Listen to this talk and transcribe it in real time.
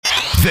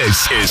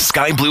This is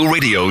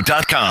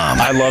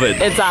skyblueradio.com. I love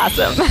it. It's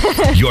awesome.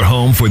 Your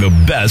home for the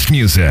best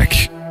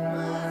music.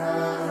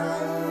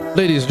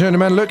 Ladies and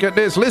gentlemen, look at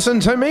this. Listen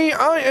to me.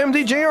 I am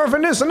DJ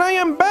Arvandus, and I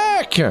am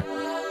back.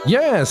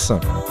 Yes,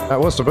 I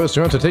was supposed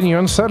to entertain you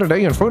on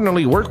Saturday.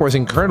 Unfortunately, work was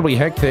incredibly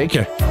hectic,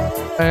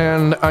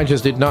 and I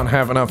just did not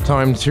have enough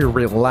time to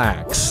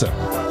relax.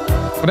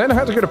 But then I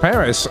had to go to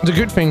Paris. The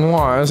good thing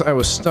was I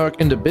was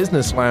stuck in the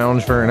business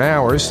lounge for an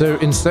hour, so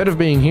instead of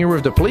being here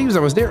with the plebes,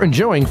 I was there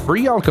enjoying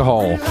free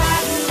alcohol.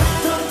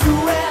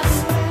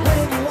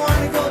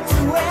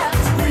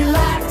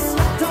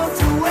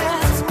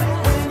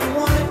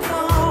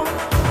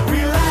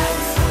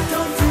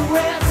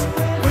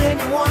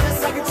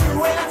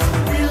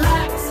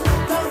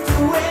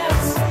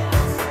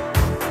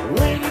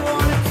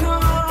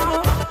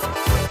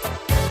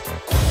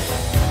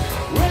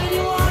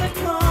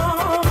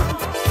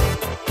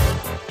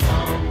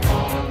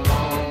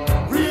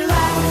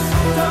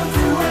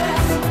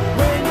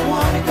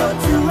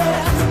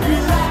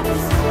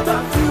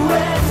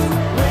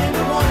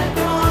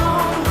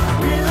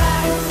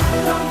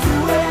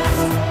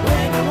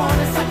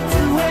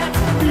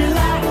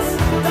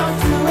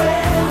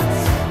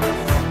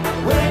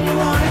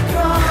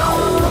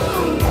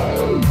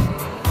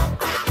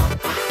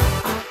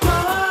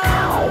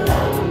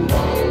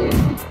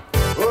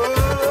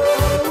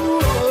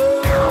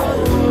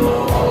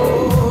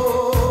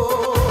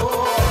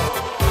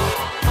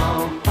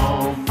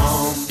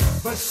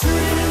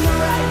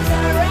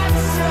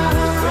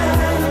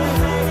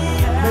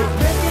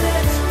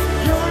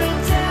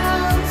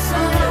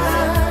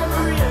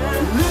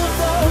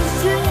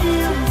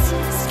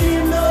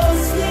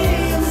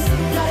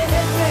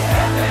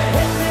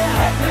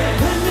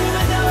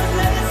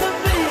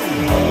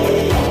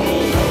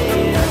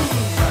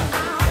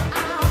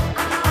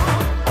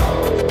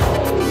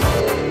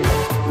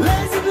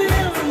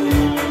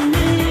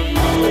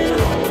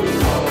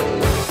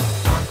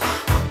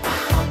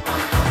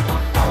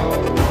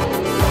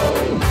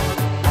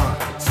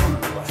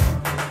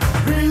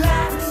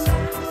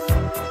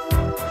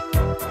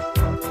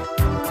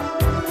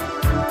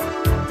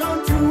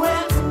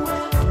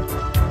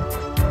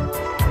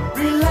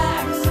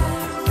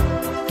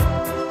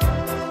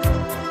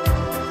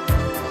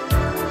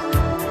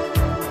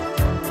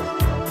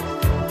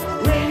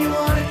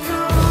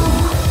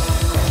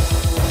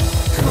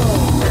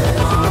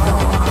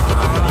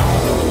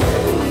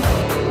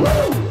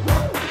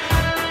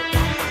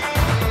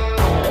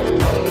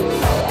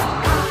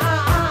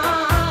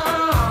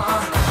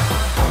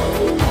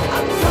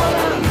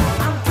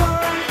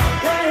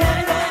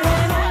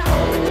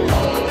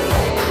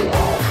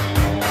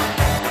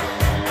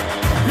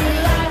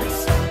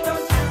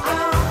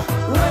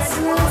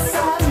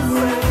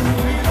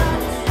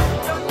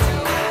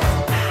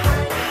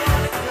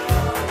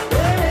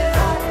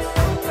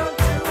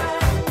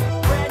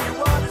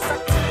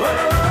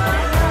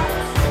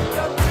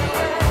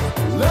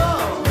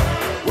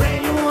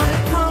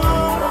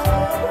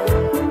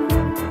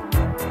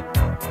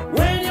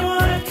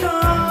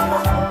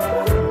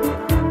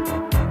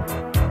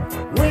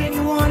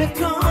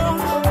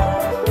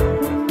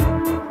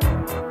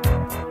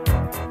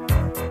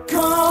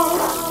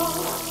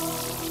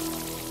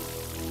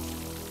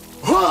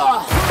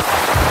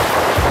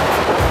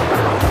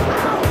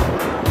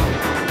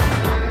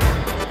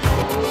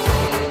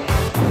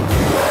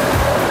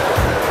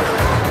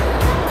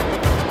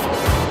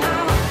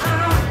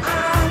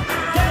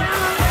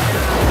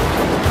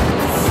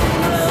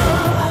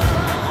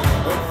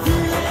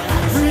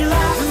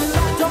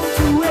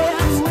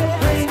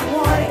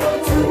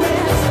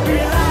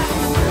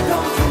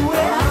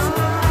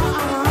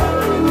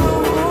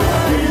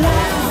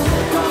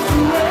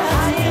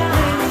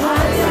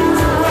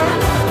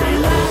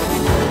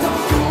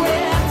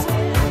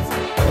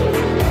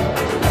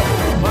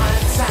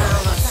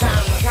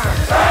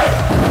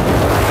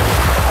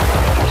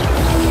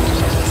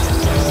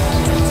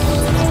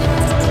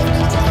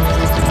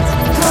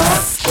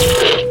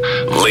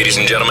 Ladies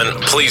and gentlemen,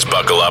 please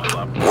buckle up.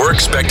 We're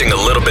expecting a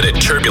little bit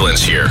of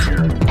turbulence here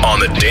on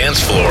the dance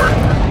floor.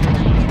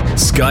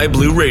 Sky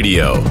Blue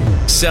Radio,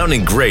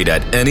 sounding great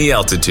at any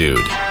altitude.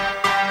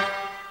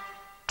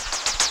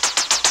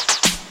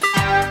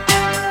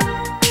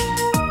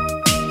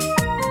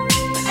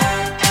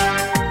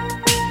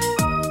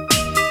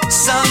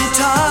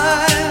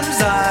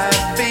 Sometimes I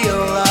feel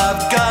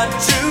I've got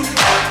to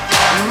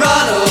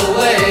run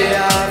away.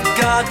 I've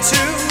got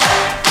to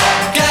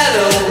get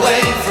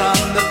away from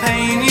the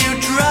pain you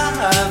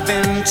drive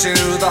into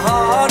the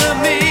heart of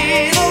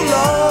me. The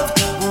love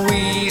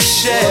we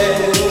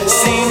share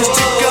seems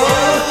to go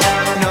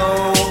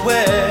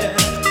nowhere,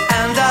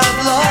 and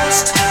I've lost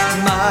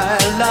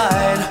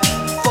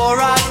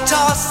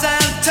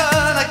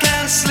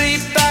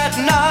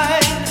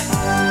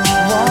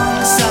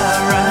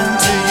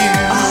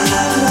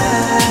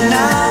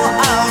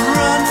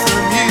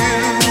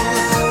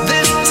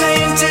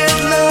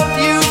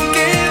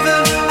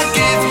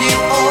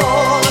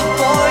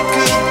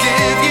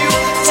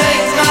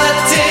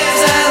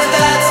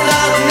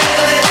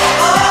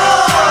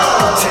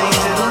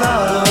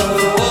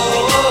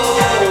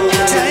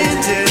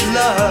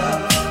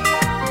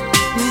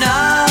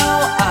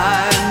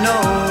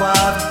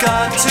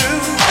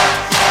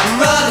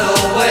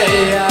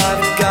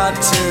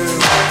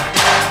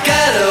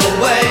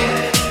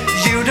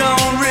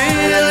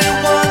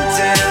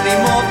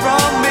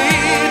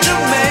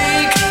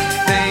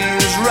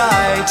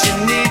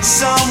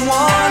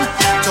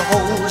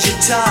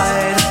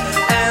tide,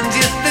 and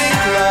you think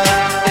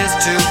love is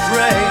to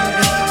pray,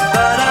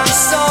 but I'm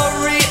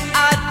sorry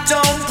I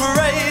don't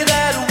pray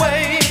that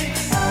way.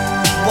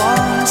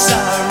 Once I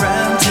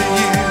ran to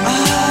you,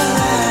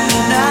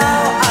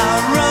 now I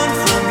run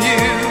from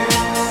you.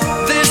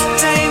 This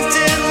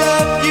tainted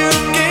love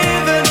you've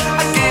given,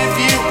 I give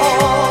you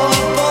all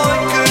a boy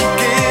could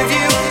give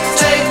you.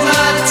 Take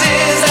my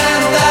tears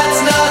and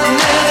that's not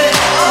nearly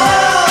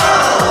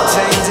all.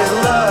 Tainted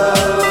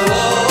love,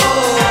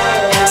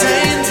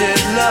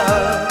 tainted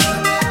love.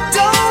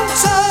 Don't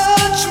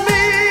touch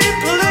me,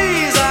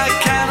 please, I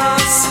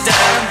cannot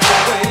stand the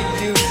way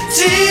you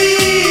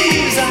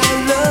tease. I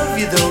love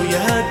you though you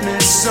hurt me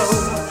so.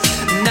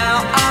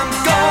 Now I'm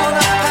gonna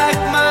pack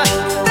my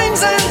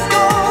things and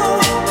go.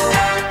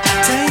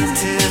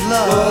 Tainted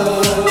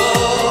love,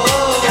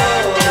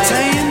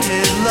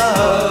 tainted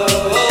love,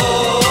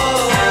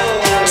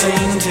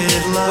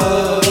 tainted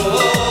love,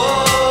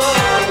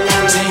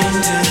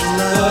 tainted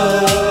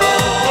love.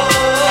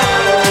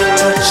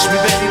 Touch me,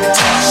 baby,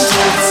 touch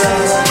me,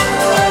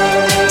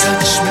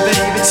 touch me,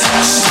 baby,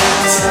 touch me.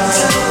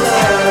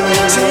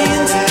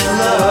 Tainted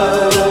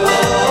love,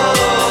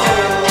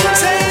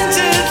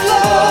 tainted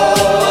love,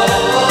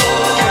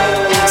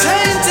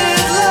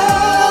 tainted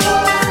love,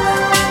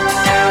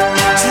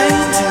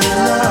 tainted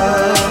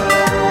love.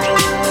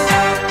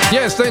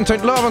 Yes,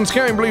 Tainted Love on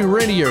Sky Blue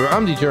Radio.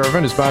 I'm DJ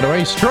Arvandus, by the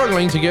way,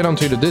 struggling to get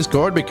onto the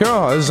Discord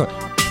because it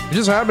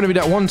just happened to be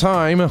that one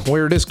time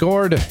where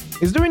Discord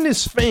is doing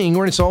this thing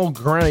where it's all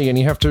grey and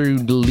you have to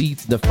delete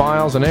the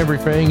files and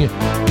everything,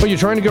 but you're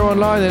trying to go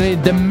online and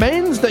it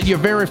demands that you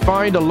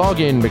verify the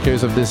login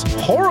because of this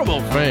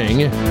horrible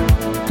thing.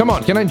 Come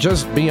on, can I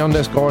just be on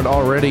Discord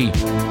already?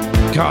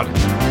 God,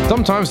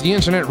 sometimes the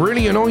internet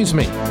really annoys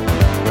me.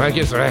 I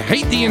guess I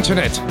hate the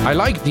internet. I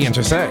like the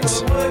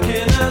intersex.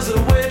 Working as a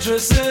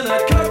waitress in a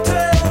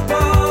cocktail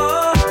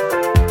bar.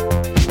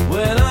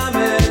 When I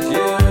met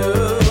you,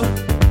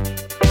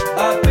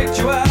 I picked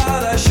you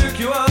out, I shook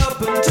you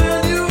up and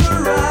turned you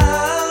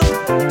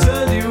around,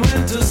 turned you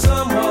into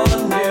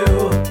someone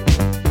new.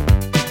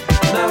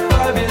 Now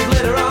 5 years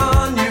later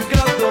on, you've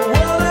got the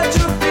world at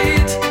your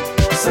feet.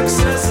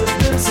 Success has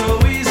been so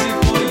easy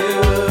for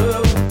you,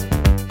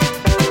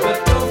 but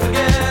don't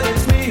forget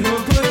it's me who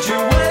put you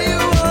where you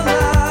are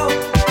now,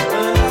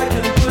 and I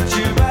can put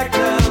you back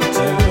down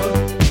too.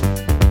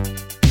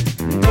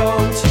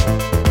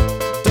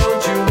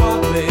 Don't you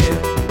want me?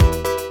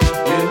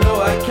 You know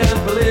I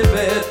can't believe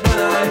it when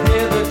I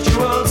hear that you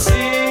won't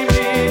see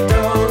me.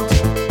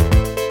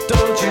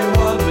 Don't you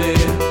want me?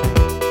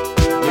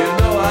 You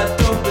know I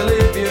don't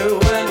believe you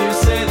when you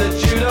say that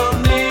you don't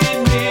need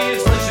me.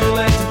 It's much too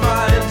late to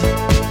find.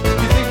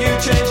 You think you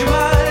change your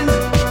mind?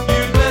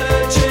 You'd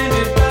better change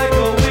it back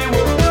or we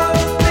will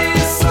both be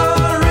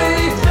sorry.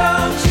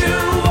 Don't you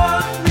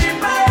want me,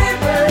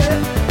 baby?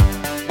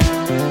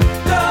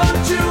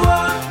 Don't you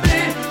want me?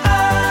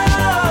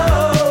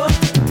 Oh,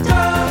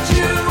 don't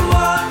you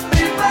want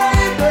me,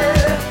 baby?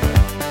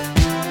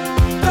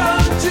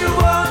 Don't you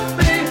want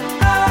me?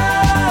 Oh.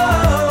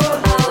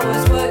 I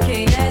was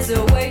working as a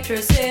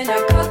waitress in a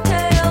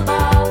cocktail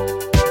bar.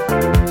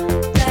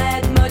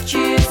 That much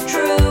is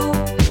true.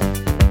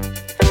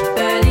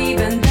 But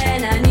even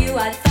then I knew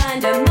I'd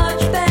find a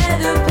much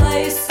better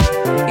place,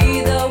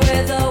 either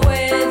with or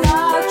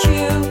without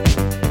you.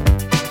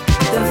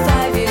 The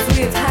 5 years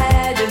we've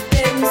had have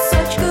been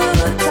such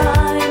good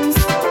times.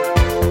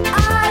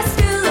 I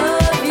still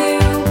love you,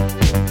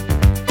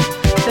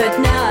 but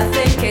now I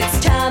think it's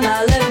time I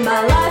live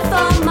my life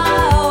on my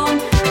own.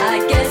 I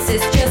guess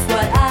it's just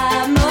what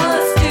I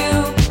must do.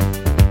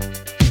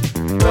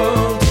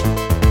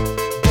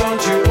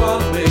 Don't you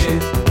want me?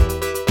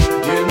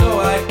 You know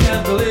I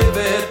can't believe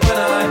it when I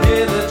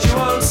hear that you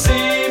won't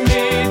see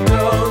me.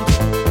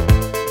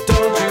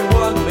 Don't you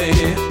want me?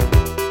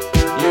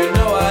 You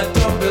know I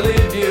don't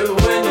believe you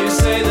when you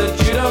say that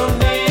you don't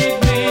need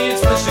me.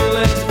 It's much too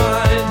late to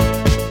find.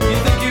 You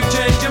think you've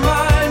changed your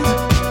mind?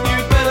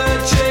 You'd better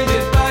change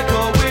it back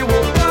or we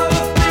will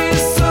both be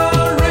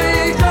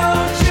sorry.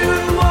 Don't you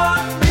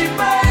want me,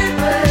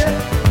 baby?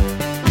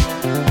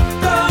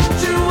 Don't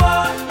you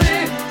want me?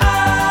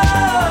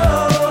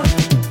 Oh,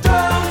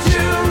 don't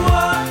you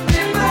want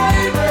me,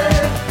 baby?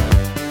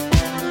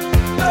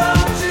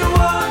 Don't you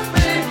want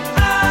me?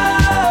 Oh.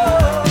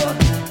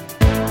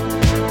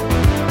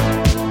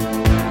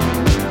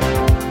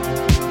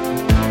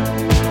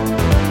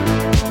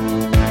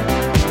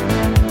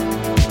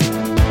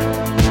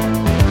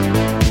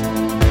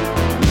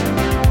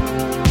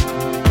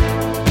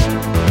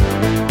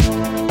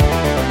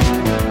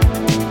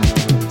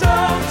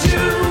 Don't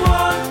you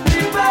want me,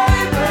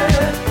 baby?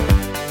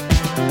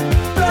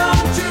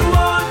 Don't you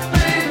want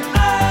me?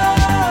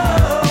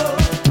 Oh,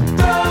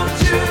 don't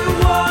you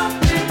want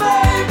me,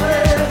 baby?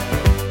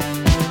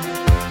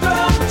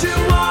 Don't you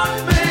want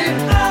me?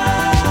 Oh,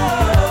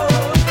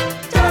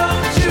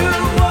 don't you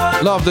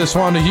want Love this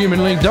one, the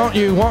Human League. Don't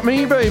you want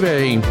me,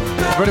 baby?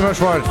 Pretty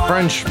much what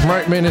French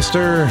Prime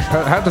Minister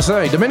had to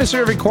say. The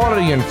Minister of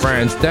Equality in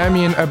France,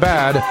 Damien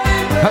Abad,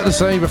 had to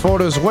say before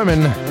those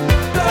women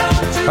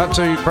Had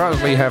to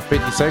probably have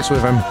 50 sex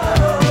with him.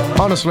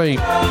 Honestly,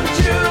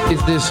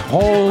 it's this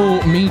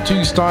whole Me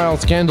Too style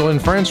scandal in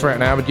France right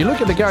now, but you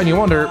look at the guy and you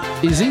wonder,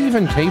 is he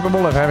even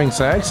capable of having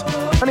sex?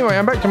 Anyway,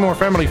 I'm back to more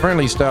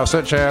family-friendly stuff,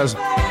 such as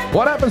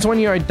what happens when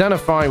you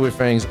identify with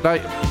things.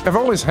 I've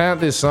always had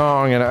this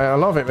song, and I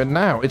love it, but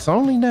now, it's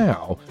only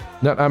now,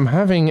 that I'm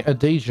having a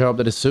day job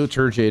that is so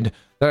turgid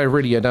that I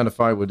really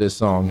identify with this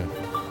song.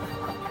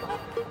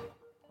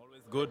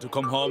 Always good to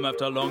come home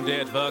after a long day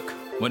at work,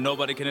 when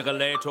nobody can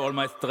relate to all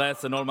my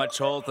stress and all my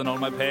chores and all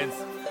my pains.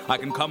 I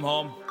can come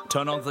home,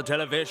 turn on the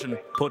television,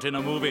 put in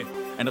a movie,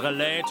 and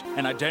relate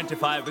and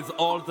identify with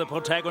all the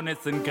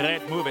protagonists in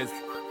great movies.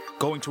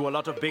 Going through a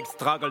lot of big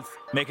struggles,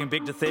 making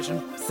big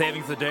decisions,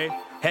 saving the day,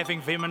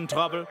 having women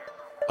trouble,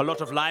 a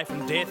lot of life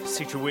and death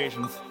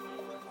situations.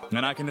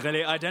 And I can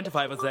really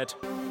identify with that.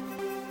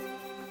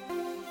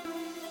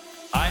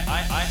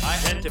 I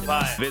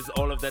identify with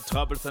all of their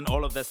troubles and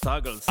all of their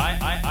struggles.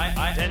 I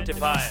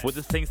identify with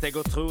the things they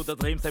go through, the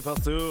dreams they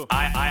pursue.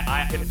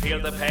 I can feel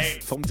the pain.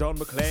 From John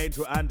McClane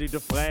to Andy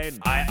Dufresne.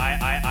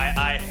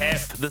 I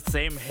have the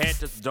same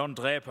head as Don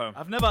Draper.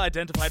 I've never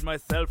identified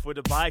myself with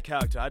a bi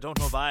character. I don't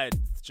know why.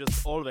 It's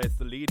just always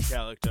the lead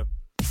character.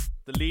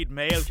 The lead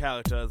male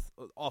characters,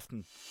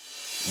 often.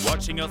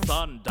 Watching your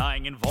son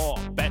dying in war,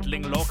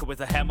 battling Loki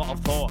with a hammer of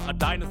Thor, a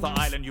dinosaur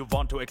island you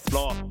want to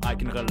explore. I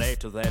can relate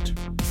to that.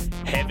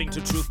 Having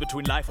to choose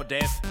between life or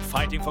death,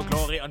 fighting for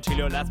glory until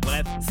your last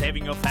breath,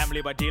 saving your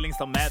family by dealing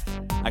some meth.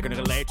 I can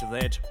relate to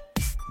that.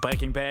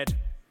 Breaking Bad.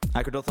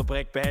 I could also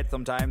break bad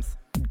sometimes.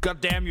 God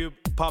damn you,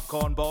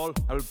 popcorn ball.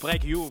 I will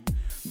break you,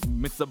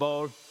 Mr.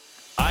 Ball.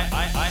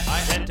 I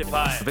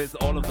identify with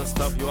all of the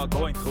stuff you are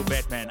going through,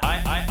 Batman.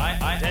 I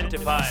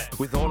identify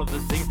with all of the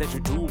things that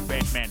you do,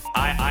 Batman.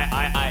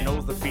 I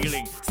know the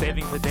feeling,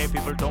 saving the day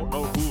people don't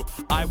know who.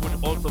 I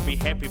would also be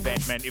happy,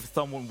 Batman, if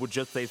someone would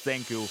just say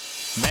thank you.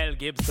 Mel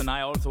Gibson,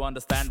 I also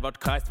understand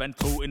what Christ went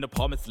through in the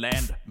promised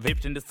land.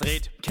 Whipped in the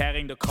street,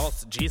 carrying the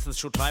cross. Jesus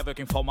should try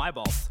working for my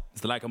boss.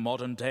 It's like a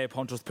modern day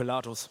Pontius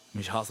Pilatus.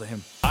 Ich hasse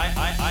him. I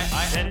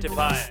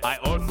identify. I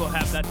also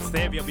have that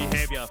savior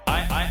behavior.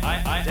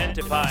 I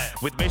identify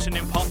with Mission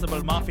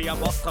Impossible, Mafia,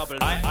 boss trouble.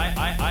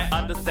 I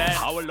understand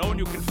how alone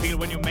you can feel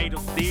when you're made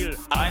of steel.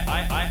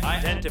 I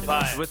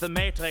identify with the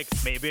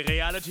Matrix. Maybe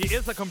reality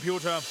is a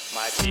computer.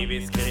 My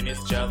TV screen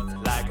is just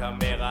like a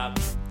mirror.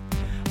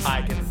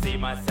 I can see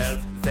myself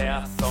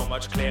there so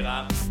much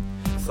clearer.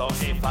 So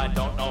if I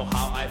don't know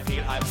how I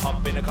feel, I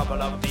pop in a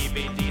couple of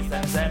DVDs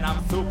and then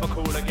I'm super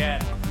cool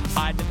again.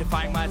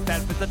 Identifying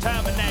myself as the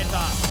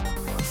Terminator.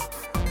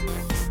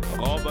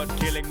 Robot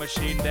killing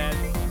machine dance.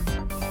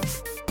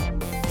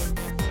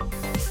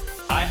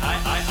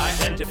 I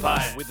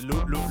identify with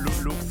Luke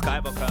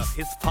Skywalker.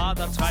 His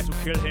father tried to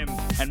kill him,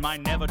 and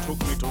mine never took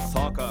me to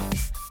soccer.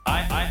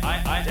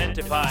 I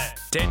identify.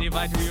 Daddy,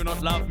 why do you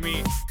not love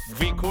me?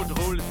 We could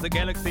rule the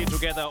galaxy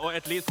together, or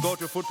at least go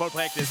to football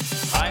practice.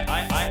 I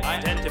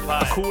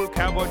identify. A cool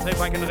cowboy trip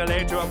I can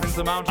relate to up in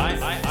the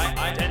mountains. I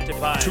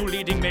identify. Two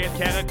leading male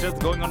characters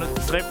going on a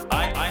trip.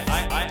 I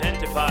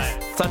identify.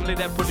 Suddenly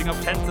they're putting up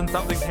tents and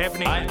something's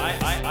happening.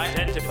 I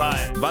identify.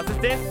 Was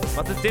ist das?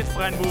 Was ist das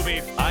für ein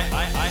Movie? I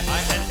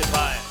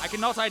identify. I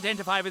cannot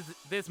identify with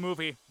this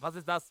movie. Was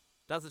ist das?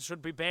 It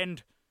should be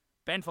banned.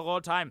 Banned for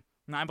all time.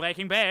 I'm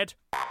Breaking Bad.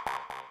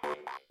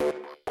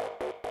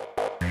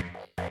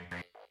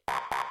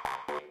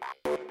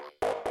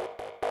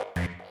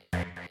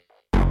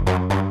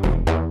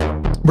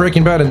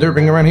 Breaking Bad and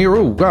derping around here.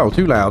 Oh, wow,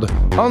 too loud.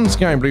 On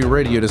Sky Blue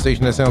Radio, the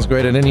station that sounds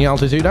great at any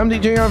altitude. I'm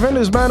DJ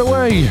Arvandus, by the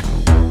way.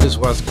 This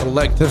was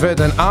Collective It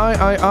and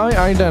I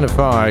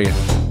identify.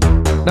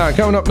 Now,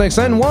 coming up next,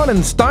 N1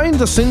 and Stein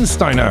the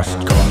Sinnsteiner.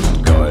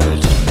 Kommt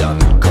Gold,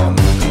 dann kommt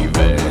die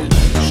Welt.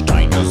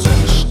 Steine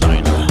sind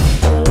Steine,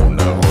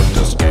 ohne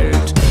rotes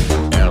Geld.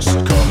 Erst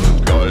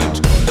kommt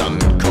Gold, dann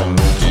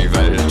kommt die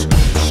Welt.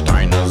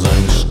 Steine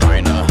sind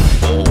Steine,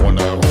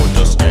 ohne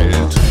rotes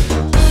Geld.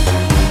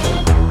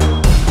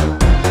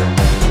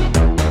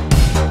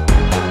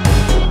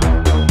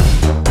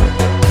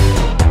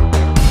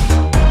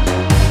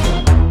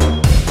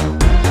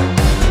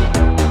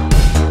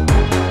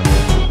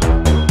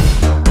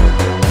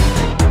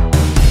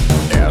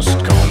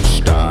 Erst kommt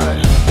Stahl.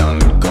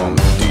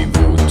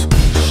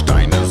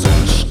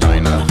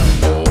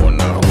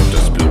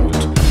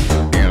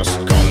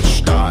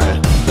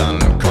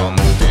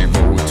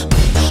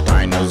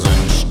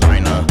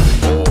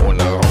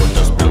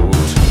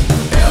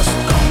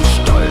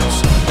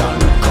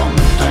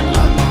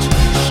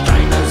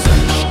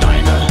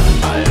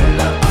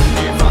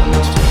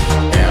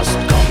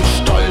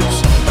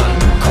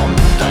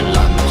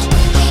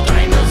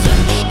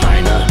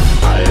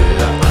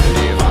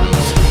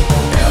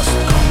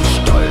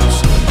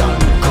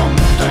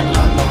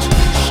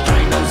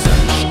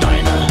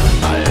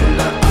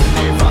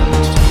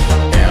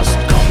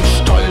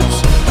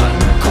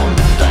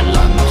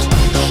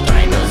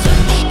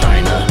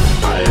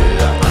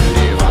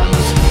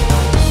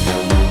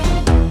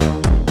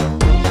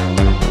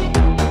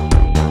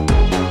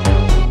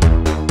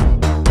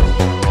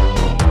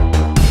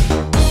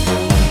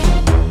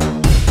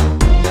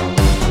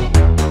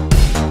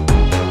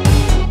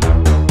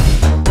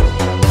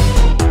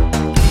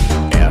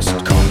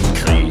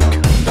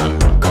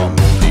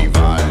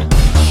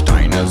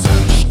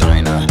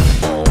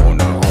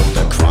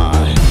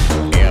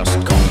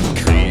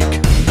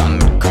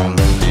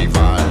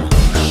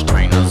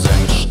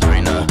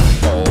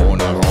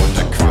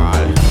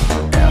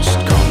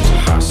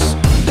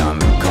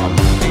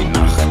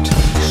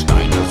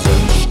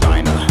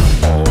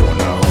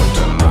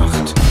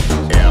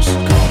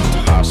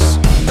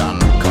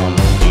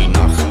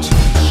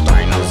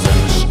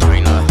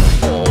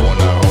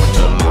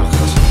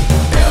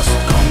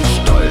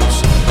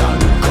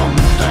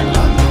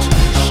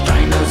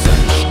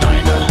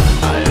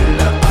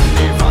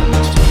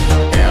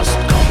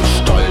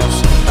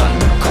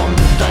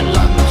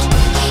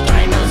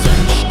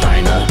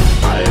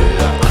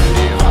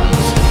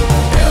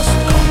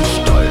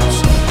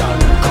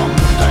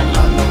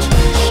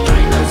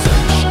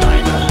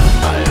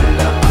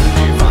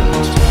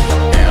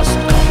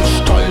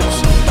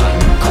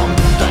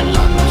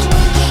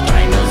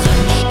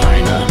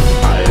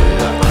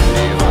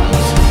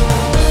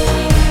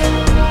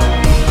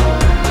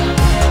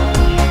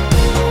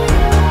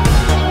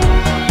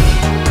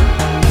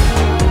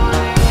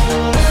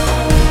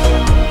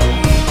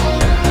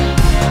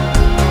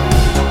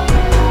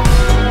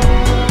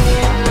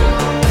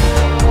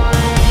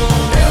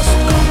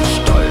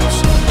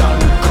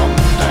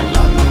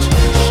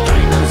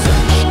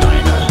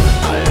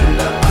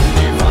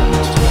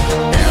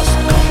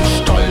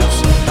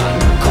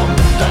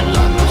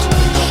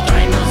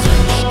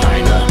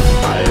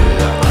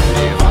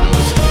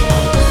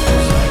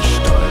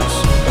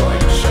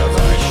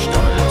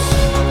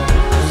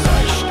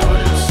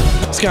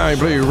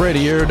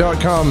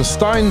 skyblueradio.com.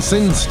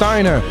 Steinsen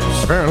Steiner.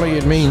 Apparently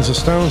it means the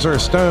Stones are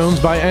Stones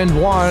by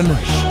N1.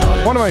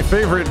 One of my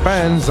favorite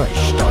bands.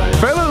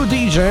 Fellow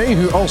DJ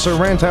who also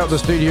rent out the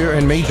studio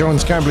and may join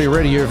Sky Blue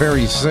Radio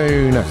very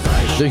soon.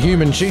 The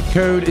Human Cheat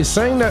Code is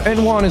saying that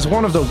N1 is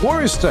one of the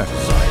worst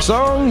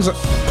songs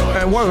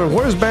and one of the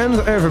worst bands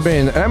ever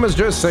been. And I must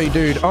just say,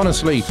 dude,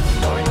 honestly,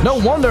 no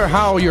wonder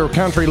how your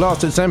country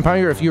lost its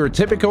empire if you're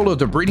typical of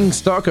the breeding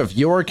stock of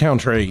your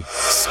country.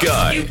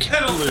 Sky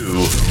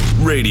Blue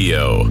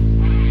Radio.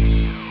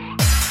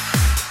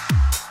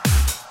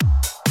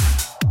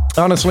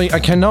 Honestly, I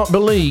cannot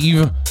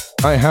believe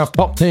I have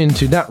popped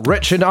into that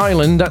wretched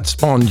island that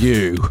spawned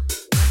you.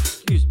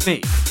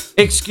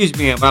 Excuse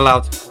me, am I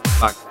allowed to talk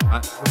back?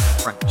 I'm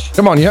French.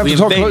 Come on, you have to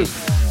talk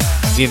close.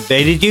 We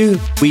invaded you,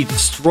 we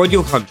destroyed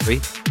your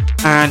country,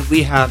 and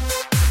we have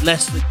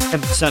less than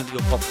 10% of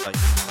your population.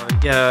 So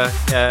yeah.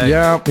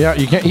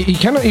 You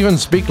cannot even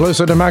speak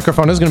closer to the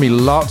microphone. There's going to be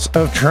lots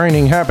of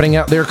training happening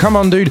out there. Come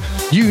on, dude.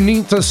 You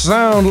need to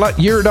sound like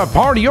you're the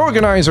party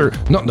organizer,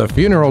 not the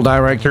funeral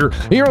director.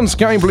 Here on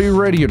Sky Blue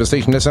Radio, the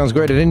station that sounds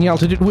great at any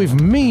altitude with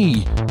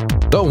me,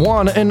 the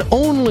one and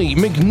only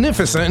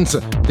magnificent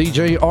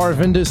DJ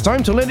Arvandus.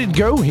 Time to let it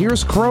go.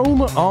 Here's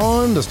Chrome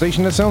on the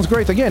station that sounds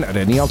great again at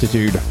any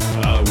altitude.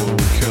 I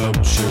woke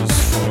up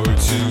just for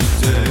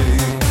today,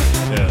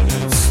 and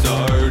it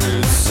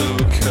started so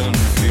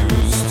confused.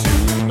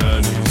 Too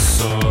many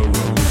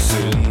sorrows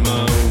in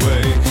my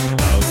way.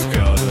 I've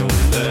gotta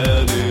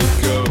let it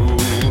go.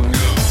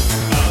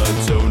 I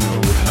don't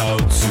know how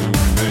to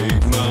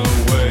make my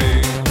way,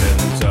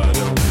 and I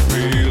don't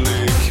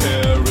really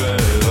care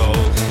at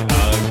all. I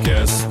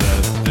guess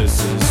that this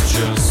is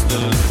just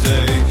the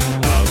day.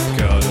 I've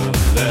gotta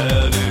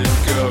let it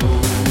go.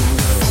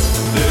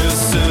 This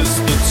is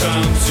the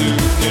time to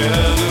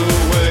get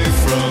away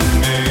from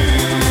me,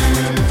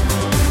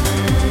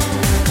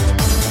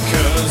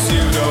 'cause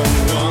you don't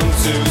want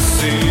to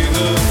see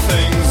the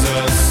things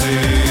I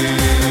see.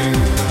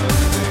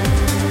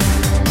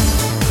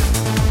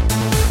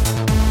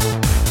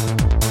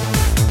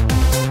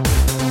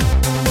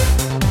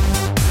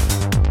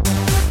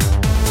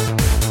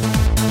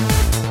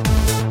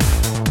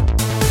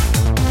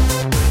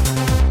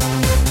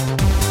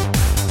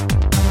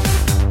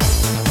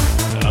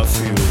 I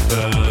feel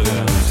bad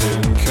and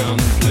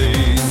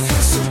incomplete,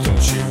 so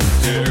don't you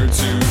dare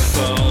to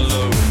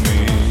follow me.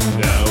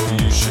 Now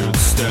you should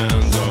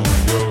stand on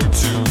your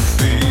 2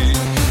 feet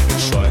and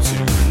try to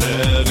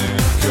let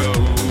it go.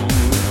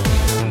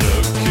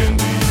 Look in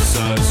these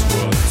eyes,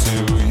 what do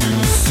you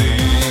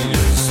see?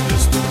 Is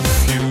this the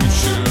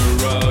future?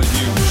 Are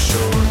you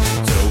sure?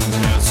 Don't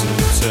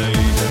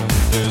hesitate, and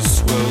this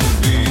will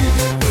be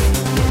the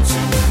way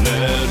to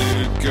let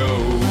it go.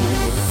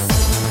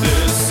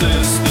 This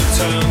is the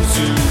time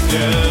to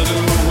get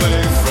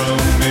away from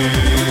me,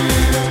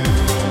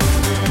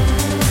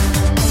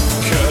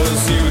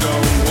 'cause you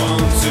don't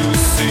want to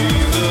see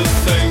the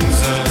things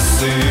I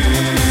see.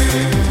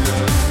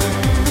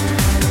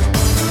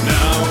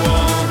 Now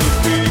all the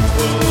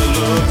people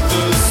look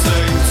the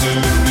same to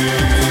me.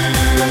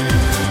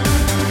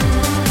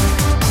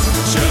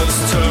 Just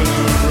turn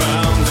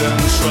around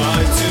and try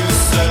to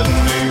set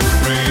me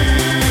free.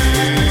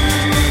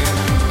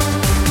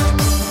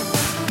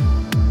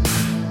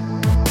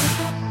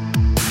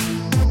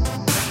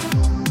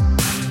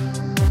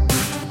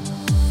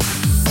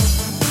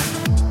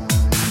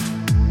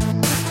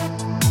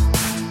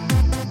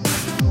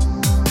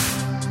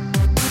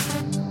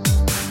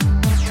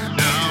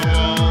 Now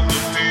all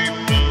the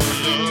people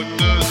look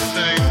the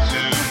same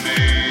to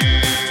me.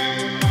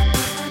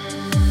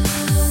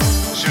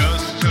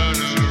 Just turn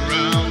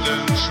around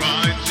and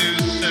try to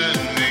set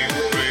me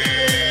free.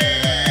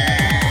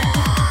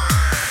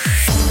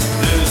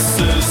 This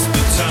is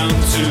the time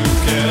to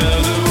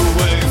get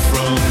away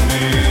from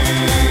me,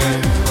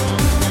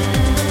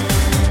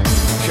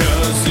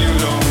 'cause you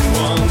don't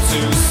want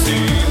to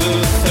see the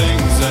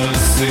things I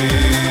see.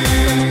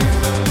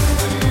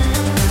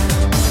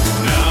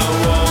 Now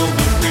all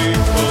the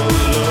people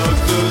look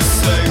the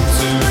same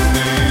to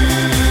me.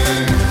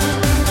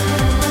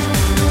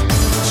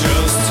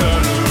 Just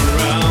turn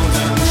around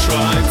and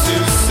try to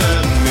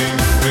set me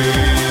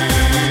free.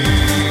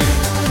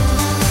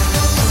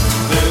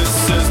 This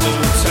is the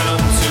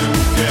time to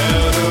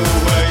get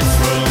away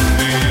from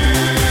me,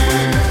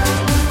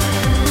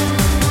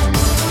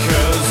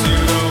 'cause you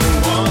don't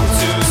want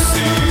to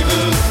see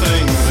the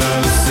things I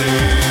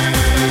see.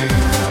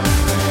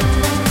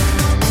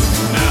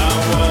 Now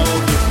all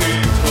the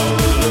people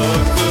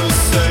look the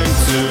same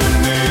to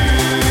me.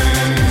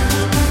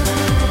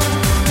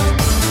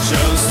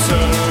 Just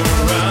turn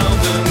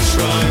around and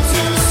try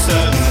to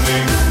set me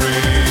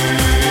free.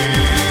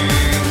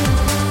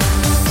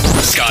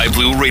 Sky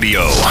Blue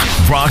Radio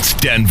rocks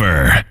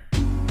Denver.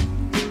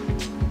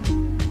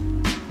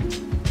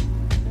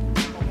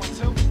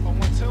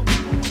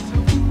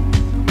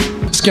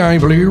 Sky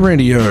Blue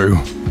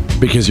Radio,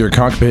 because your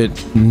cockpit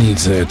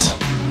needs it.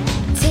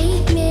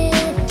 Take me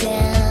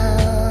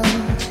down,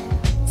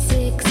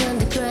 6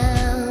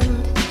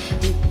 underground,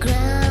 the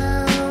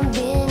ground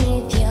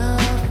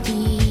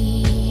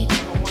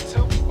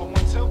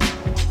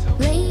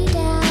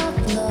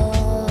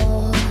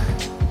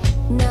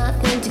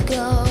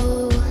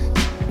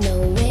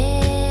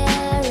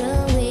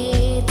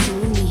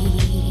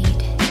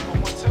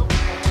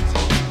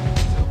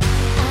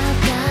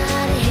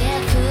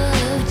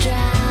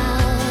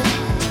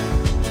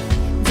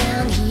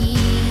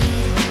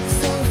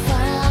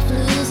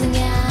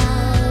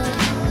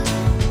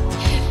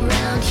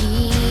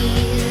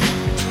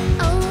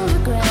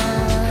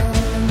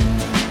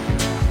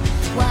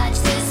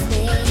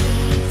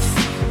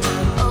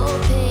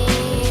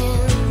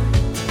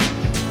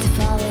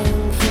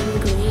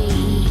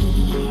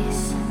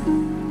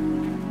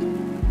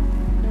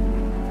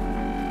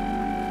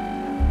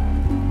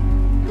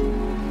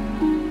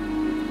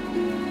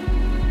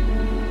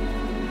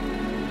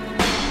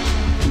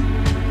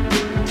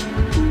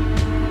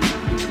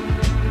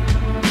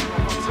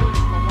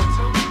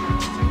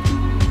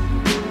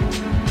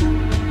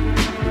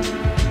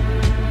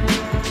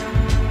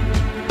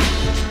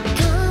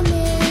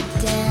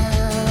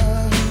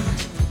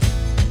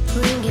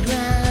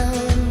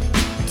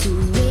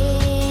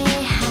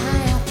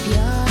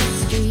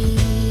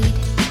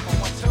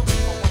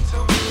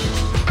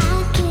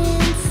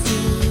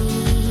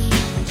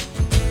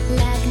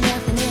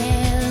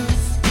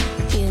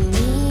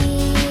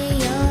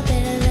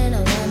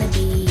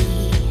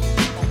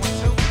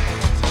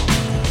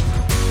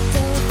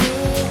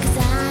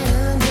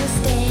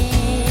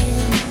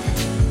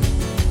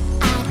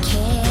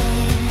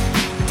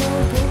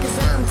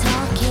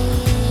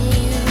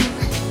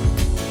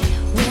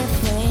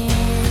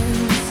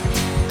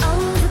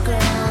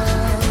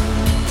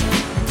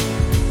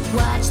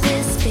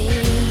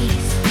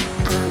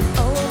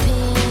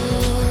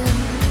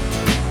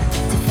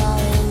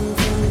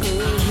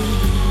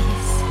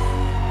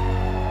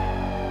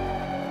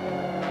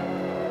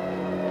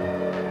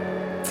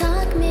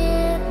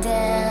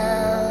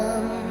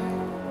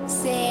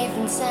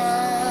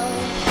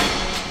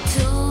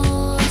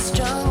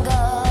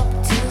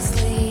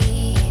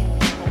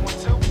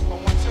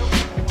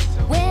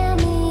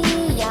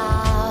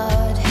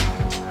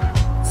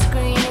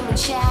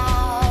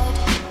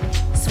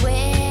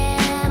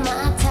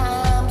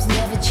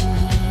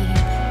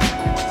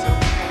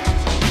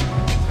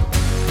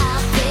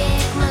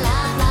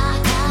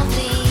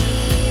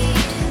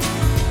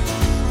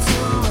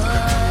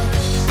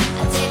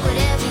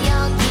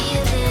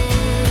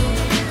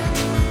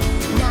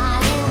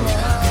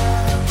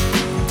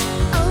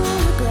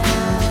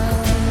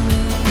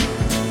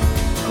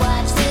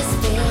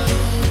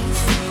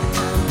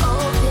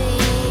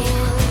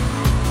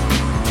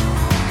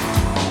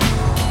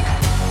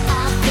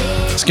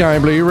Sky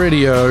Blue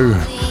Radio.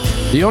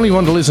 The only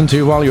one to listen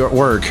to while you're at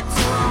work.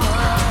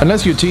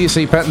 Unless you're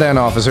TSA Pat Down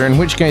Officer, in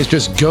which case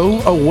just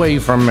go away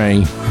from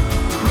me.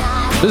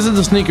 This is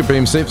the Sneaker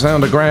Boom Sips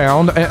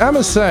Underground, and I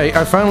must say,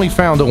 I finally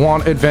found the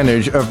one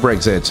advantage of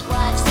Brexit.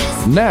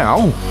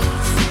 Now,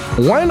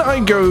 when I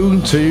go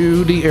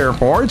to the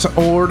airport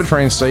or the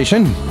train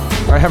station,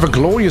 I have a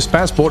glorious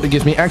passport that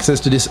gives me access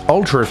to this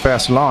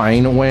ultra-fast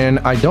line when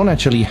I don't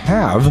actually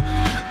have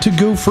to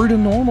go through the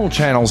normal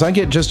channels. I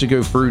get just to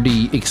go through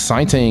the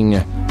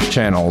exciting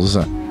channels.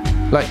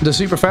 Like the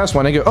super fast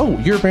one, I go, oh,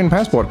 European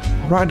passport,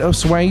 right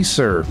away,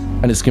 sir.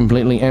 And it's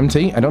completely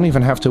empty. I don't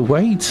even have to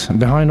wait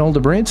behind all the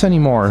Brits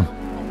anymore.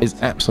 It's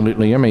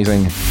absolutely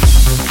amazing.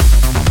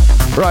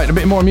 Right, a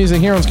bit more music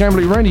here on Sky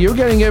Blue Radio,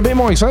 getting a bit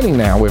more exciting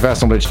now with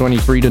Assemblage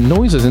 23, the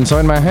noises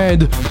inside my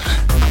head.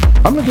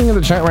 I'm looking at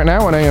the chat right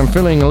now and I am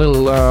feeling a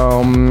little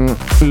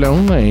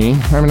lonely.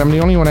 I mean, I'm the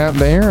only one out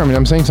there. I mean,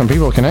 I'm seeing some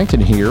people connected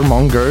here.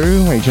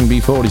 Mongo,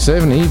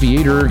 HNB47,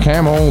 Aviator,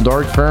 Camel,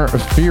 Dark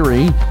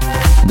Fury,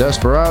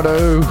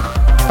 Desperado,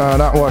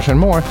 Not Wash and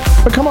more.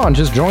 But come on,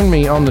 just join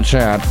me on the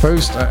chat.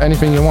 Post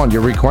anything you want,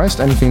 your request,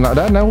 anything like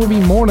that, and I will be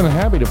more than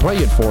happy to play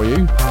it for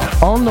you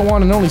on the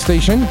one and only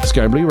station,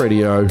 Sky Blue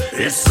Radio.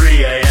 It's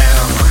 3 a.m.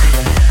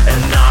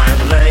 and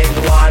I'm laying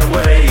wide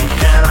awake,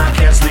 and I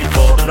can't sleep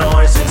for the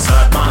noise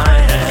inside my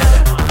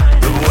head.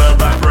 The world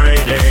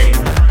vibrating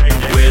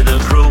with a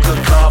cruel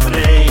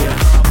cacophony,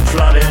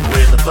 flooded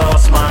with the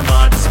thoughts my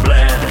mind has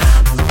bled.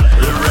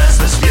 The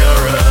restless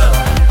fury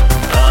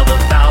of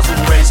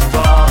 1,000 racing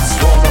thoughts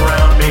swarm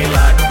around me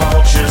like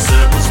vultures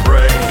that will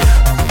spray.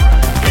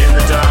 In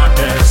the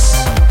darkness,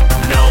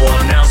 no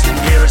one else can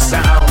hear a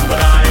sound, but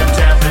I am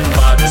deafened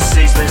by the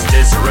ceaseless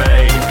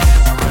disarray.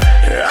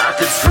 I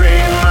could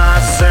scream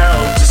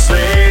myself to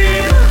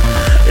sleep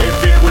if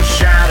it would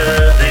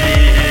shatter the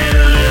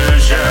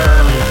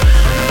illusion,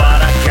 but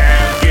I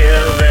can't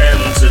give in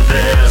to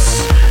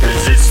this,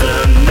 'cause it's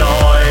the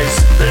noise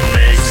that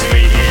makes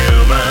me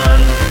human.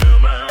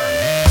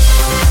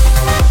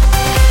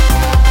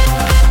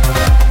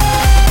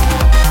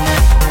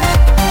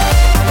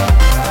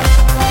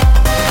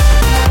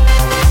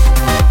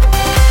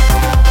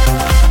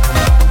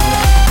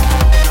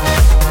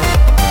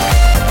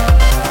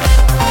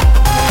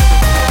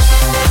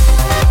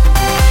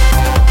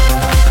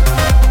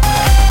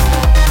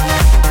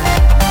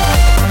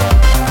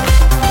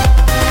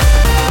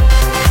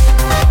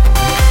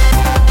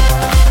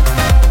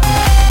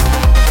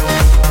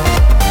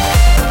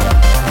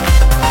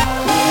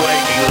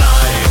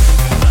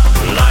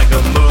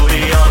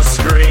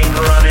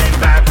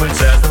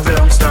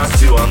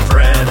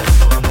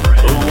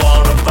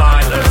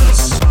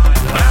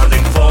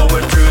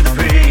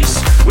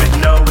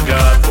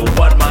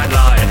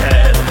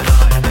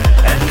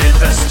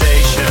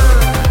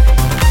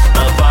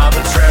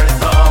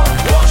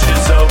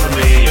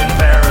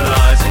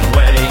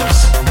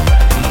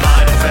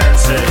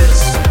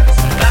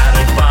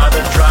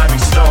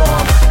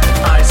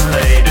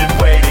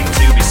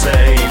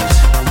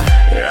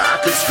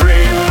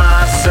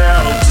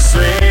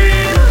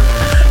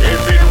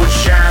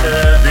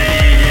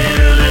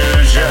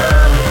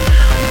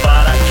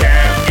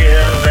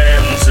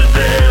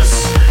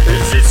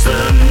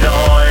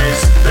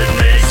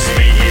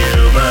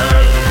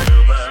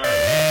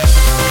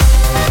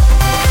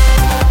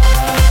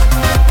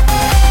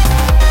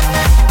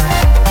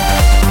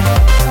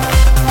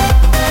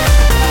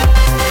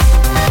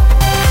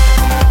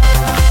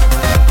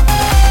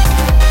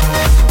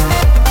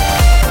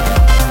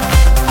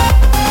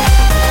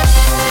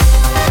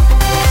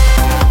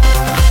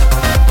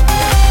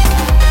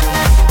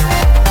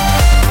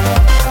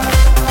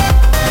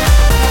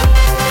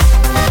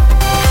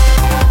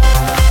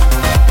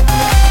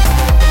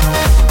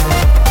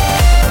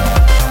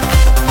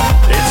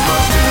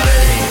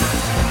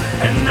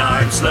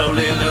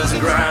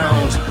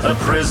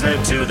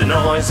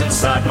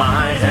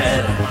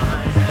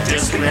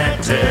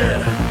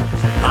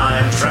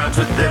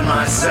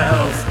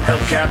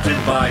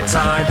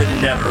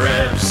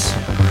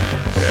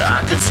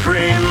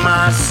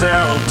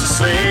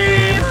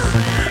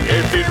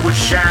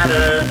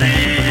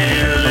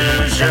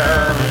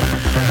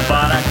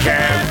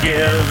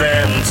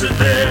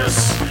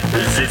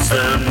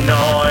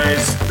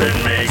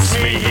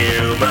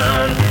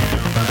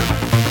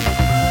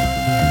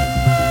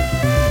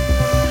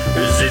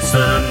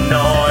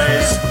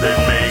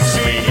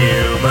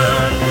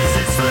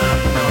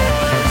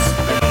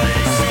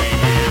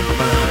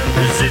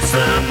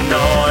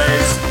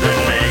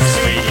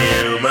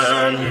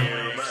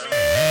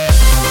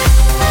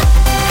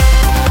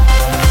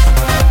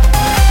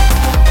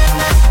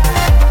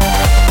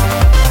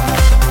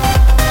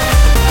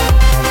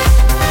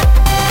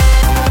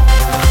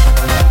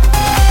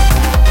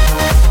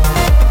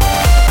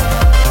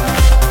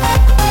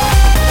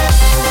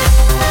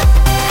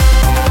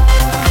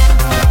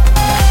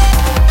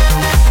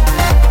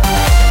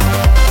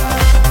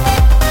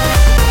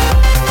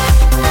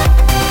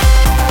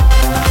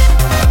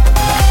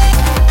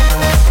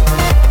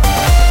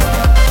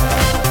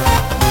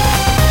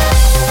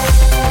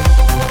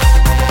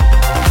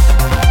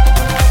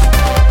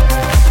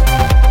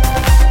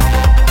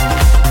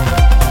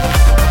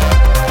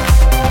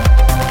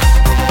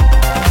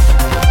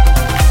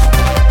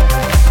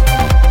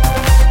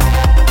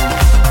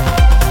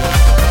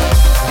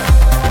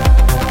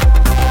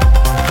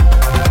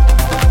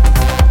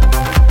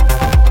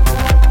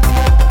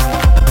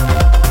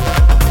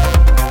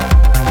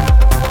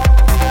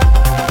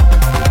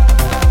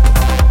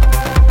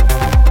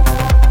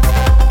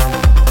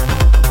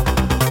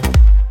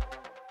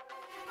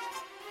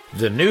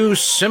 The new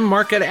Sim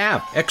Market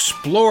app.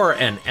 Explore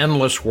an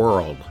endless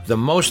world. The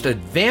most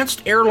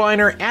advanced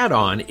airliner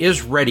add-on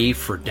is ready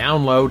for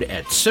download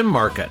at Sim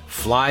Market.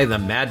 Fly the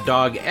Mad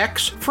Dog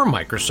X for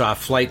Microsoft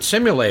Flight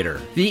Simulator.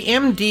 The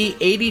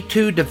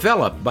MD-82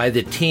 developed by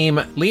the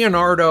team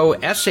Leonardo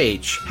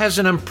SH has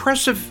an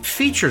impressive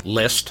feature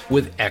list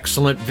with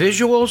excellent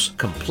visuals,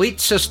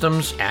 complete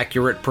systems,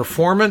 accurate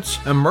performance,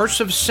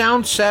 immersive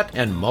sound set,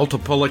 and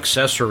multiple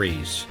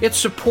accessories. It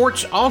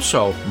supports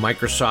also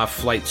Microsoft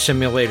Flight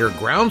Simulator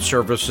ground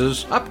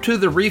services up to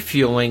the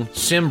refueling,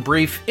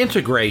 SimBrief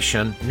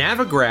integration,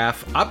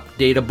 Navigraph,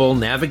 updatable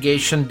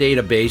navigation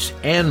database,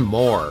 and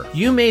more.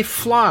 You may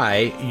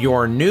fly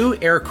your new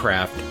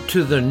aircraft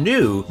to the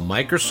new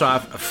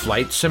Microsoft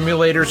Flight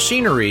Simulator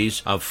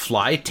sceneries of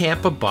Fly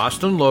Tampa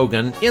Boston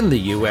Logan in the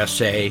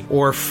USA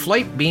or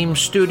Flightbeam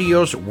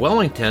Studios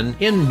Wellington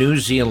in New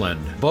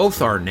Zealand.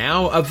 Both are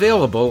now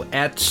available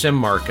at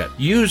SimMarket.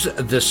 Use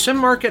the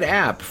SimMarket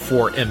app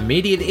for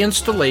immediate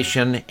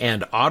installation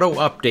and auto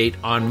update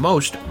on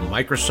most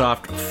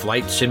Microsoft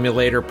Flight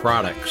Simulator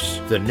products.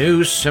 The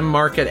new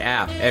SimMarket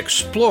app.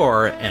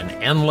 Explore an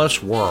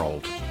endless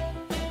world.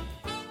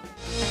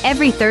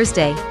 Every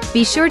Thursday,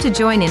 be sure to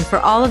join in for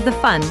all of the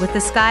fun with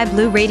the Sky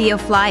Blue Radio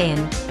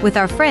Fly-In with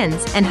our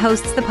friends and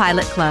hosts the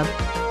Pilot Club.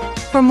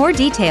 For more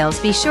details,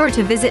 be sure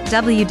to visit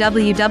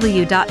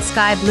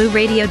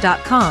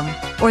www.skyblueradio.com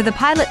or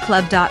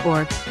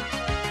thepilotclub.org.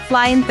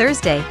 Fly-In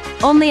Thursday,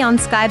 only on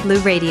Sky Blue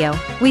Radio.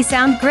 We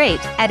sound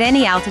great at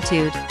any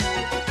altitude.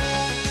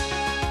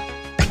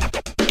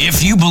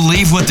 If you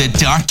believe what the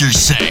doctors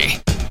say,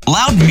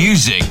 loud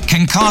music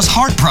can cause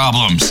heart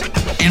problems,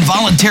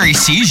 involuntary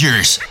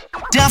seizures,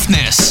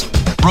 deafness,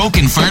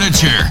 broken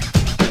furniture,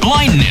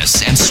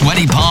 blindness, and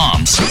sweaty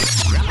palms.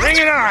 Bring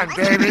it on,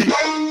 baby!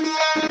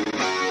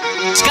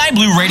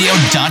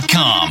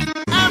 SkyBlueRadio.com.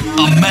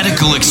 A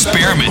medical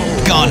experiment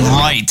gone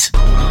right.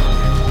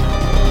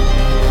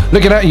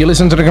 Look at that, you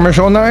listen to the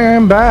commercial, and I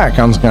am back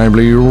on Sky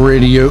Blue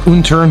Radio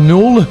Unter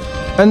Null.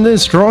 And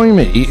Destroy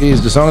Me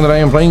is the song that I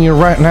am playing you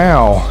right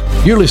now.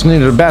 You're listening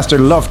to the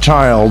bastard love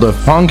child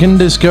of punk and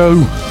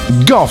disco,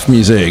 goth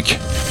music.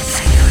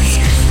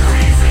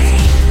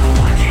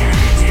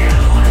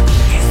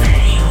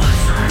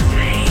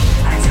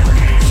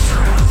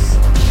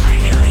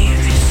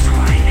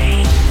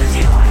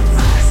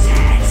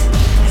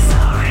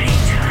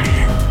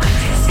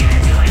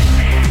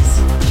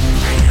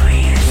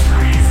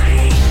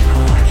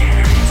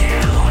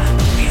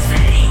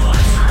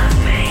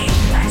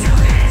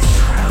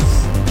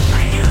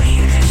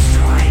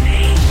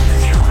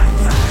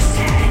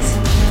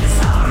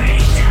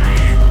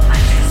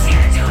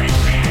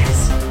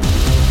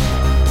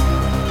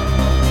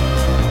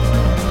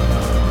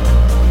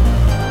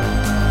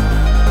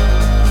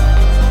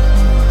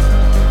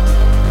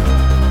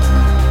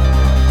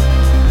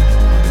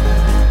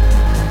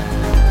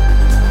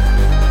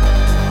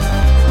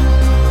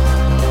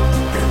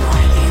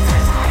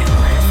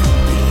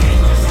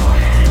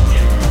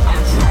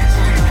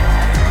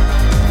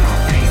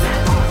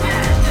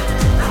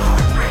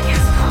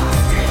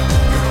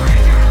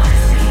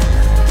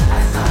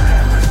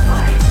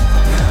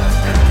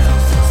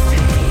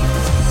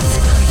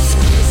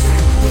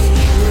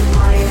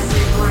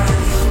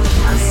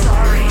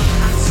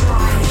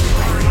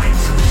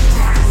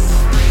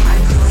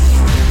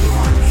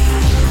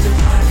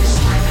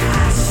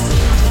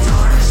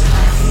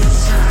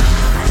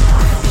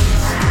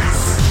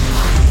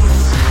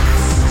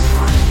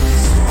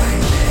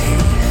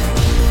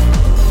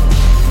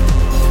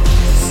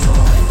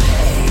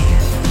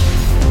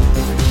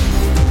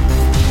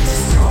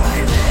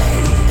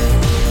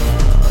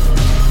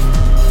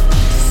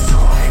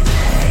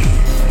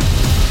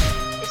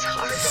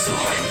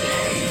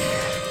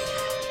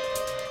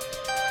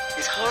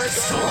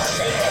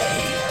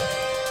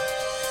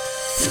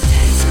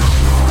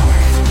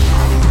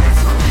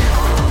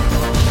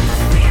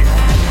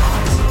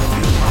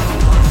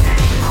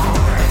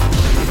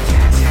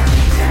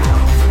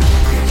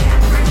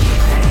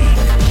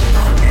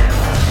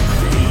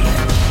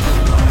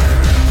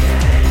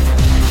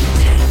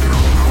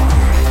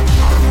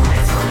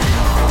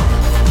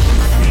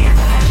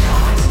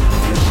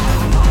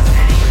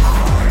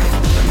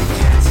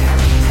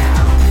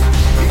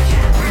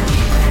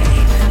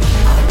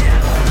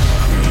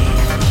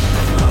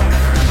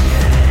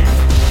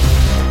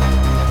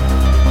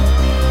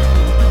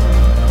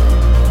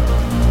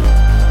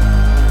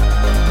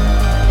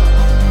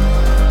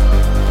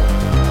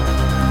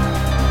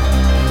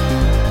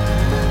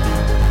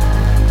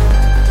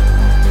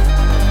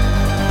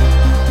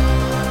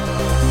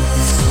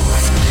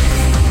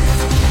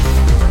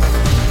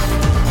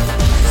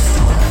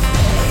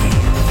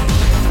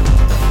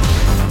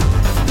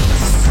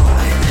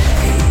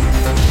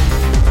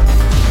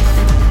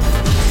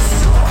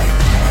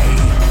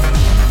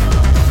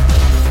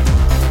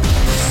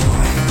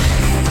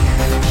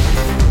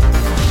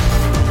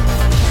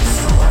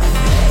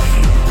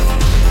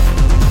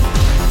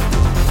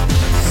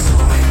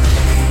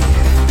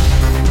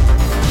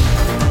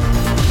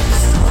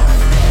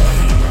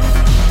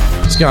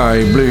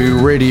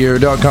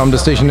 skyblueradio.com, the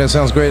station that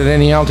sounds great at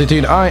any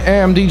altitude. I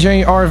am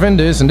DJ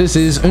Arvandus, and this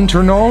is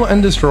Internal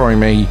and Destroy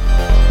Me.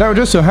 Now, it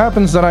just so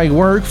happens that I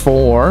work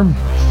for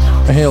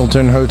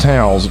Hilton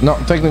Hotels.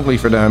 Not technically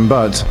for them,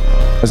 but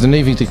as the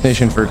Navy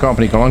technician for a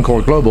company called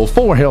Encore Global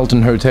for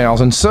Hilton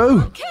Hotels, and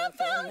so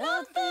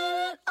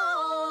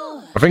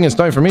I think it's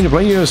time for me to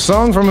play you a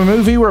song from a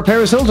movie where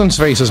Paris Hilton's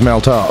faces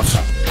melt off.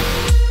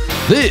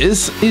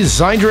 This is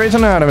Citrate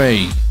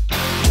Anatomy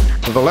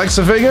with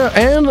Alexa Vega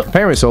and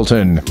Paris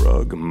Hilton.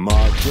 Drug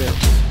market,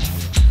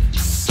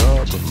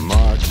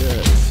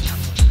 supermarket.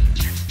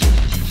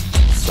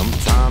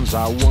 Sometimes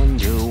I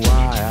wonder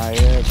why I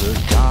ever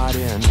got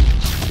in.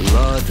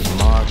 Blood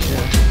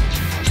market,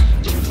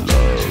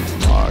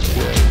 love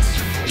market.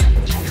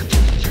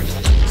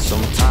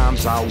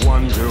 Sometimes I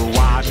wonder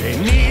why they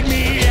need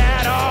me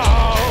at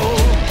all.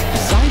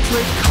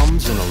 Citrate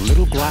comes in a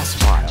little glass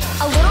vial.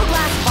 A little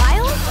glass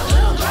vial? A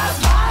little glass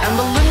vial. And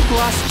the little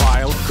glass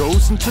vial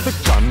goes into the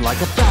gun like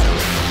a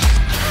battery.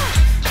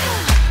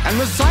 And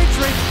the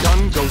citrate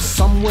gun goes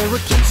somewhere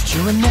against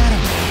your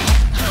anatomy.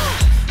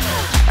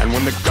 And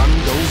when the gun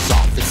goes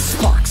off, it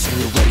sparks and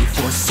you're ready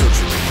for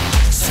surgery.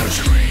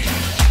 Surgery.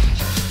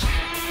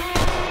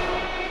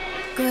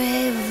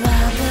 Grave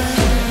robber.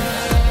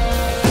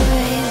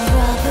 Grave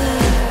robber.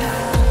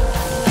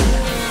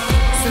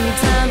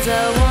 Sometimes I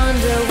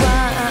wonder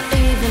why I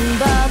even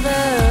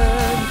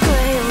bothered.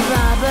 Grave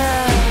robber.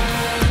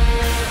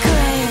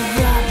 Grave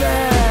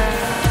robber.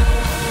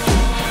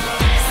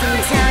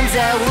 Sometimes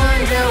I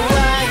wonder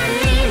why I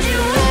need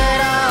you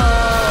at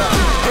all.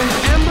 And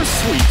Amber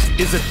Sweet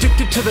is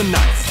addicted to the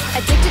knife.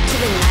 Addicted to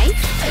the knife?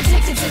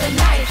 Addicted to the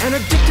knife. And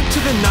addicted to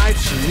the knife,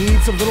 she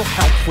needs a little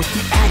help with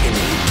the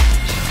agony.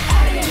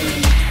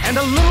 And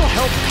a little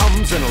help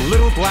comes in a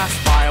little glass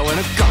vial and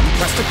a gun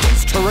pressed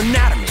against her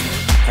anatomy.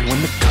 And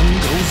when the gun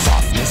goes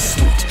off, Miss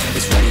Sweet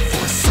is ready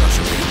for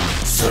surgery.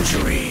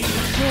 Surgery.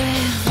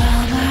 Grave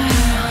robber.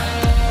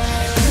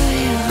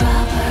 Grave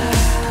robber.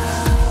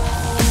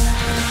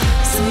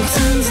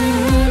 Sometimes I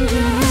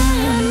wonder why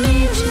I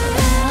need you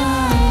at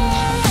all.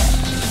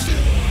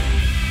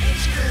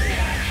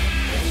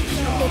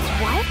 It's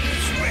what?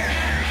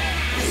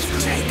 It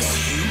takes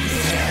you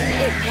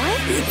there. It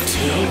what? It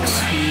takes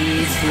you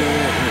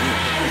there.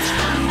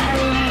 A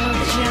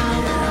little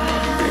job.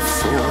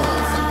 Before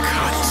the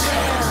cut.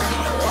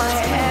 Why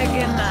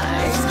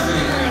agonize?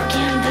 I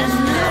can't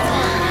deny.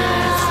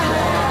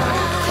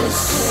 Cause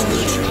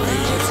surgery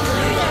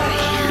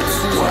is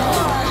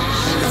well.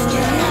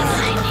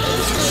 I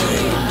need to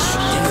change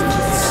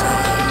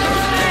inside.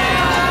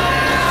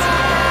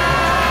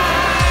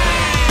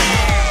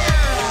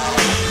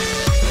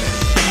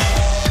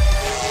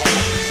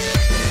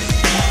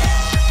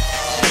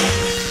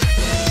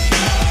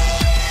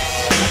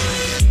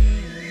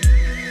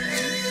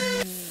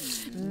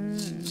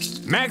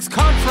 Max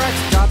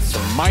Contract's got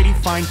some mighty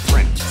fine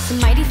print. Some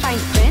mighty fine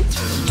print?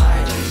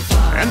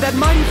 And that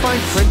mighty fine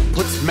print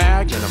puts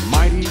Mag in a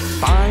mighty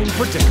fine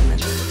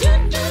predicament.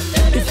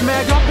 If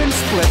Mag up and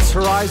splits,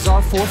 her eyes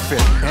are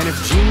forfeit. And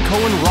if Gene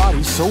Coe and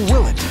Roddy so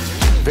will it,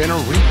 then a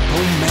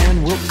repo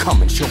man will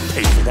come and she'll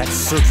pay for that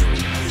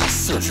surgery.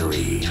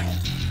 Surgery.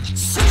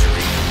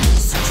 Surgery.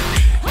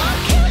 Surgery.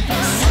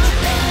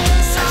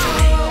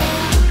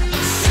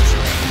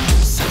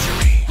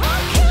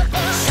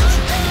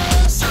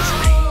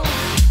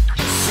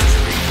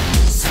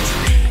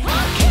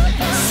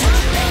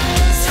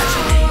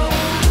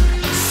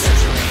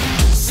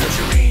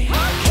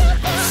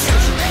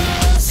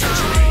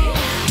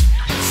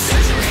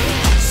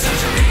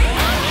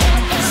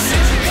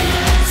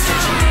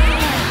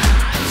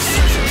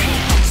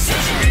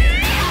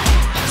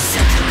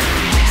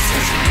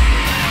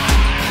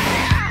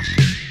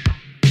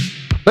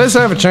 Let's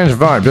have a change of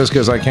vibe just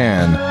because I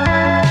can.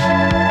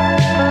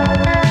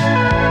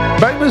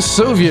 Back to the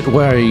Soviet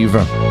wave.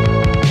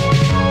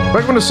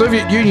 Back when the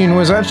Soviet Union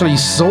was actually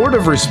sort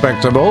of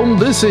respectable,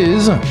 this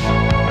is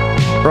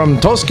from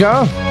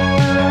Tosca,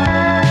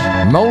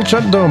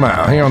 Molchat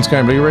Doma, here on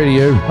Sky Blue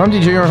Radio. I'm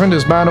DJ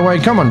Arvandus, by the way.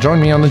 Come on,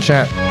 join me on the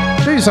chat.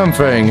 Do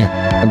something.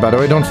 And by the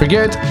way, don't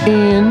forget,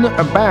 in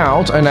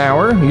about an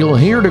hour, you'll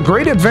hear the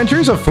great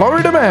adventures of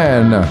Florida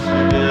Man.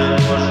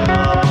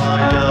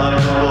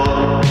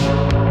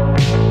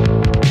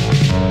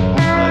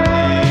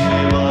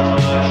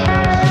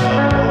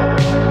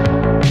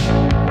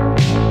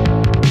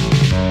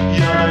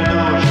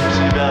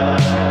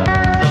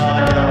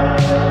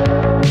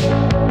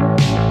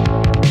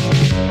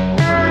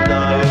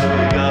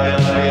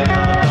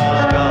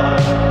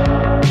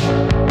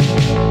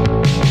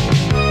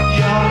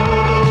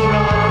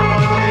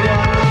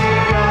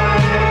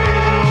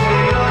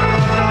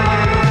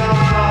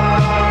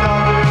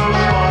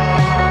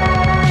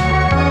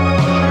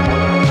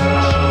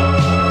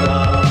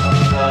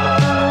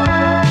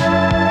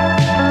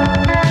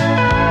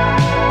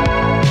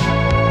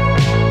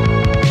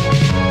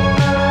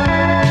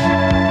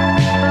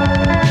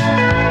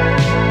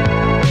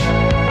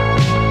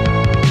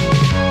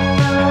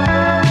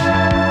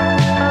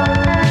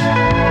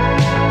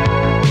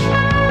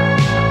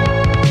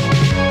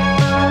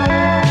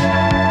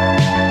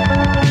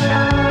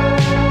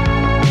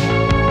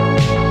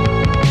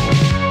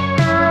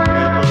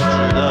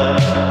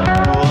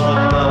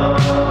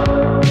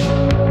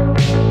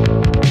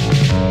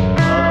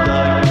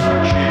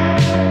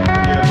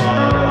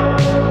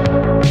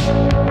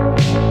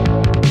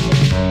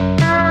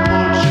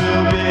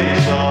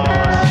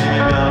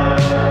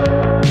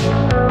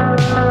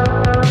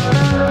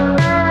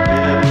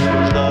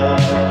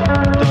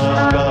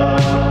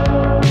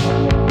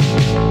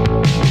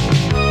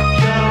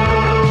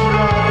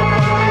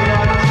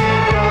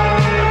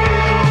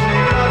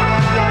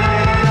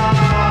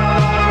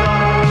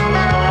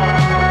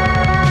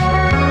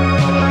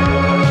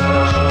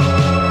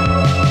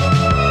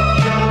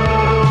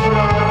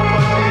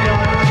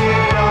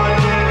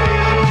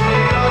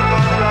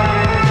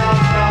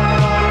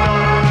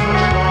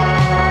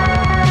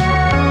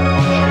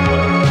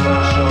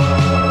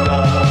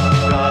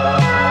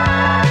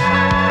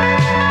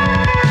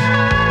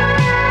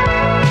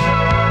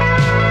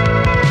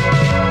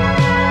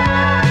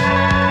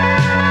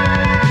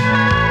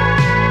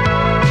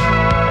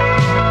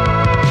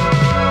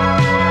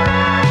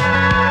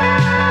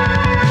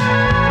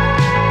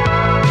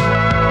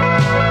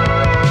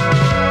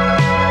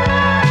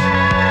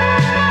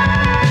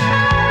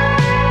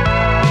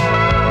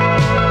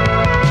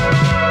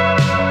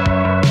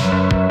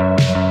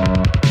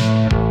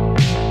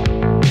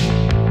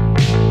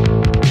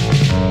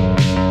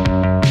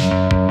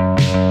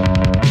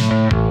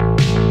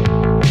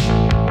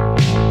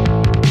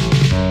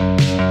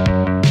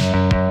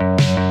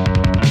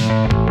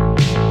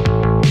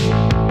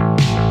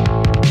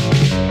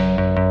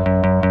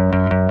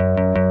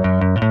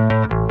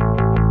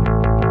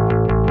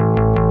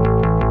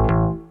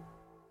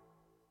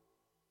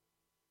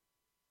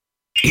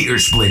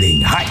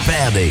 ear-splitting,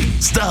 heart-pounding,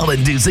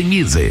 stall-inducing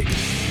music.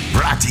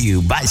 Brought to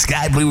you by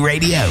Sky Blue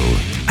Radio,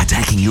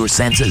 attacking your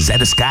senses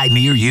at a sky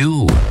near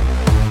you.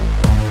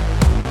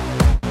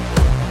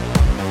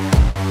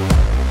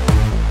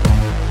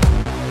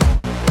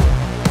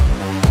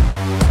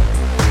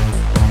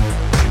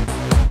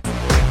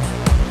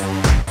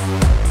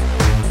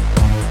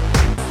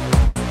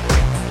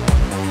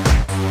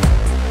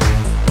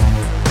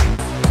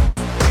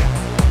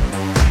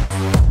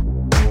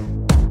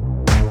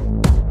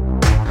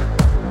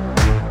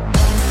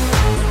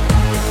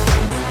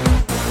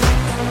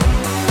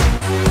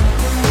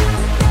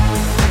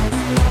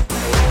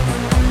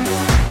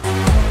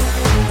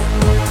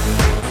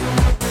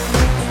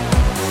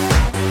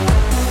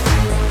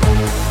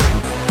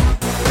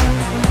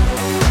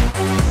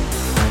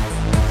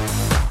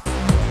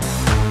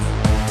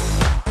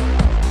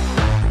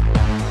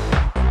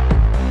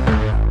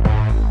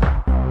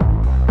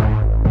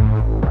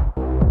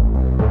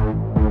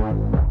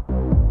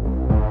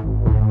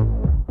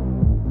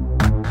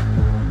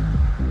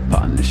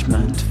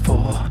 Punishment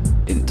for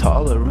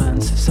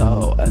intolerance,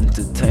 so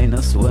entertain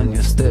us when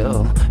you're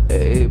still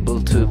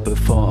able to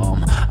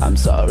perform. I'm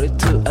sorry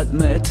to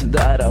admit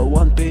that I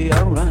won't be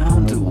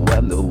around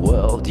when the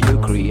world you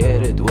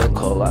created will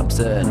collapse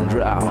and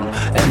drown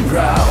and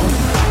drown.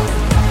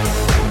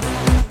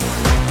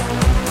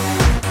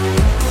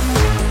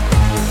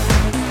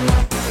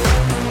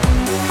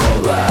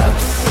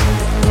 Collapse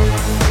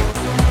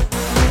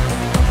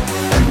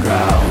and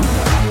drown.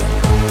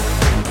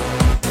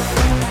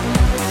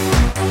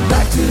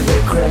 Back to the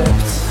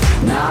crypt,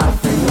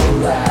 nothing will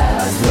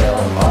last.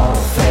 We'll all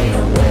fade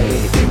away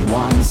in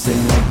one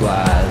single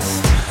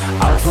blast.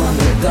 Out from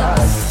the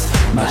dust,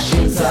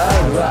 machines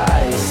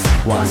arise.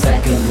 1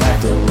 second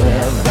left to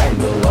live, then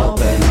we'll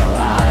open our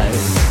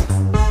eyes.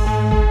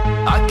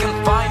 I can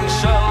find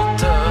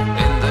shelter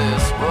in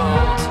this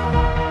world.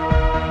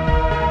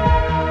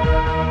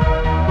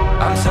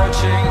 I'm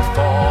searching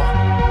for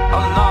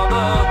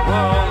another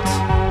world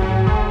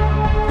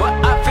where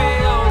I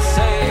feel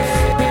safe.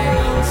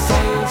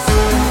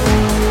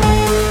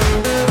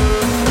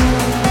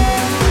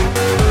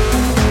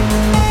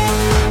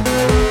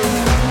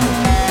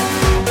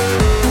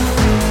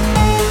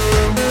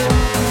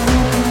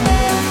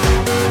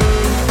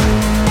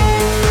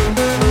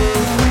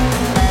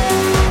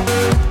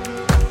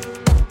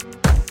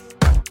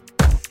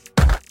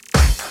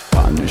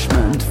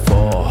 Punishment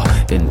for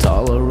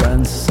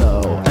intolerance, so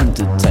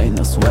entertain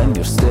us when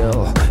you're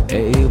still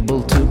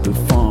able to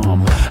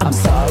perform. I'm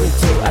sorry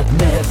to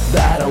admit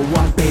that I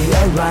won't be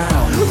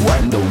around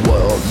when the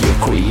world you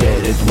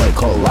created will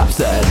collapse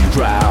and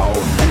drown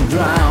and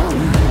drown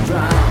and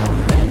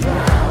drown and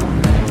drown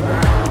and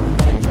drown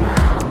and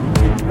drown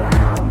and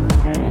drown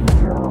and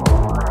drown.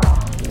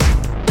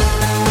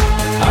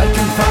 I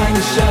can find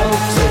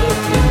shelter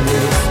in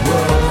this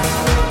world.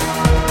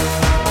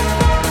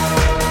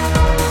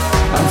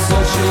 I'm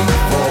searching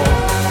for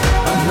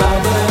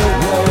another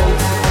world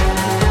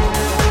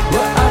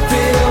where I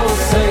feel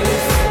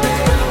safe.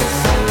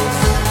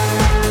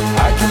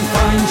 I can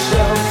find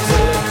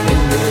shelter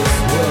in this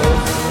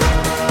world.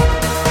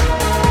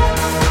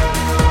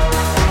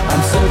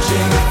 I'm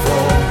searching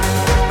for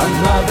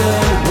another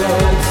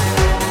world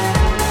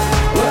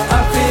where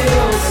I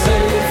feel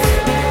safe.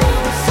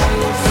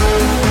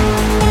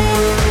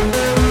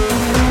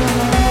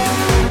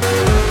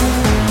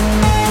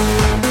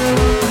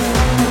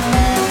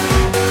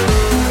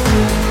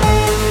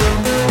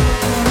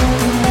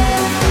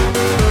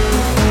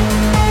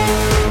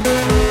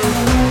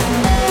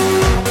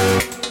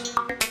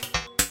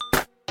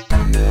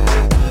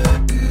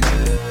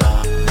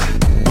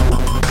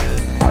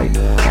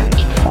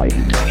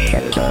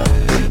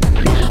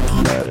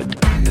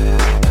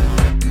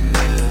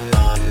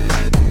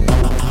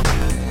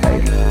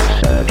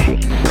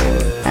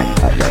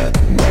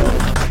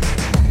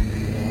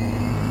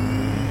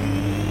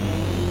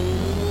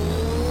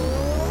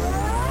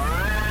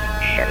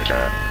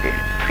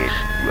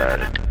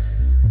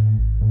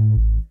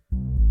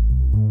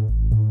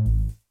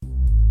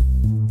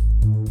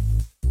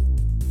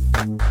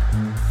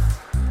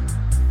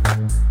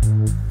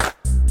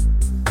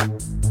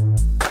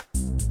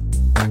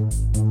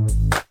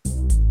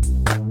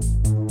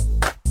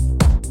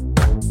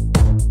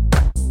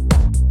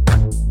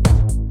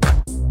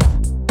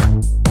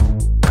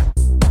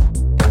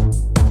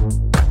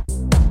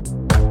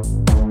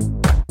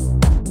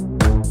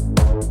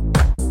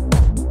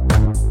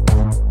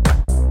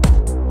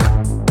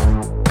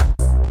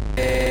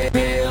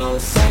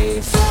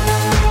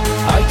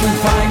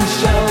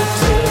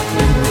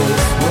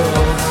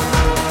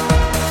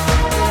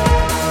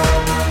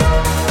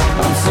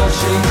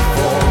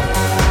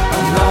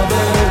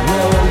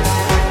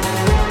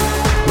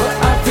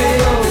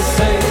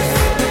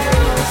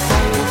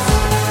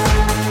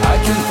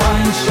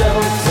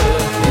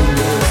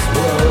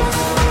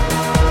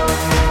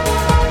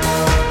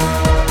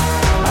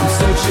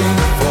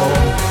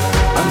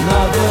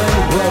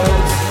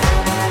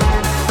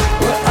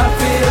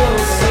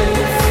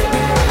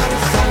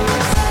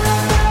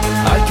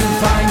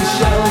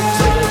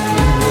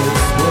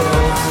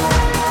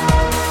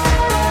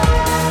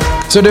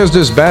 So there's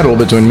this battle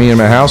between me and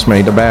my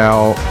housemate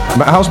about...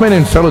 My housemate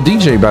and fellow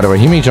DJ, by the way.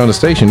 He meets you on the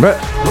station. But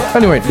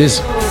anyway,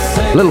 this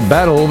little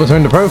battle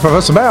between the both of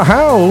us about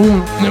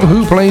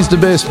who plays the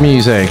best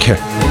music.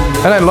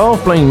 And I love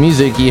playing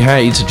music he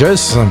hates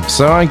just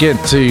so I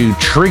get to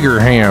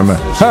trigger him.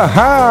 Ha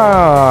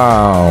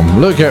ha!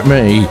 Look at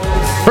me.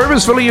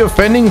 Purposefully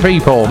offending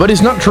people. But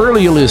he's not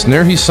truly a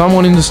listener. He's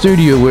someone in the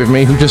studio with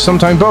me who just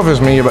sometimes bothers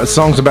me about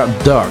songs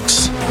about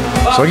ducks.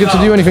 So I get to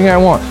do anything I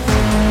want.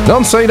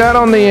 Don't say that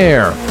on the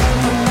air.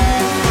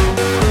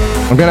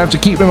 I'm gonna have to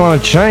keep him on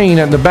a chain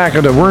at the back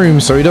of the room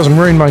so he doesn't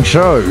ruin my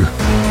show.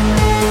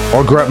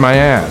 Or grab my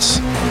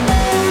ass.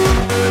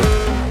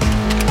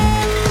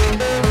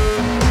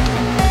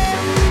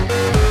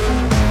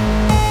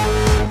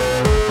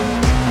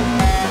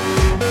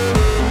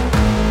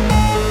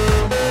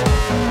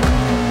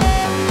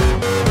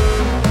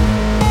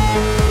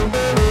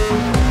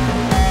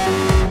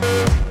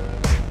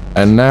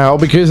 And now,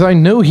 because I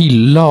know he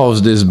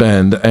loves this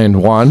band,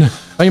 N1,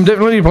 I am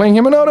definitely playing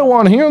him another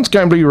one here on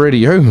Sky Blue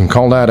Radio,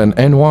 called that an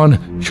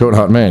N1 Short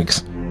Hot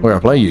Mix, where I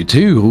play you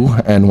two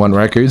N1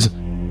 records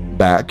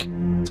back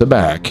to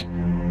back.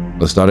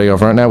 Let's start it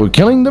off right now with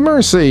Killing the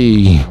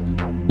Mercy.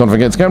 Don't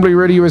forget, Sky Blue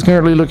Radio is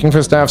currently looking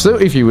for staff, so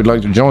if you would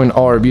like to join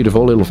our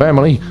beautiful little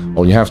family,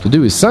 all you have to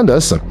do is send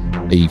us a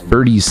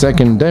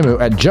 30-second demo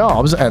at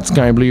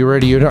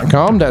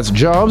jobs@skyblueradio.com. That's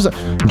jobs,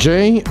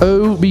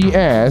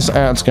 JOBS,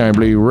 at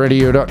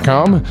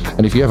skyblueradio.com.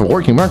 And if you have a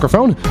working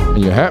microphone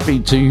and you're happy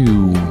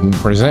to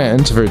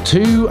present for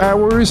 2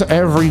 hours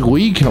every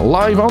week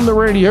live on the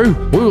radio,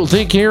 we will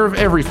take care of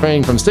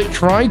everything from stage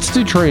rights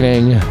to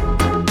training.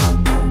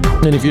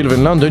 And if you live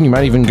in London, you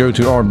might even go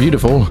to our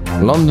beautiful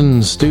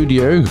London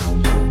studio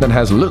that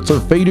has lots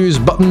of faders,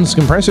 buttons,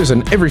 compressors,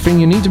 and everything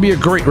you need to be a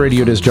great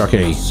radio disc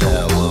jockey.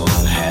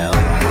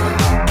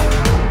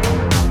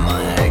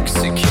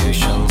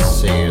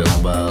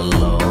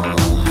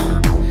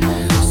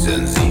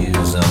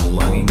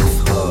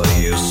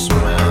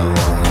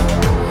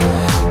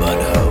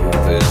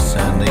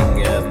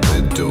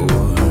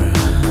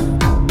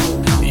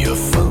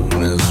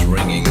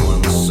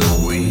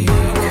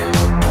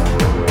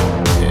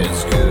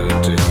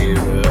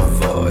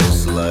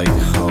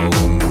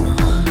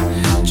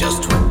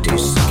 Just 20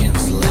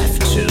 seconds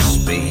left to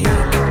speak.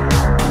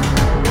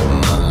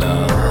 My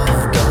love.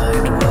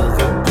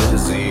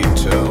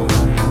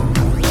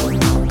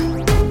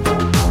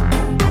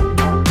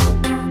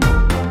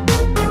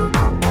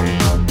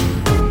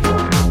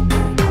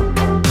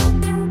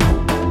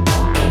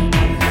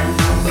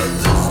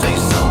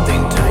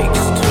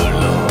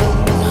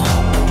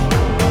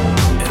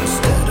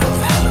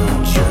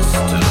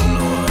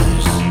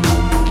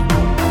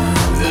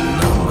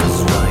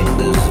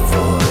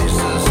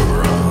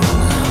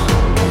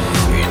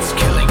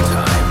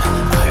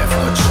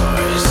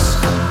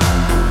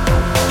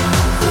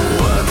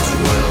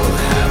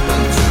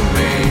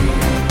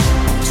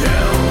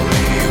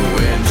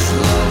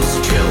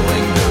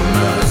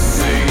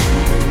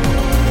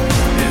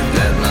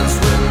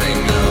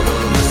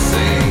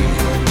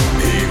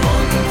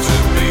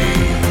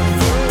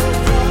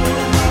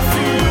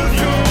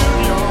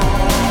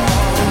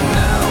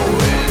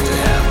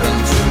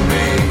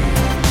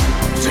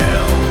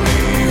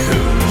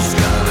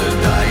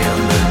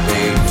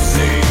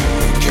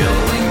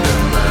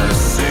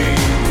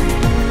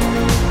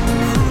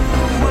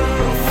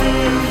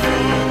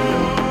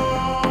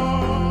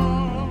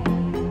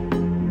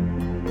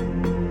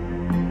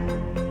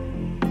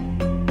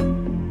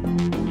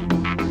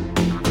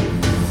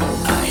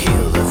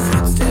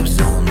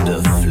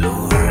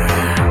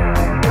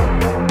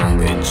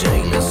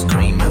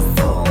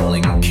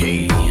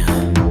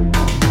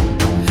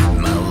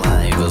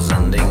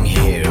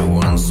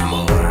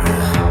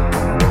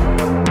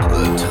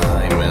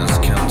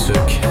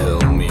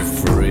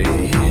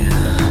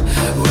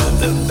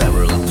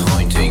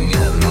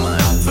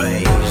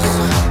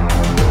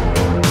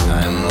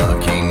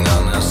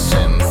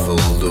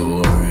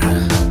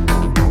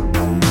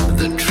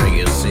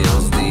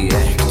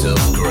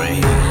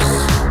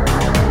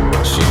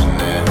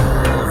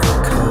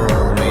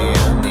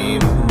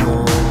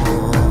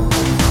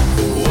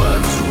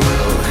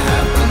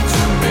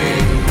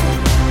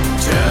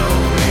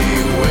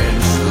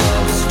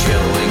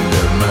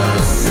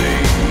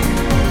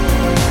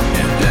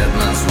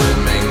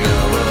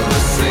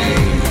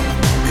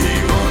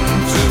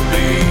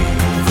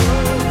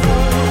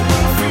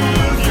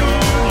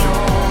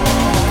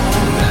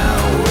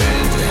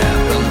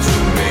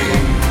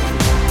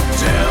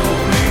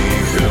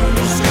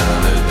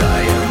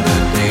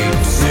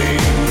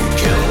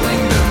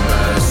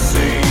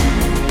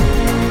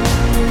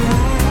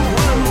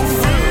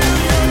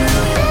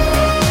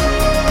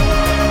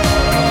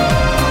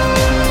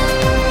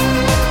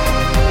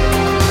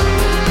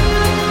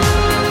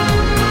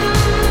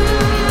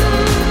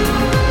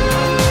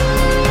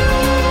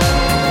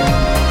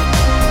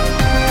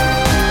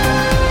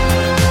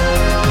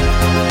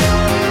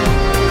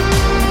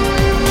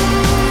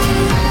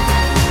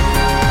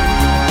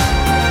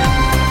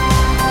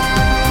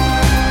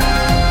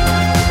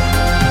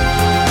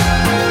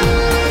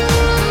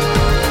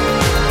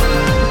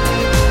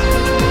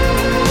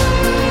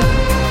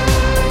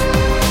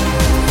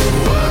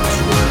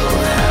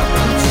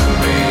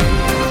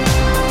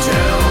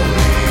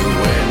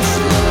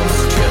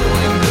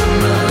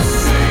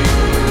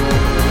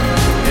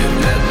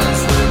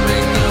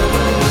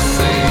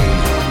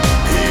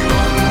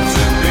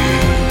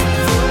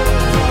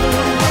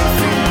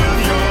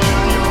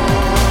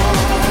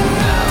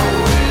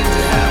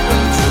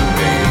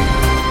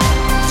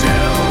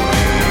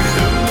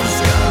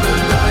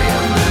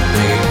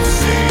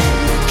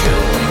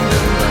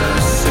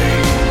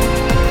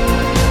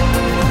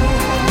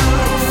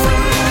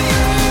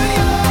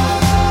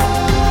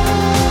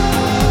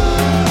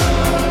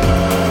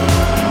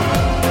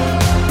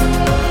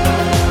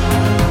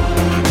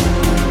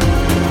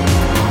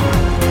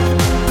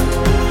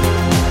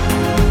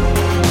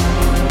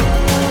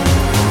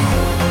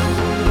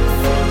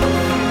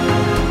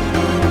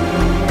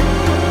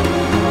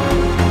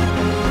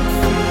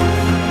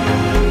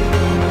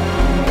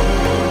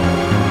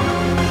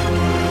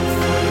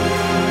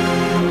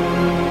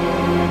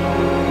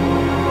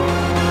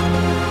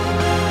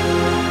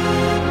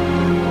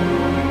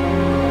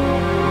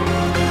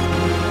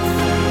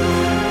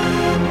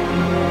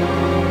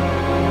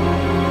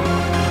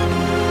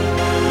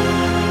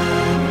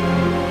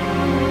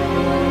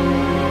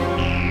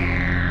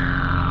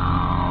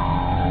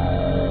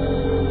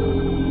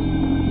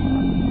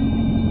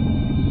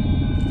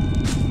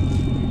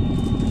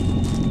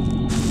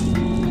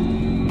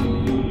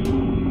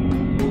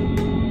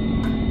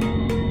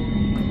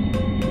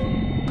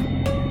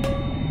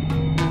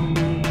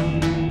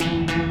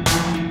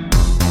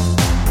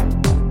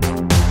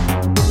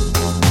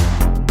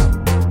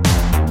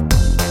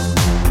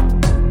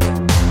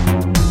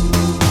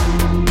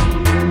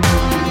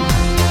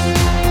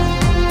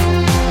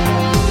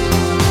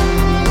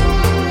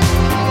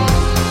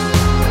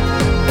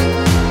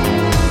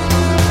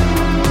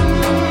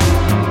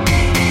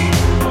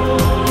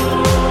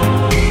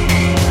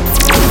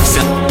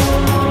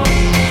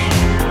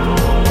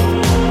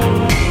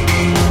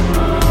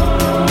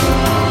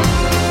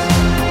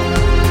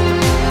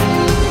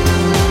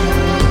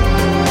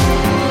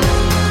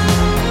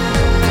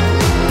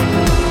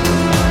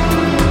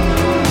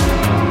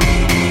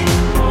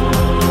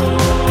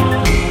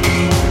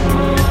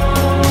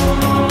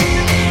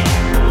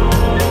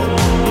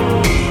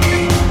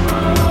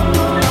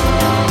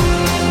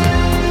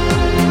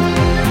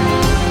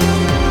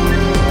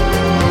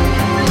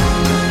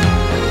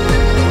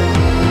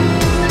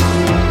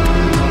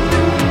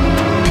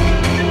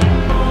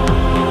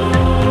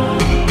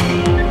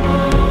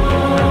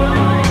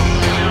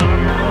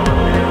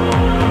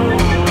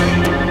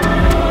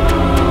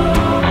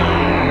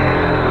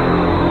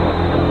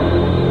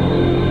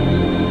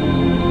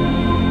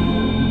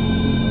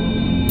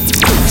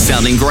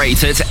 Sounding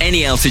great at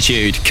any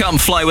altitude. Come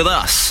fly with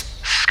us.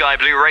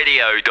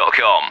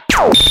 skyblueradio.com.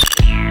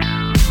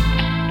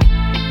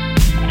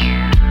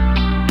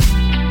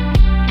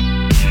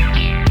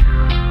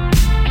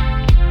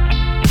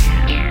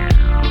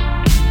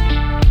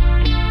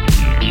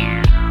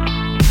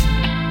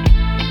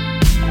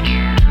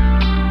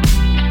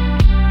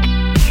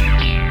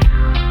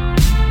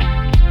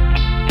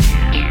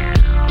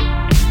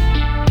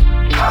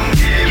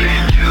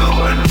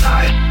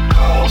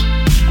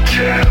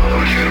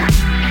 Tell you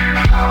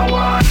how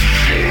I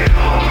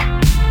feel.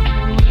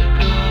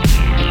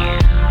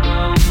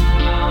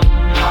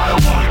 I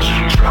want to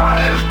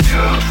drive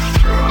you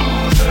through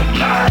the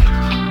night,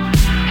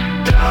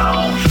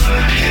 down the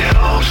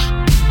hills.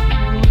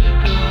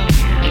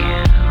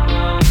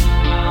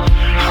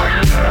 I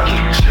gotta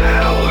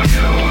tell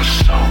you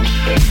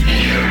something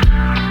you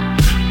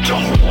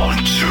don't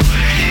want to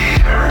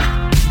hear.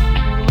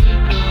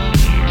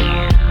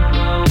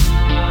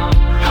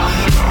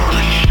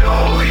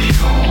 Show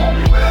you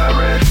where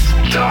it's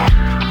dark,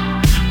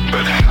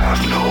 but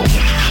have no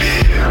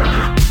fear.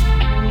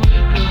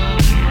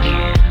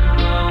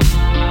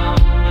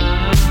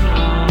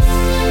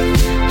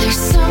 There's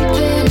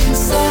something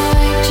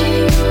inside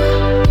you.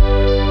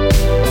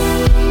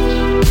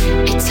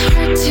 It's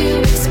hard to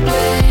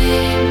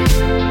explain.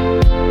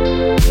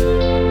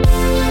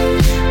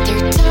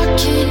 They're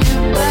talking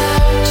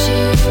about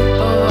you,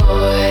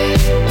 boy,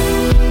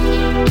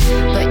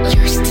 but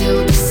you're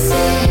still the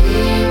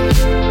same.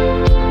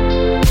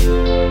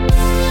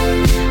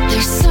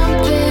 There's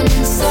something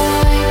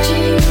inside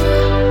you.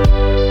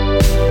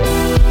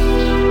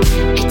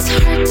 It's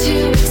hard to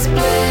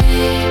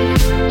explain.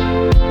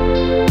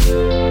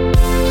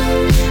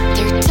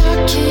 They're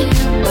talking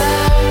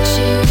about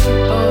you,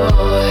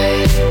 boy,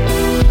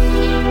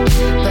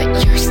 but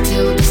you're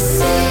still the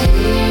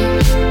same.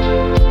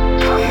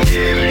 I'm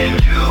giving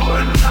you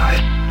a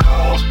night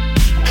call to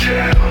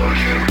tell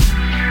you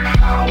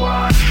how I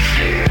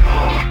feel.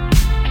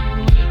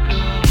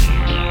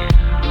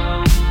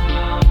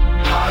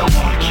 I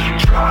want to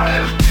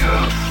drive you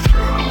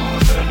through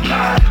the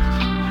night,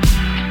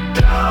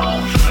 down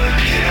the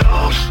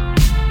hills.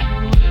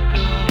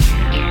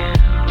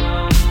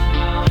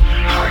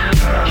 I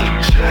gotta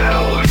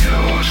tell you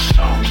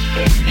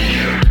something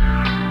you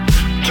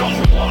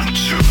don't want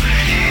to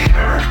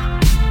hear.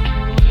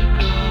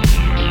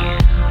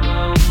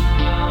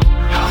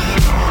 I'm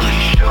gonna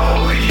show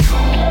you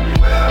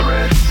where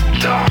it's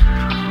dark,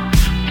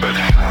 but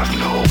have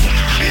no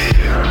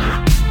fear.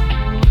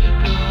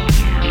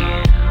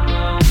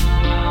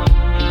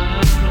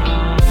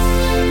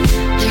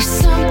 There's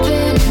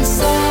something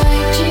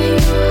inside you.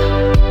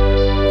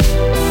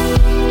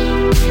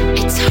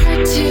 It's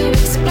hard to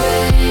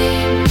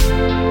explain.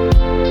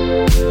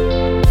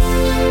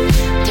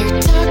 They're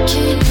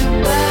talking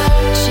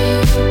about you,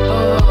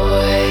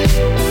 boy,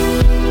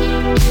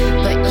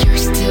 but you're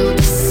still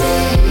the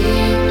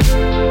same.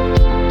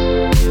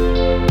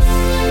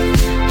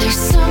 There's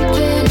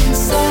something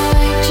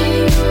inside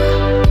you.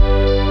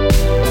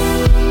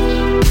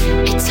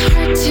 It's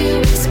hard to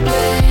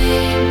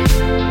explain.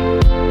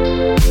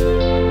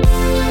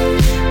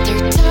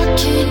 They're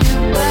talking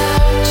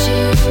about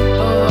you,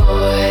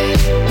 boy,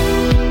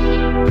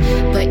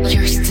 but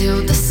you're still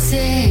the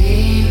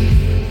same.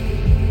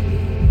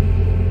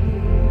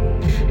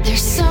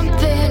 There's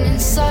something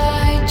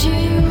inside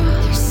you.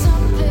 There's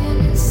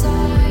something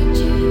inside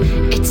you.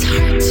 It's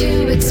hard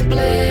to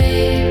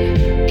explain.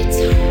 It's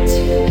hard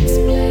to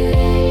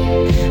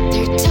explain.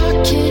 They're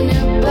talking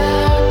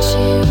about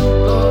you,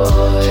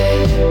 boy,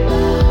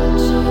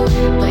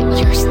 but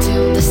you're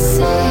still the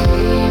same.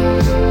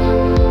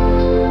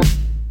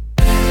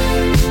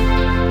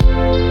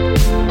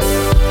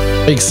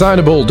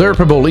 Excitable,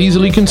 derpable,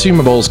 easily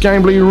consumable, Sky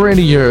Blue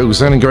Radio,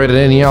 sounding great at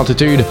any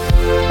altitude.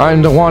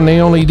 I'm the one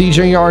and only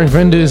DJ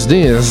Arvandus.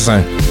 This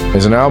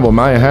is an album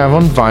I have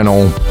on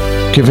vinyl.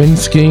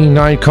 Kavinsky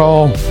Night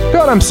Call.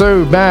 God, I'm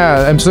so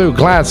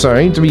glad,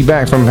 sorry, to be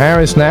back from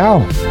Paris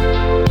now.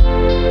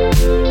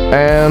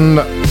 And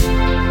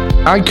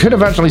I could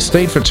have actually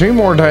stayed for 2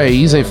 more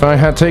days if I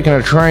had taken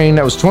a train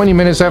that was 20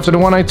 minutes after the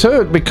one I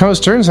took, because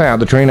turns out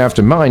the train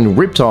after mine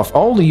ripped off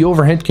all the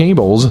overhead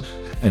cables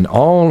and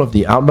all of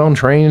the outbound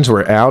trains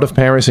were out of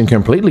Paris and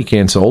completely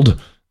cancelled.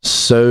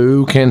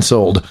 So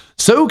cancelled,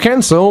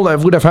 I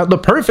would have had the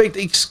perfect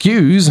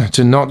excuse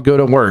to not go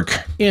to work.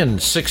 In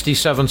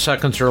 67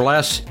 seconds or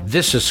less,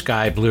 this is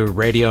Sky Blue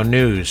Radio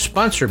News,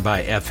 sponsored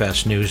by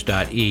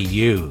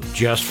fsnews.eu.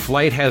 Just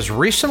Flight has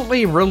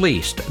recently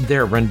released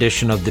their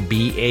rendition of the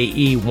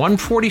BAE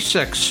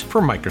 146 for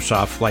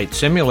Microsoft Flight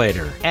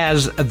Simulator.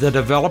 As the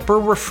developer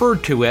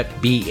referred to it,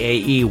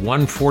 BAE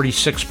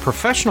 146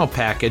 Professional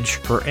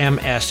Package, or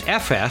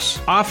MSFS,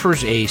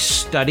 offers a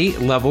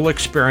study-level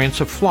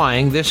experience of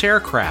flying this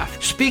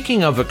aircraft.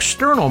 Speaking of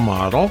external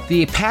model,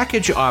 the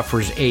package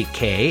offers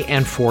 8K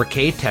and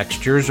 4K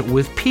textures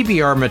with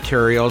PBR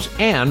materials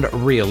and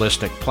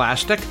realistic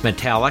plastic,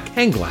 metallic,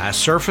 and glass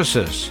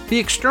surfaces. The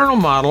external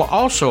model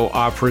also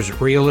offers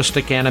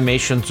realistic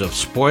animations of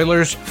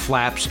spoilers,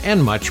 flaps,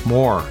 and much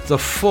more. The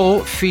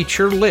full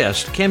feature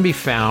list can be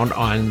found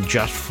on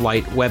Just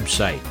Flight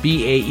website.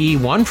 BAE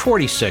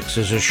 146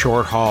 is a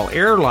short-haul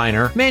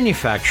airliner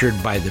manufactured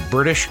by the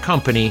British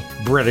company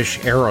British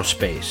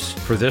Aerospace.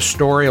 For this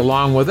story,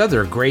 along with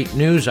other great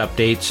news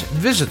updates,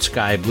 visit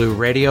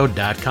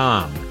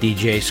skyblueradio.com.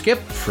 DJ Skip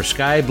for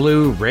Sky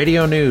Blue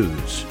Radio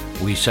News.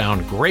 We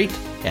sound great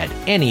at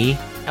any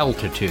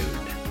altitude.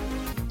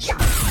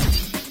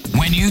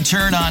 When you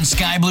turn on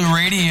Sky Blue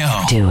Radio,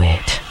 do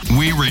it.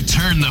 We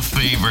return the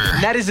favor.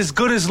 That is as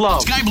good as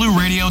love.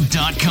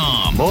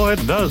 SkyBlueRadio.com. Boy,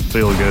 it does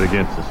feel good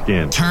against the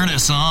skin. Turn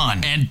us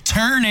on and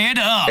turn it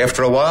up.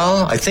 After a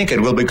while, I think it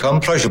will become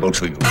pleasurable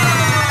to you.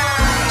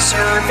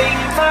 Serving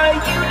the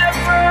universe.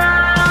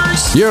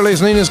 You're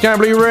listening to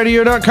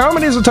SkyBlueRadio.com.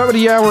 It is the top of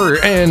the hour,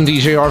 and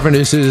DJ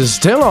Arvandus is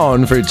still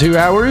on for 2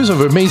 hours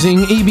of amazing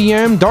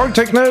EBM, dark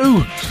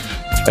techno,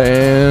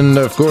 and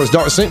of course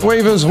dark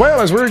synthwave, as well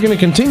as we're going to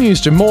continue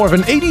to more of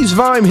an 80s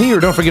vibe here.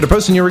 Don't forget to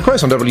post in your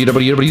requests on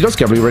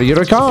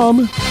www.skyblueradio.com.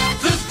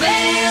 The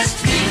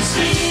best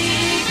music.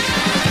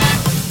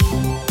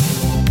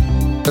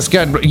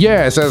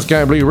 Yes, as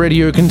Sky Blue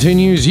Radio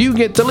continues, you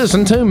get to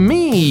listen to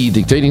me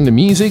dictating the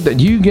music that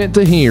you get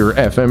to hear.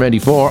 FM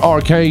 84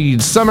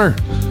 Arcade Summer.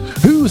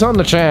 Who's on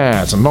the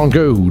chat?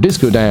 Mongo,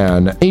 Disco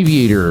Dan,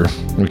 Aviator.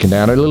 Looking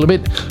down a little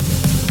bit.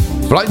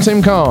 Flight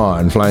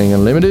SimCon, Flying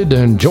Unlimited,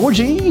 and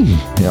Georgie,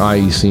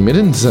 Icy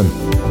Mittens,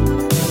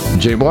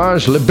 J.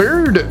 Bois, Le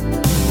Bird,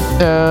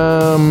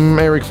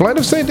 Eric Flight.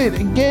 I've said it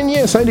again,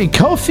 yes, I did.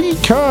 Coffee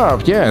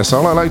cup, yes,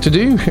 all I like to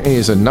do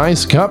is a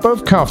nice cup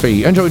of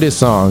coffee. Enjoy this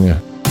song.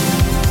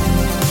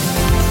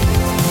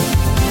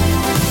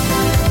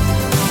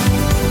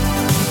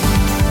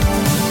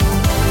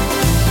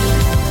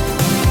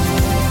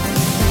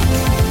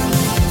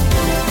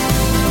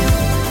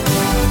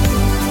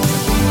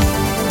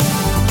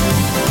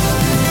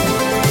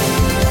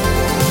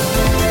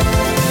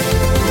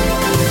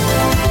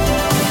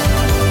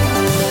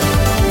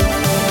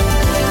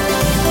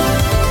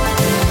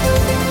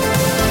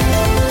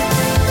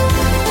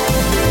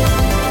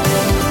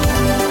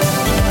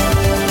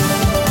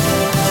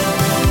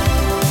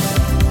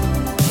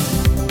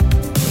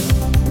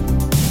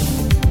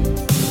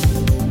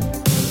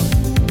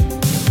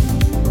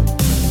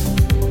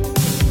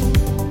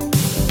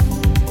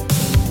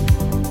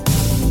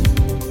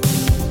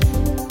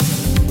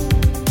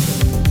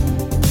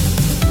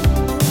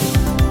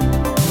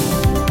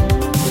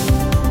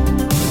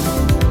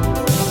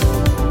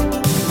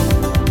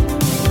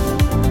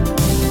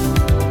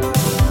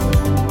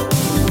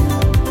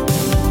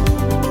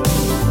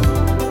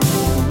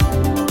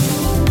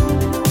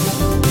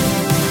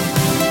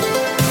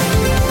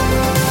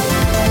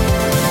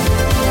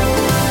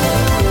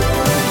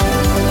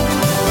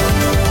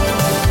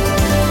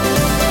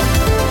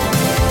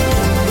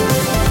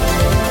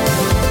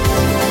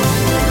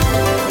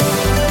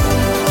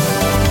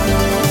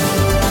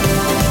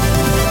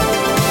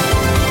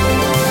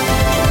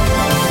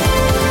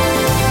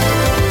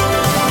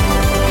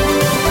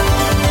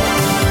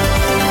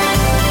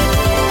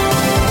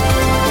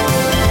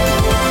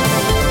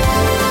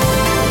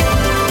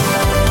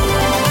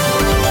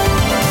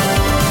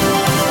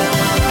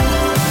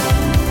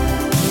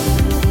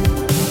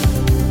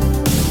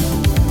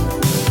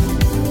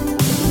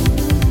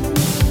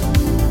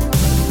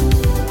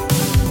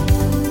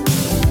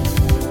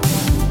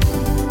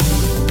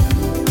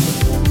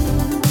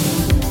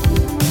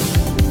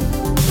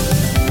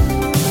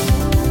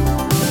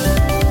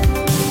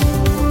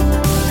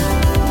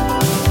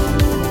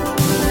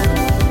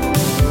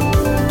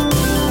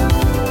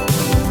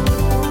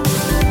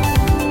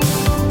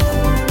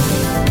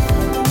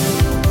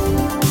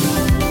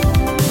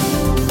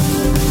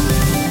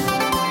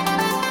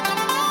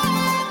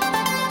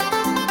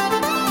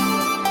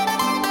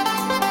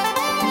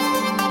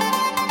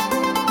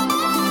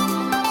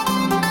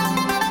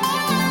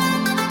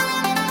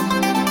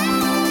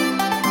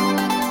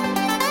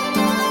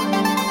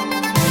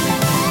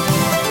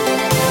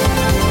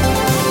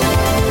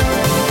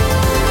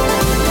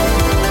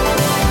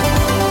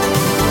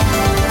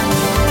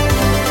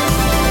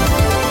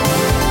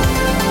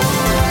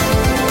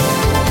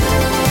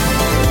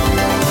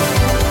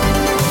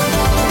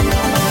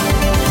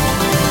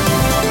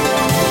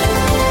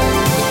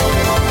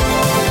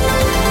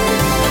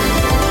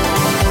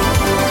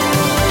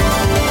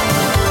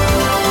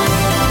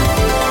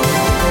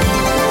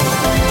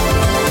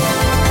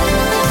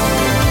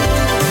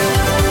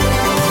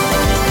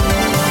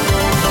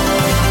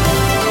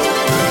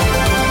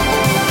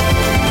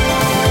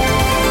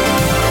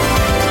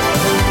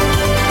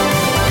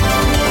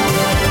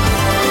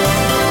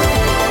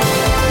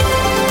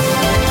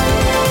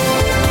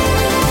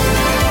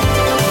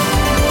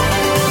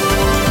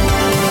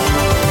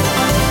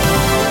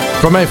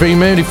 From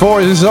FM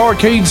 84, this is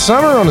Arcade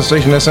Summer on a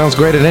station that sounds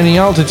great at any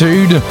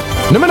altitude,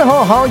 no matter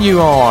how high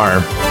you are.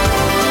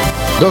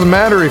 Doesn't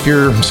matter if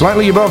you're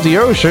slightly above the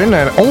ocean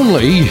at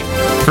only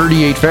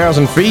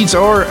 38,000 feet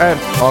or at,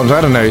 I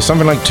don't know,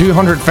 something like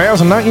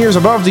 200,000 light years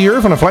above the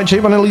Earth on a flight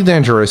shape unendly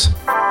dangerous.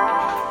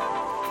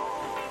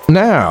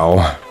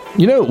 Now,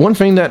 you know, one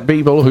thing that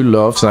people who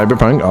love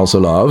cyberpunk also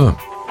love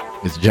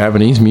is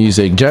Japanese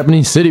music.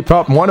 Japanese city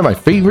pop, one of my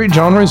favorite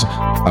genres.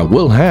 I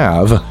will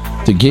have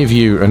to give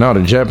you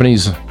another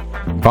Japanese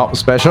pop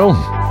special.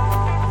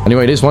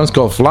 Anyway, this one's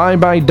called Fly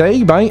by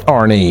Day by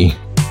Arnie.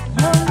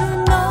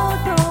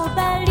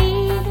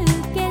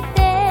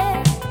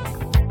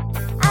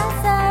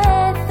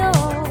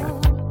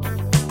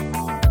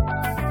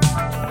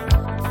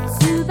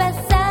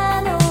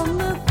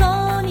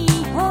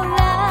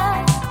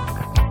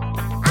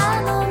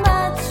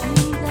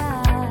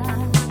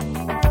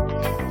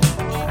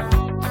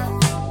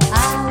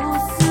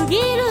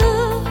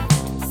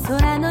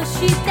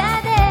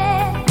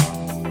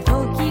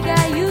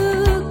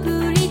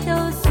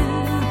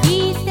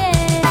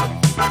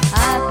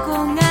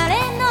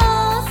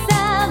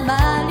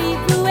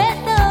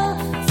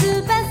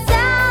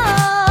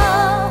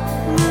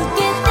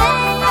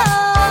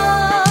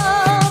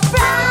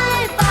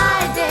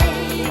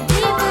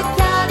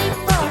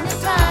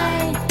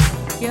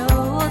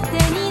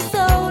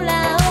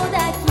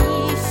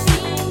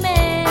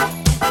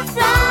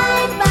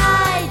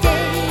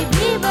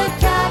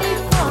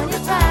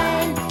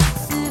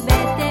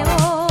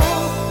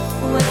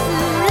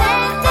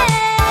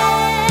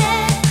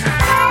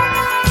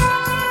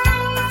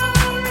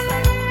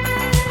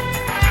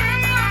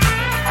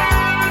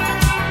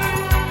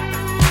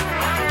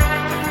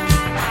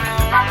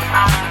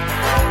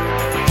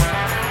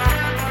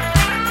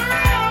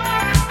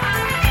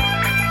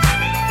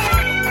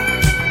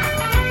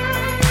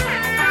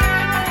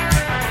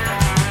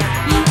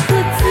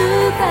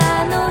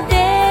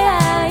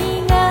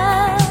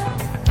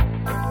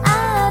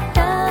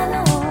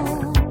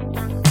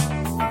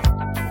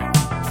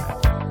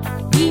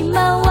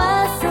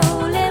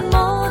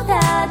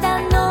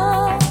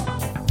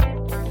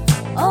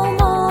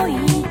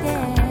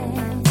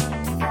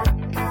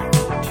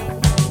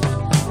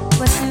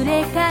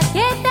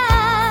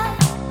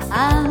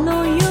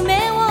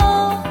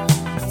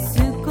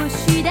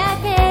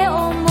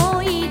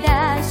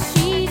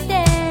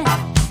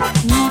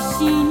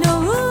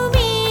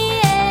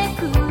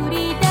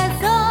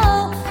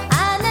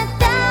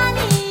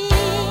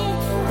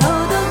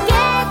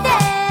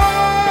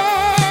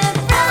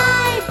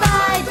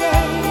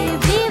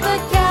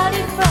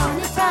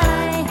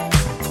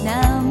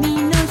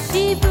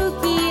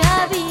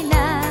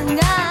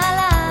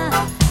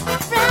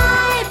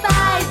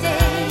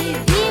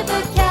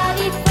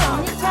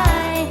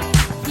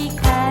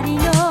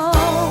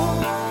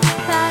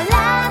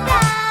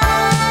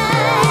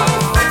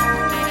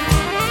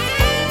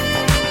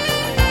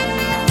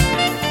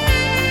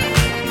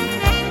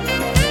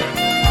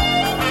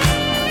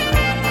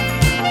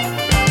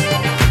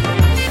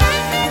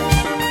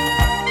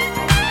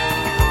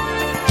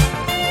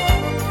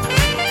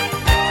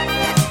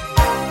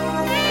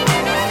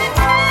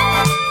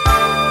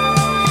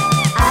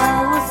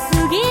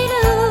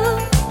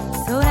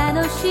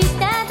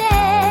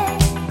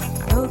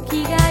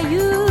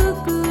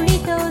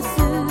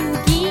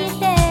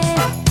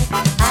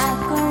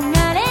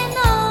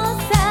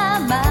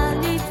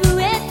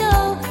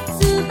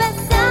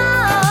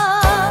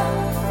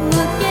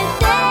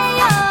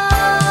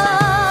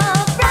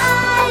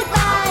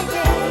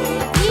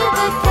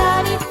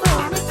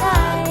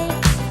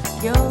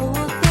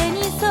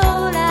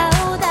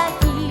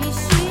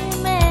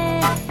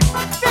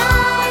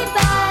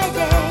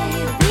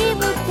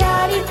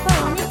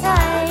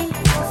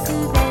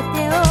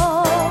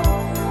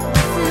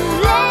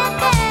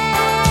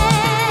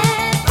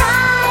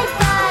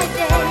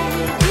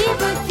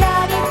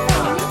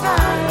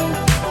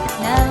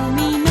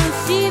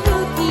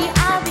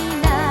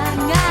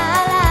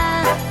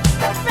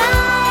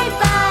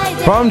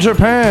 'From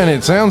Japan,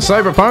 it sounds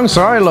cyberpunk,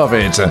 so I love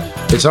it.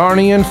 It's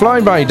Arnie and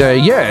Fly by Day.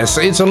 Yes,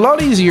 it's a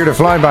lot easier to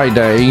fly by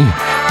day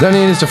than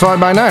it is to fly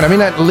by night. I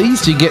mean, at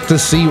least you get to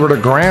see where the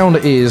ground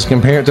is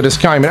compared to the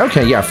sky. I mean,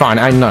 okay, yeah, fine,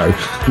 I know.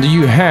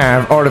 You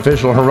have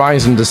artificial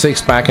horizon, the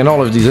six-pack, and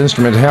all of these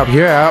instruments to help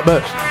you out,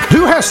 but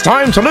who has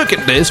time to look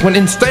at this when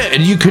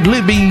instead you could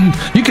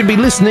be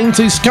listening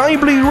to Sky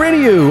Blue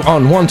Radio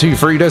on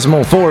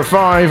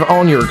 123.45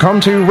 on your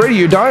come-to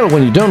radio dial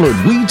when you download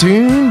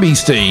WeTune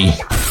Beastie.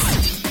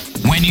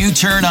 When you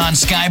turn on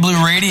Sky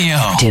Blue Radio,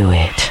 do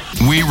it.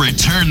 We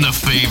return the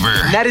favor.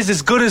 That is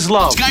as good as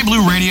love.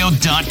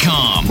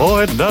 SkyBlueRadio.com.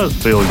 Boy, it does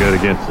feel good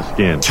against the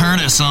skin. Turn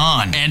us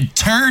on and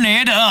turn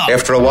it up.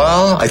 After a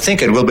while, I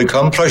think it will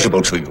become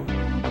pleasurable to you.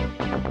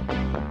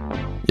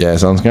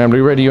 Yes, on Sky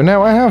Blue Radio.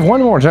 Now, I have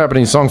one more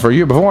Japanese song for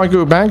you before I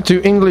go back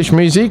to English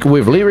music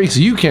with lyrics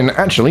you can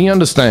actually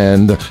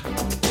understand.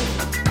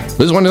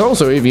 This one is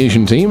also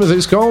aviation team, as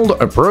it's called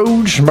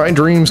Approach by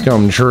Dreams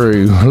Come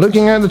True.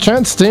 Looking at the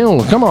chat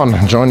still. Come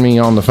on, join me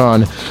on the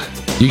fun.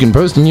 You can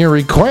post in your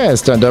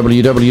request at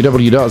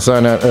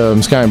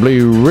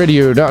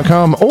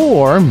www.skyblueradio.com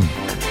or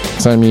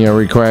send me a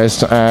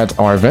request at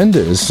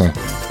Arvandus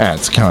at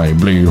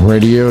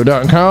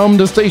skyblueradio.com,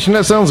 the station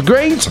that sounds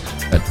great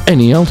at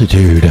any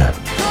altitude.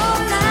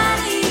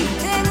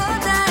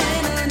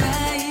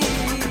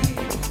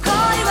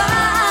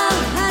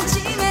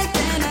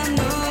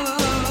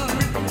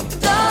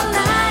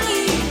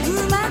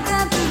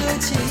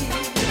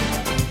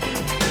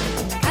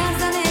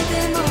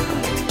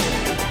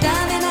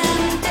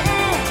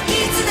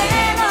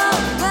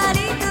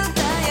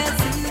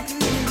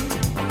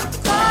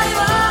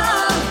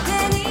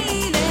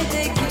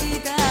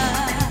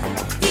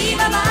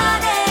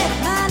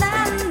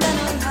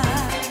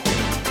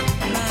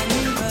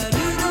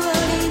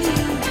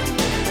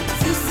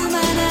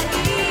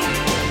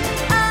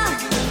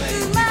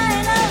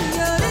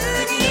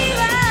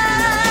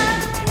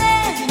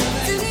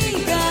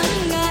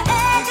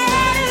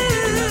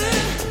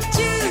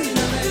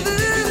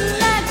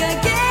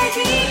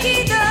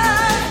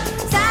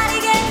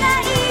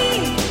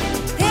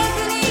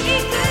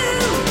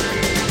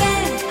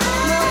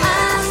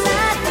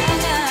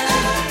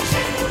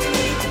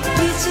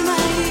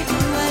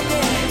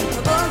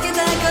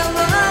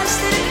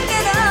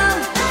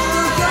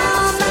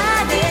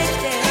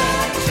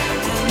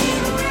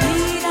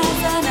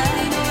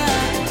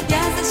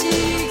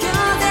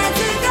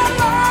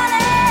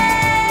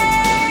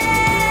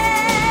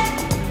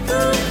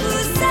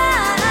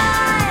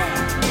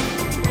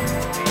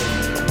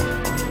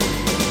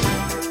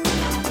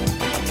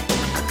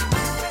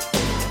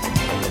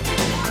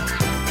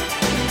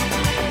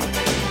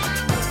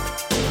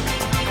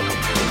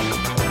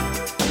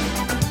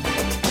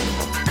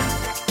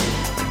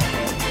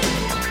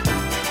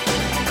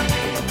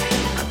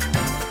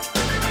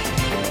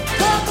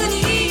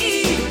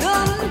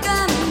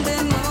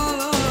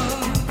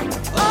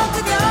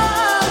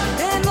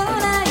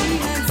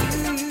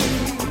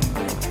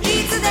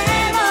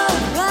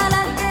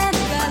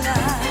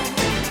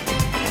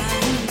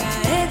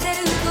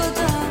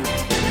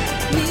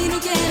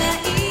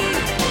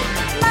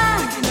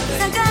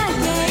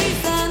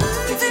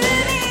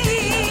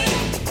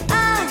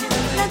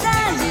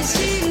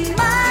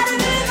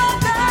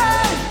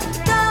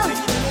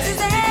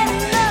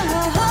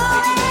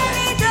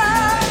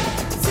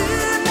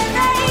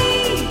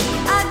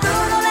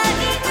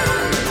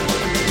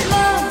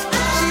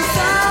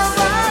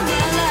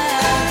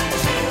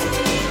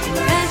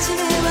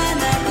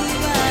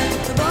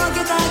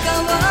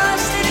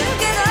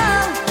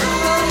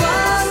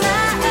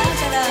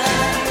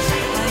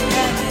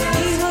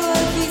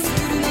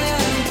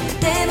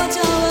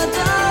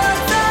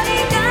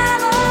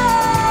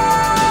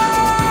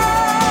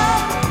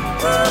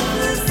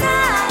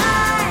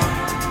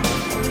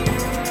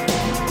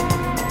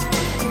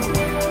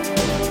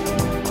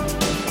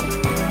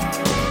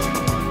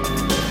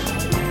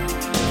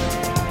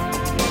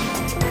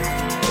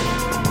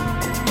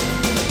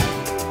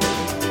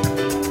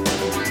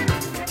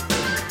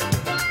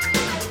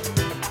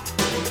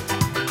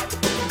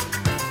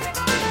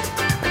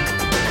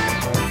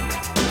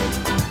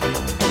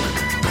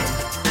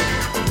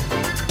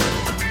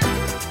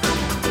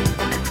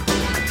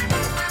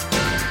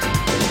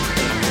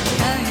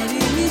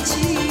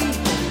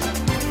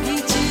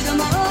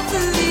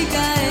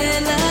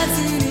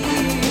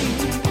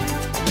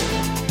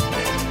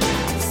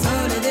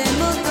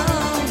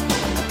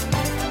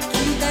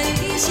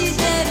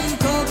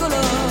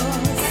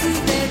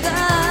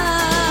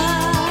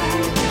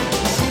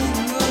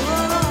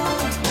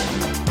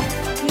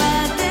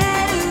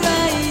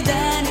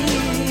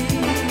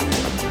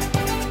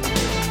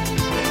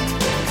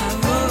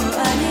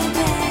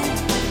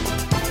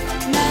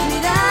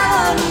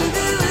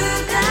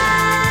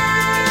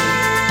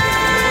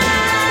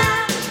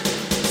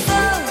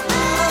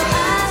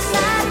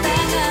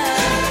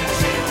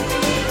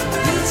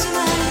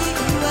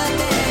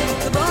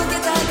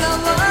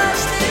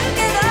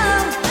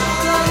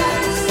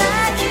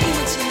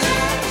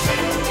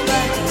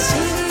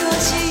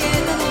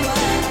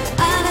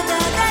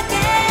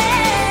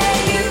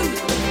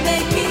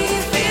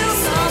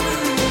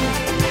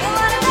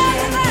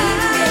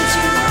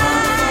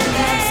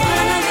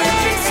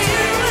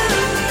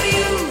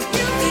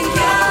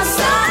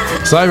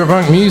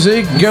 Cyberpunk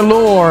music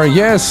galore.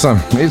 Yes,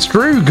 it's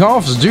true.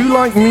 Goths do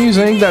like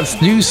music that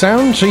do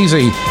sound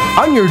cheesy.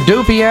 I'm your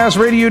dopey ass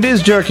radio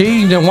disc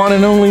jockey, the one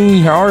and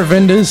only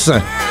Arvandus.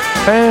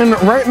 And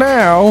right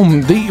now,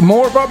 the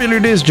more popular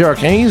disc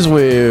jockeys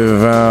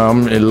with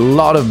a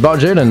lot of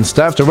budget and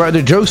staff to write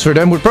the jokes for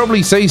them would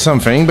probably say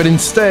something, but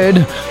instead,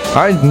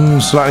 I'm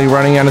slightly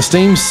running out of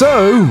steam,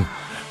 so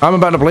I'm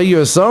about to play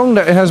you a song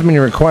that has been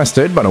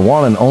requested by the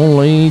one and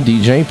only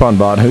DJ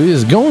Punbot, who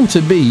is going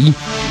to be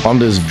on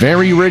this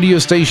very radio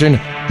station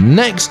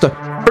next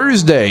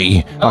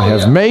Thursday. I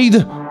have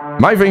made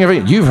my thing of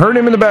it. You've heard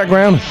him in the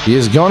background. He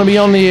is going to be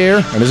on the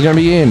air and is going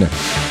to be in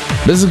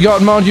This is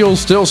God Module,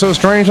 Still So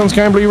Strange on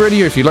Sky Blue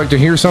Radio. If you'd like to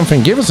hear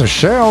something, give us a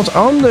shout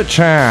on the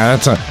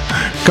chat.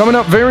 Coming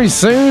up very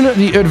soon,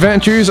 the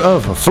adventures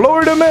of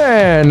Florida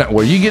Man,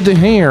 where you get to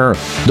hear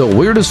the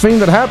weirdest thing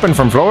that happened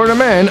from Florida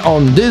Man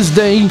on this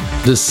day,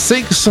 the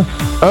 6th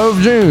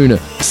of June,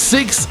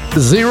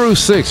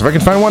 606. If I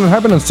can find one that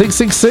happened on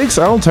 666,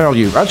 I'll tell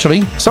you.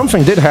 Actually,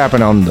 something did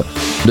happen on the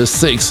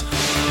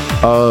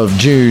 6th of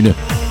June,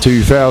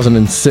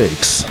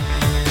 2006.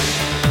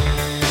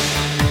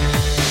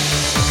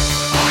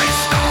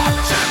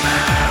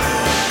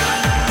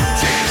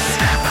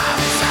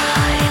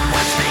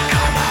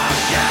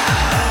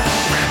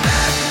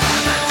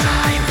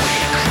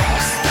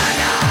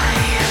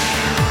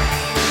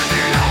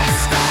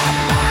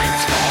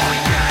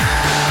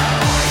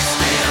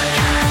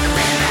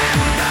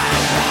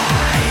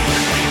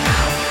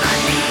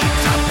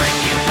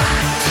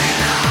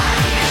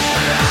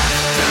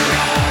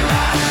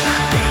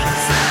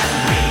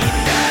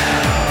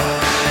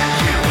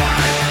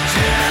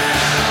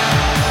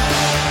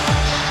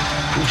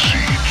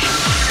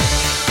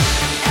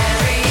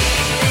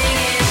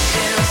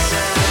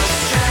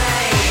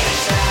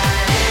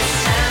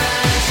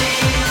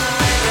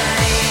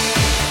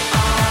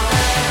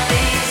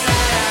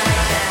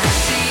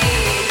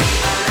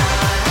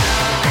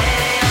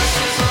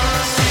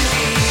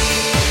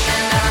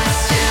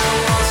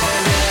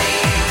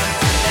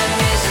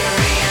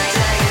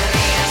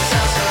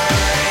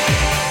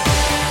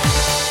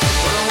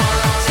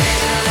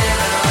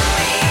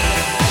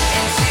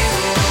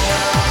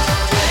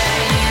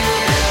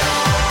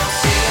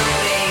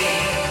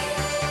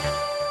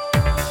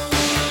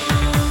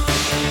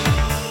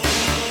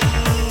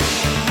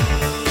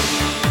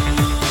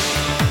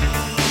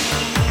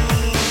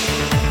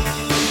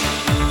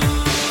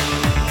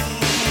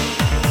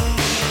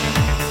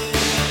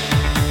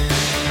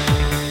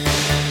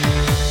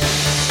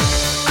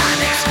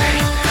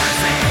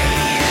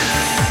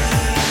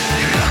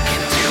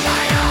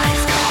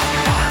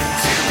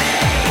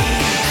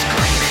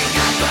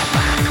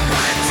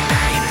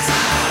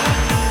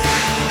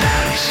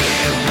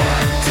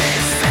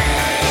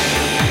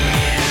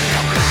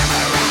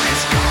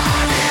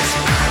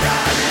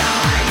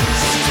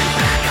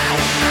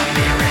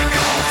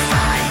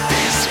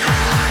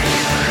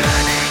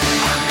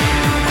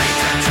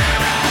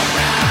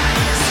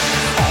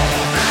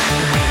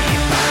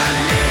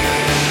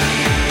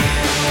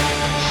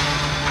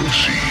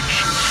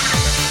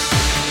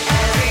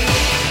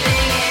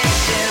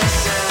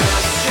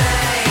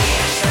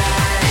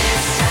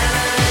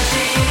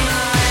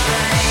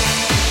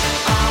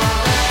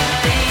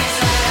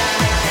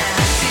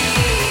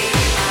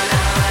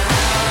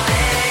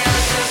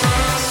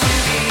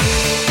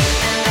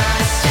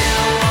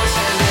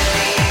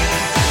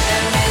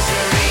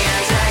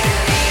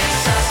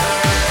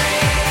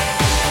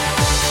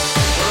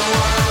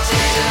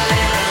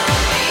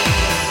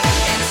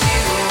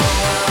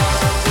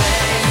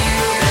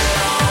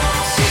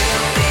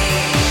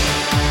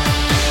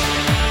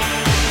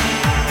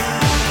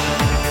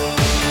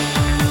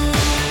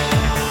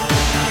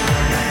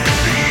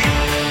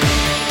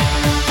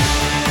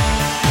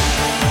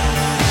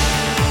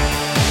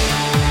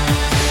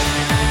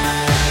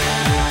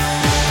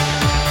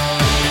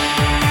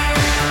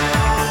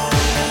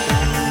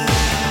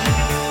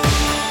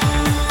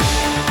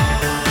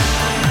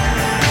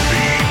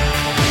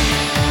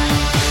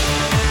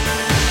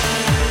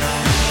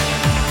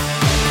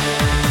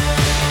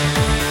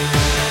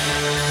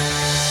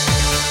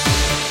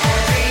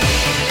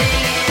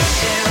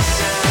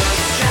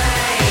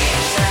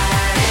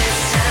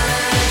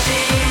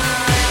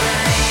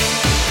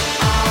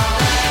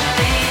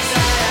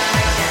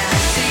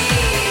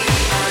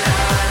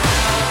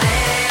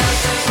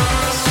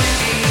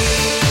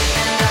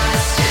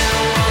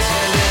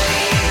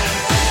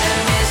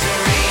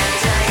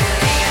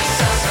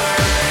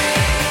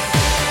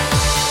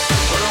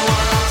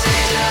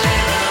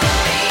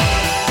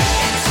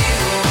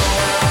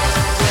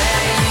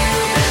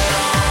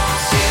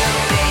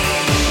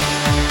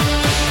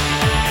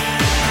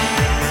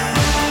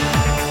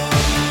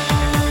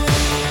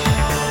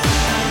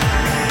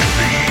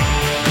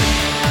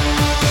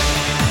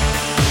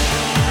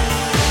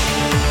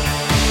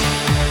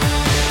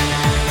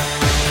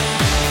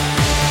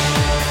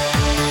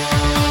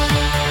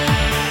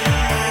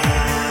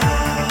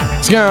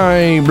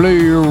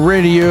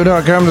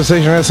 SkyBlueRadio.com, the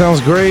station that sounds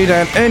great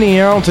at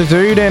any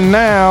altitude. And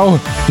now,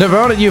 the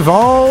part that you've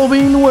all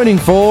been waiting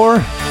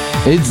for.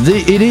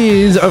 It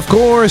is, of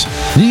course,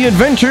 the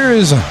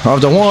adventures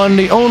of the one,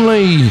 the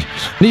only,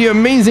 the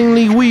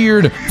amazingly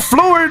weird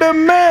Florida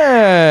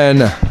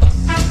Man.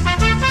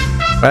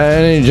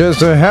 And it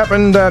just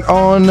happened that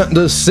on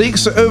the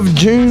 6th of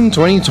June,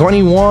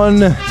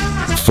 2021,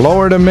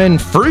 Florida man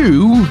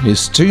threw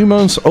his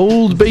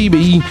 2-month-old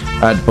baby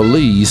at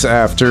police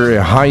after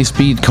a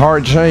high-speed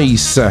car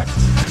chase.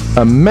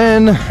 A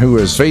man who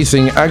was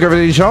facing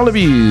aggravated child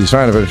abuse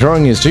found out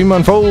throwing his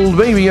 2-month-old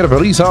baby at a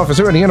police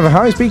officer at the end of a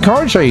high-speed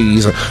car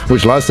chase,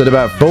 which lasted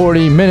about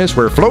 40 minutes,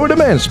 where Florida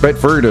men sped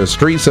through the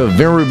streets of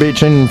Vero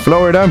Beach in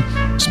Florida,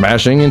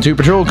 smashing into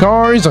patrol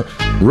cars,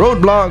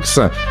 roadblocks,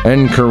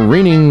 and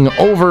careening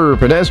over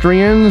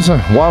pedestrians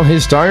while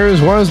his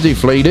tires was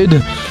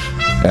deflated.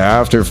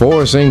 After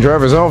forcing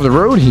drivers off the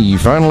road, he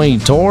finally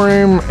tore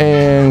him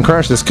and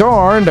crashed his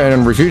car,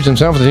 and refused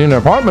himself into an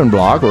apartment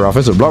block where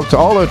officers blocked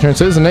all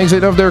entrances and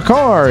exit of their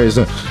cars.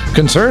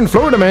 Concerned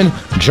Florida man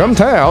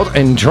jumped out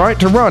and tried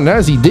to run.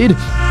 As he did,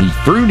 he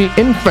threw the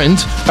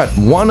infant at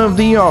one of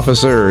the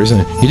officers.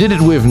 He did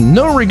it with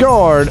no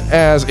regard,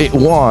 as it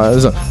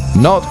was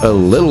not a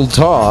little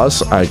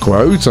toss, I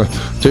quote,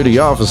 to the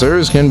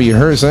officers, can be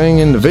heard saying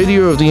in the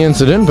video of the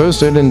incident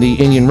posted in the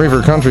Indian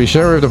River Country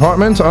Sheriff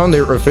Department on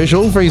their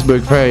official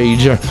Facebook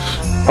page.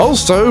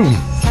 Also,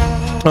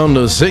 on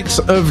the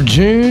 6th of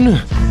June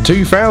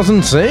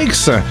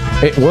 2006,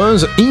 it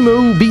was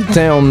Emo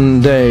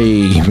Beatdown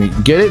Day.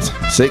 Get it?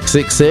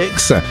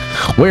 666.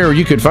 Where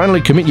you could finally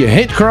commit your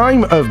hate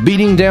crime of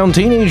beating down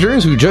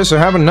teenagers who just so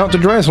happen not to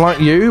dress like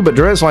you, but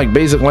dress like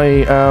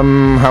basically,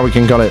 how we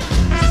can call it,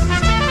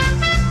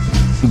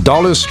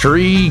 Dollar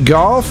Tree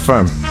Goth,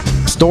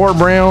 store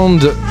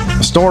brand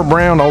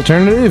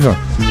alternative.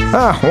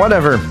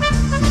 Whatever.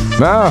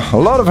 A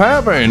lot have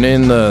happened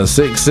in the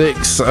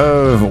 6-6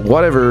 of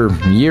whatever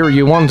year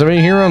you want to be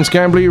here on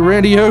Sky Blue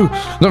Radio.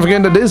 Don't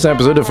forget that this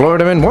episode of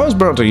Florida Man was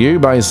brought to you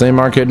by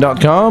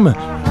SameMarket.com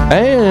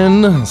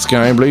and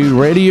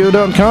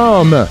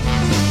SkyBlueRadio.com.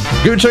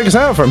 Go check us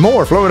out for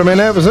more Florida Man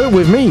episode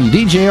with me,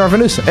 DJ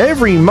Arvandus,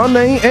 every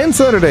Monday and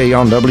Saturday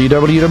on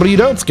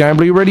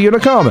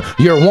www.skyblueradio.com.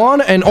 Your one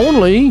and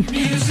only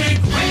music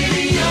radio.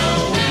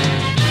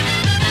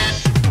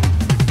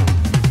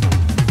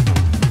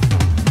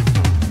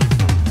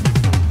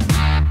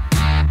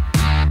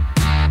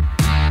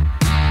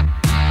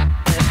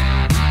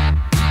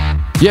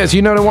 Yes,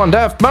 you know the one,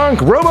 Daft Punk,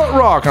 Robot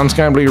Rock on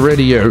Sky Blue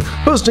Radio.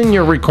 Posting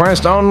your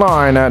request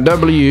online at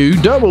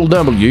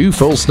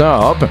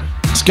www.skyblueradio.com.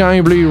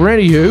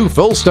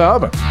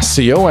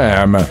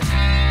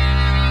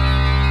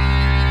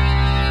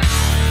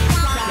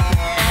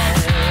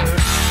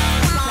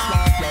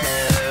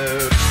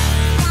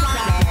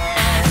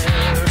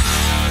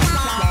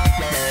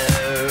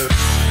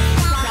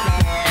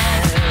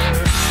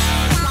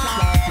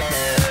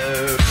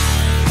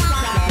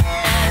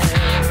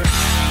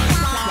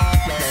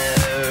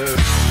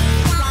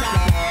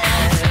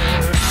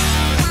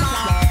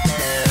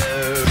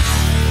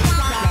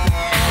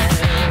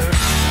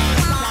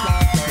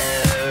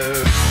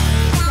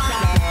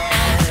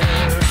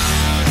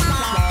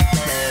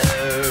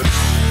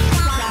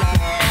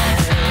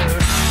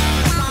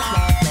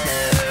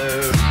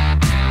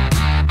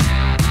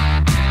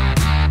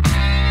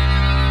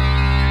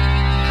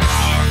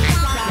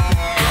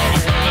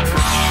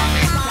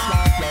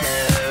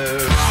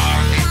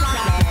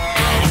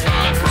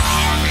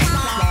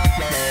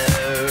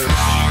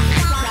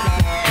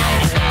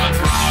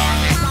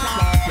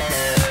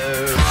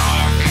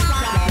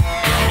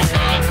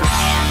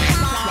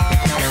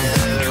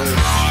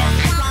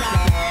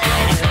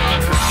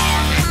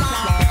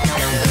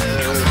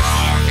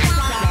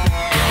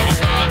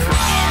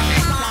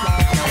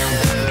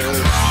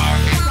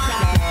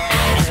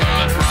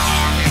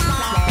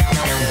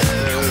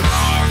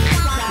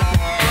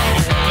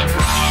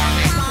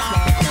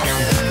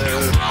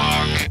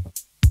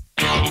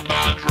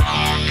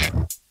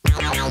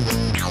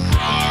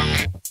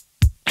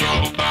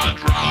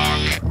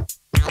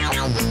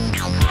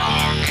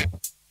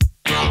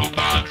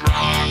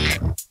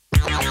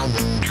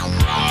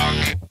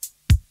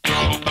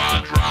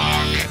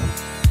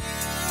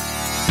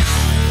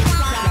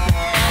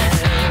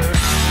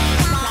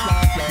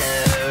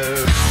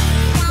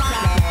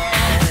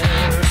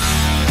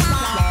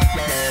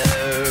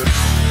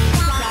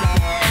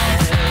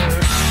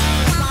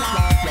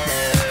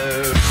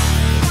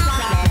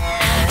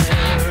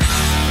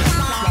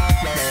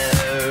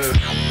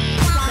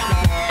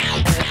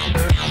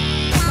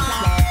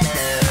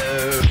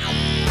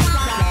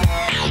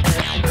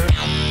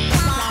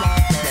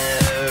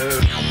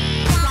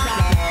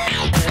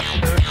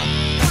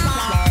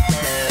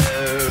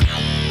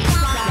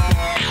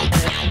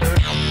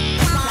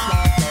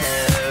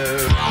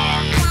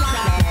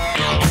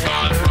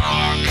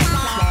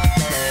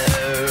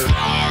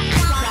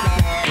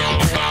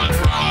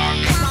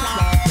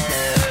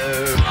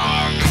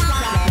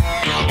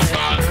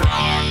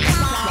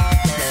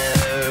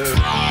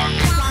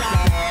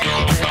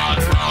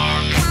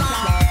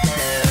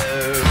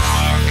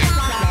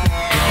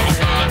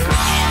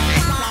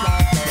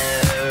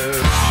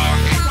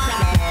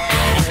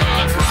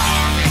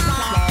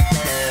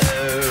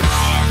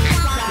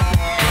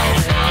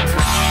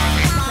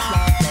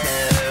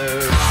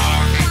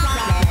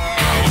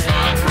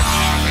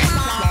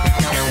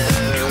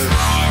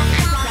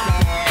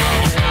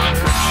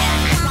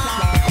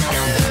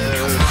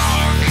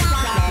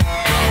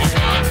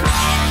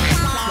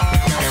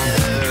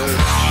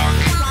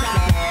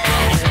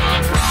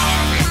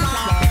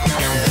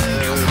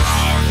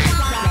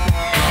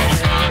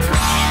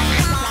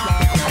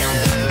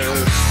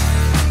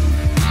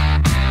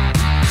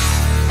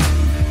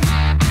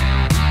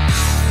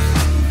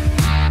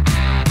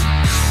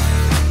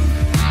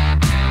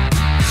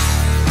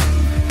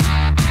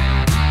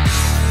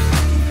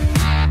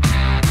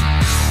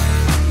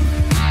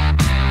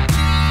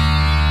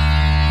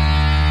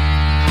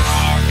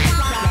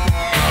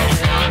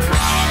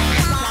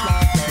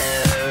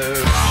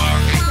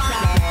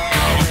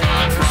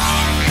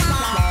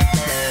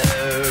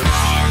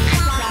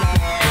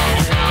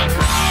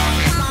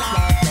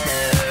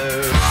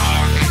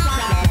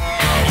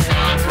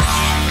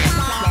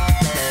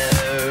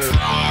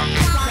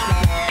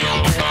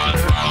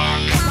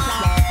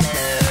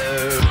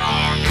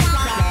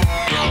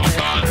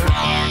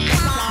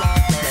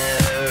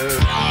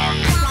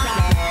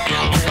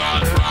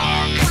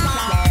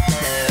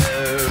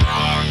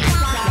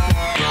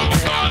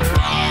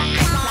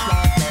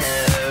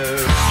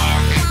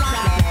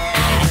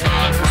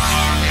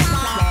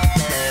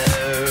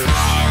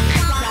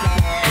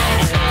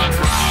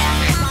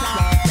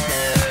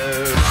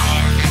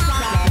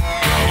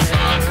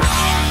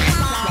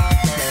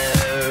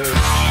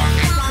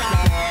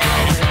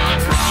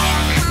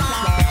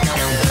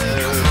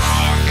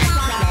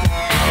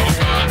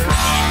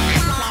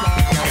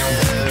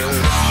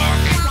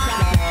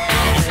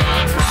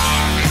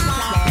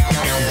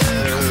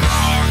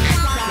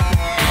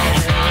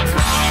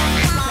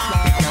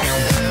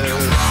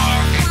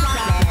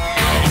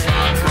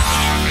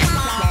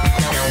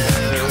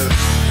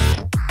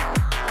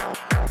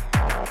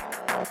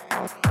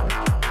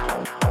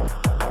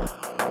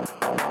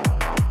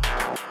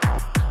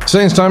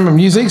 Same time of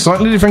music,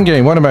 slightly different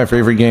game. One of my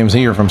favorite games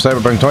here from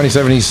Cyberpunk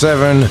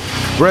 2077.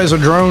 Res a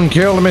Drone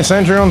Kill the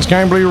Messenger on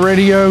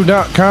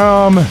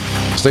skyblueradio.com.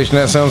 Station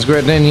that sounds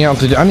great. Then the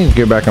altitude. I need to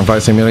go back on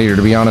Flight Simulator,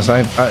 to be honest.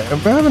 I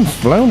haven't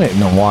flown it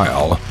in a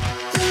while.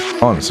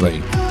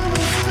 Honestly.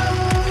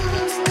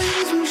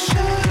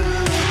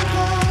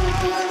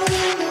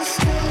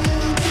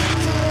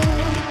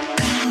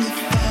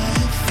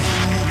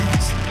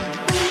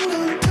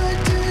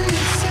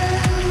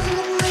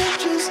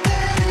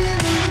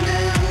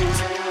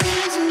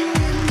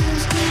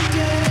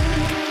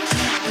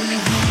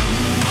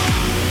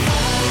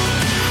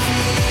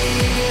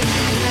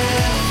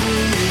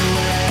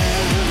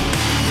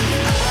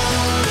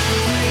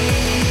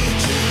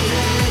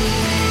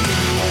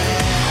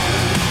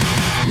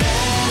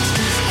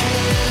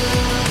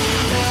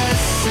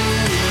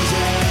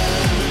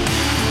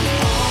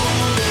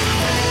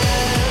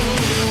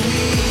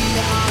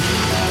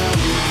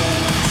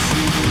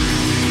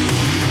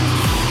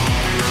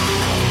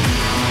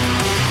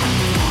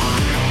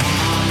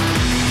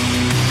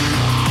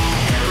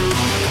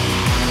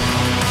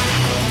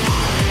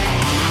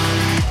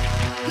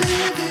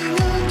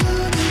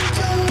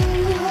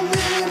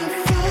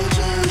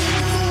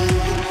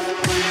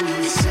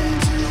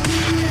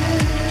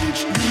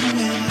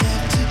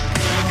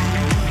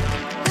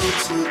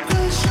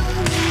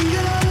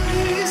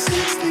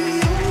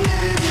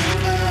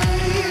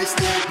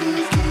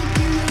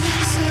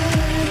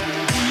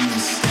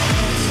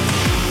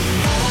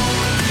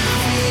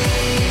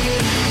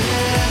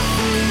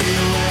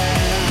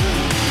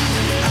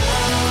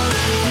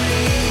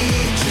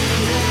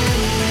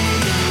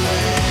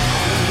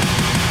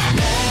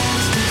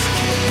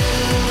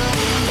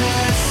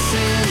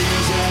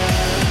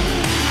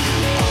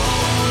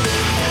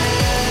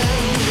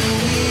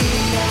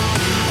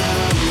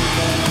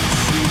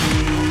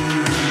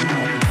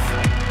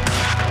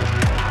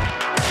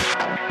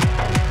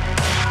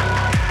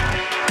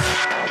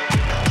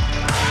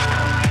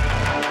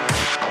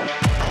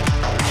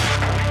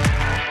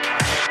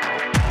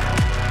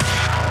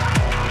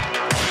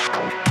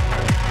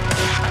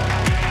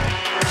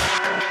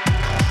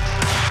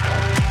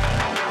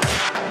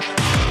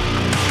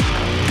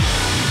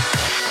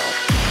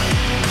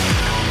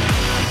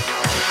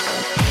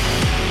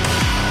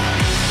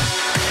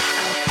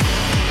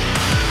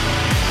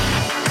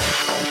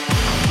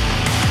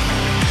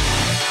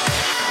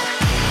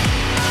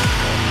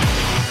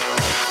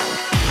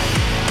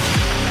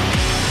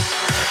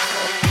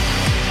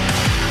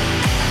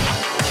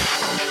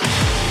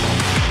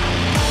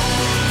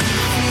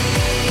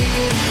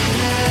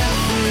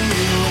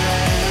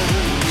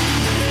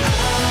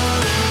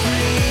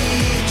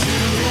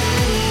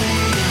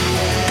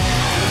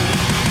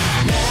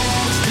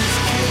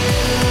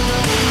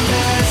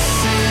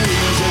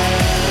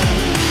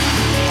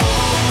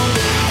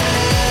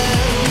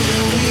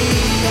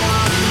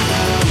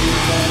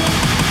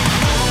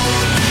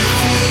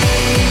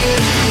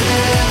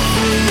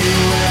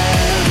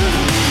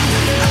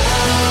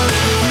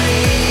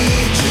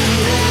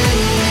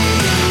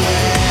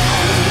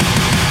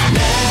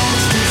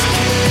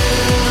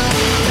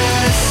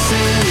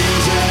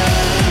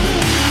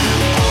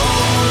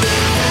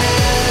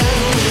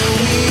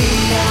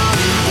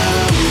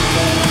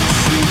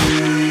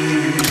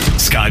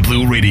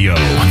 Radio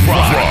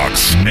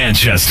rocks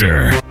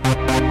Manchester.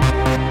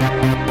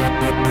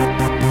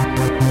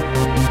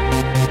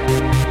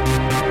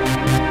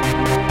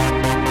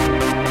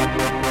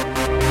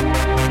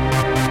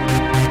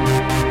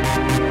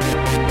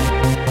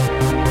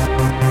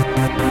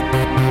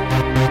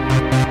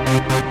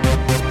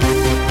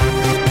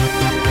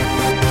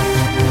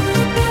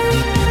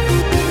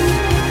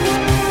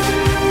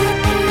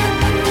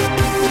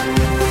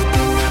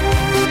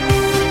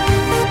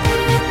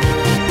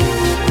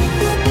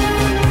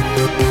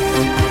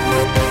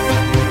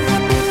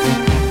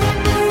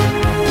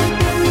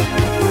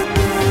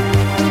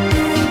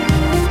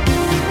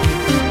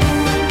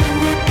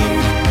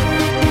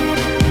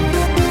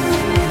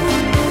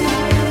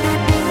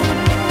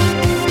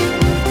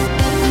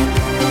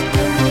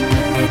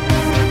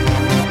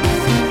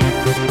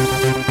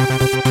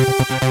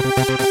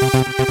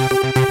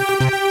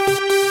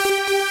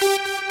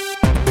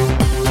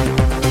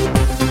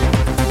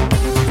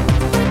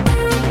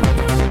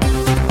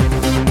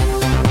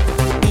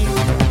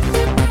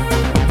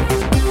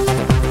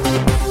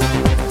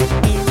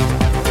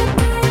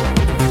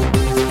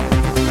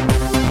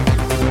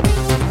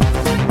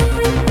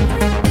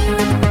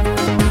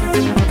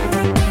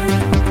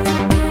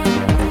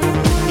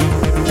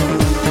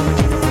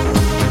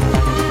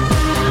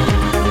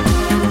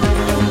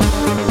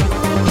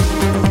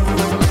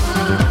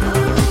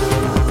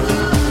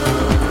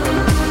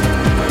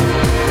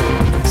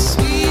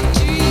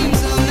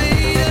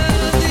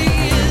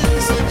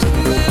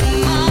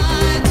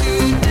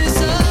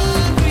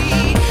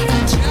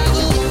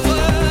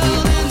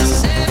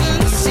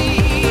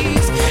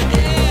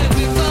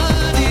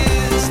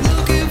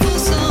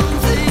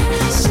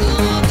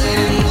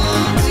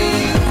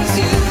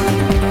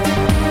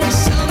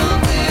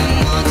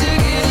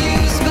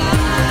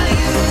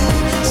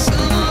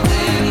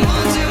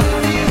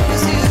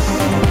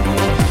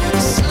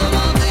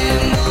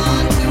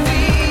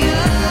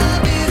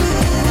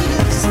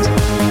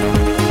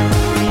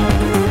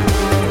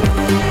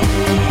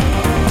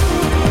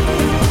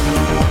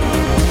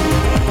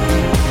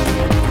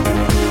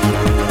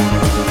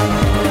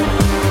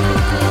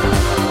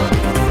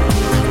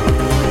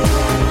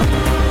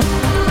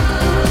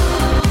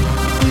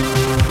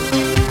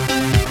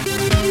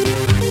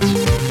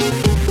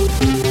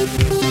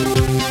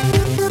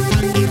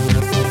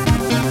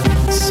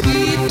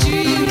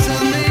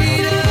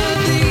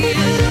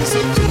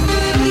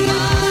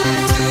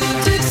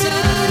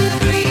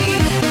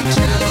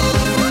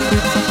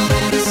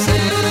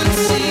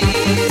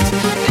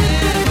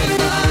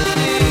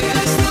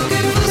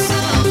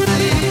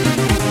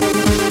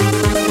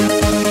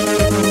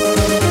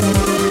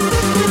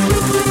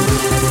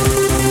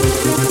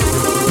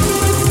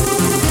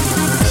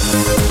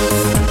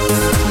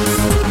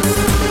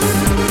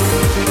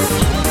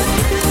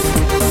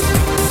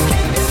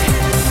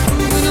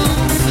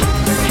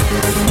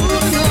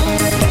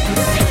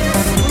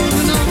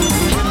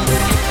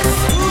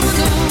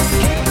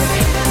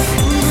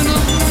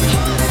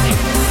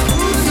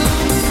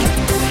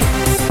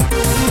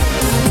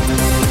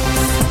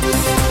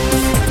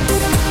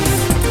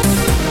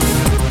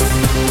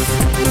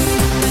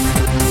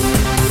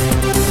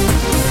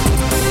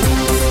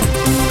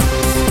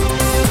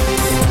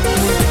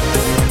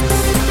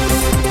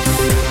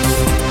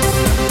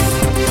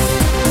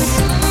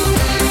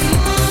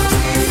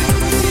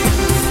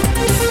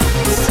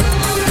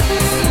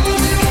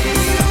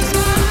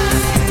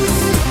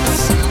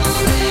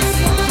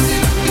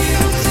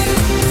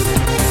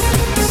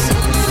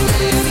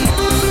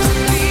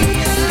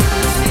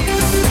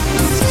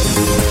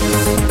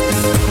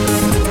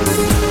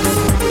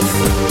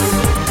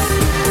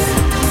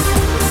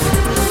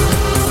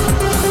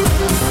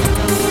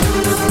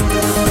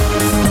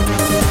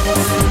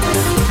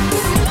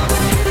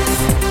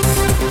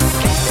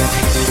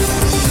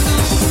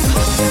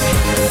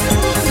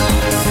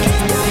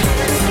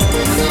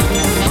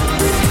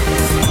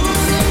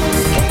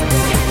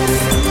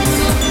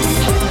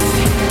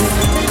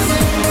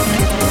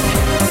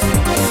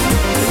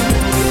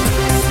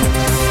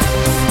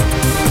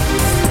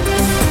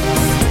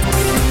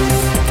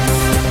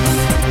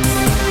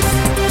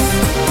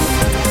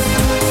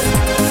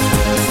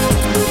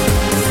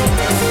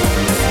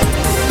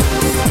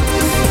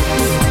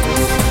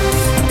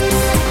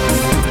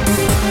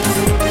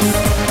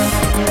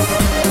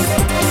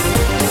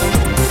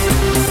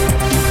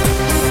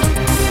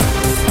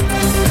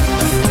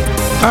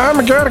 Oh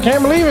my god, I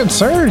can't believe it.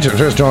 Serge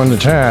just joined the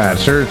chat.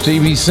 Serge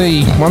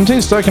TBC. One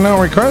thing stuck in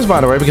our request, by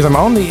the way, because I'm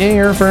on the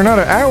air for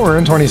another hour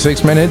and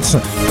 26 minutes.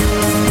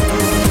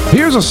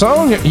 Here's a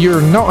song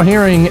you're not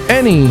hearing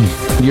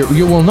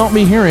you will not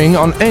be hearing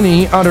on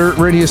any other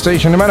radio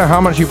station, no matter how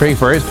much you pay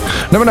for it,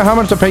 no matter how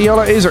much the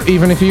payola is, or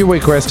even if you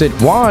request it.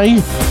 Why?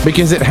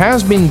 Because it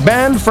has been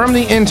banned from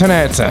the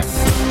internet.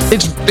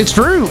 It's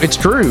true.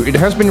 It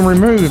has been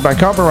removed by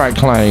copyright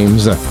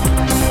claims.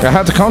 I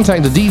had to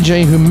contact the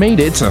DJ who made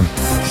it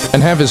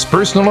and have his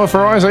personal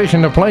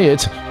authorization to play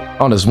it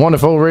on his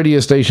wonderful radio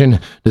station.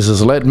 This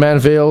is Let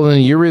Manville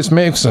and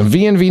Eurythmics, a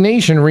VNV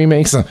Nation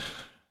remix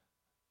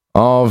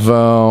of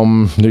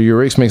the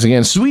Eurythmics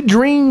again. Sweet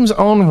Dreams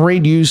on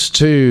Radius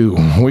 2.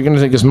 We're going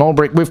to take a small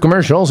break with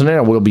commercials, and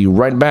then we'll be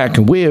right back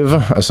with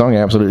a song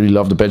I absolutely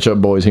love, the Pet Shop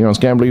Boys, here on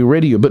Scambly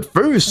Radio. But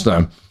first,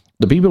 the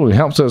people who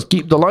helped us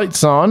keep the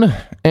lights on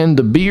and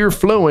the beer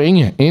flowing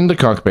in the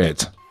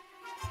cockpit.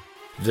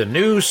 The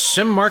new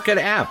SimMarket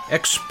app.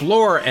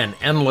 Explore an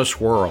endless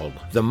world.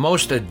 The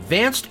most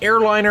advanced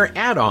airliner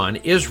add-on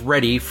is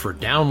ready for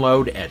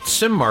download at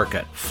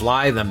SimMarket.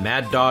 Fly the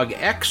Mad Dog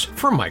X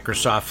for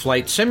Microsoft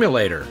Flight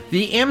Simulator.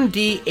 The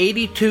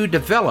MD-82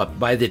 developed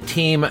by the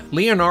team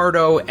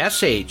Leonardo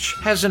SH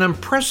has an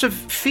impressive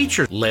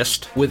feature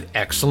list with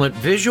excellent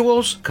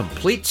visuals,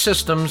 complete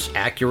systems,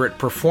 accurate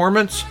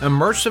performance,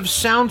 immersive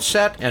sound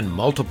set, and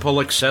multiple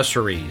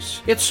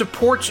accessories. It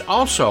supports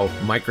also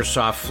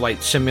Microsoft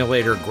Flight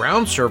Simulator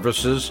ground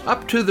services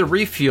up to the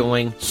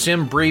refueling,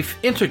 SimBrief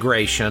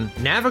integration,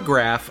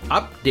 Navigraph,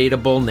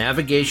 updatable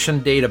navigation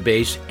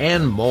database,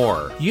 and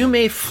more. You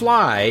may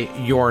fly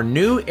your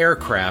new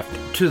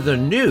aircraft to the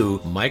new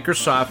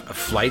Microsoft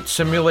Flight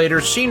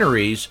Simulator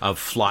sceneries of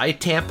Fly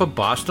Tampa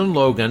Boston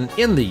Logan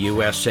in the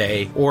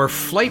USA or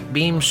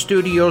Flightbeam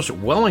Studios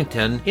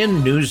Wellington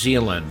in New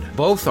Zealand.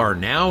 Both are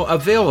now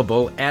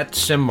available at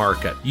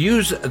SimMarket.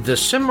 Use the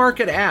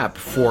SimMarket app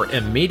for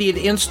immediate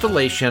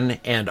installation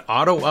and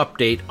auto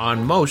update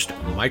on most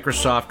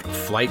Microsoft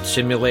Flight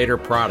Simulator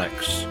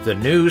products. The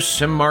new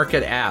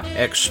SimMarket app.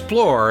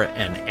 Explore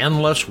an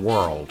endless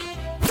world.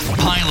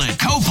 Pilot,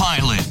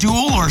 co-pilot,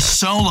 dual or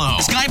solo.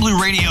 Sky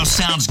Blue Radio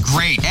sounds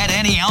great at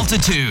any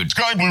altitude.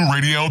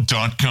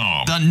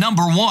 SkyBlueRadio.com. The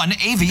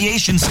 #1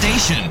 aviation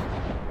station.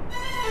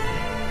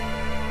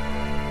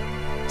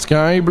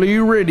 Sky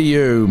Blue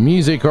Radio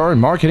Music or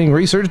Marketing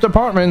Research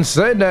Department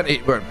said that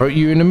it would put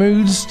you in the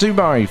moods to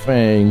buy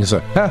things.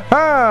 Ha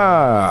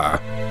ha!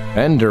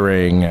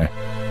 Endering.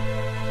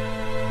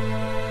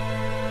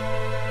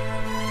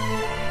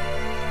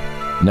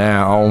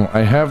 Now,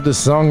 I have this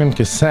song on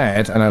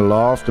cassette and I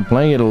love to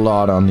play it a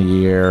lot on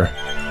the air.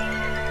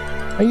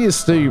 I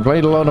used to play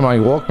a lot on my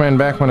Walkman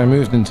back when I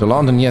moved into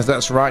London. Yes,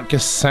 that's right,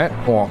 cassette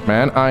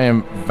Walkman. I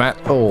am that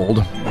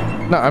old.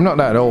 No, I'm not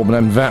that old, but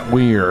I'm that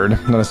weird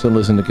that I still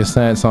listen to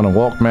cassettes on a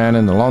Walkman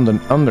in the London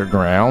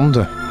Underground.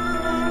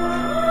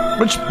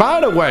 Which, by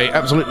the way,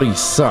 absolutely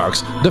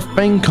sucks. The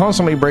thing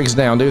constantly breaks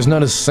down. There's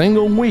not a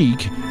single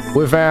week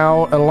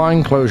without a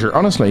line closure.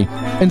 Honestly,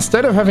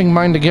 instead of having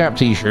Mind the Gap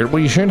t-shirt,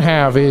 what you should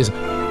have is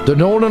the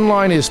Northern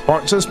Line is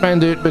part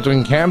suspended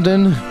between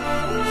Camden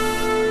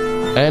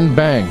and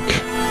Bank.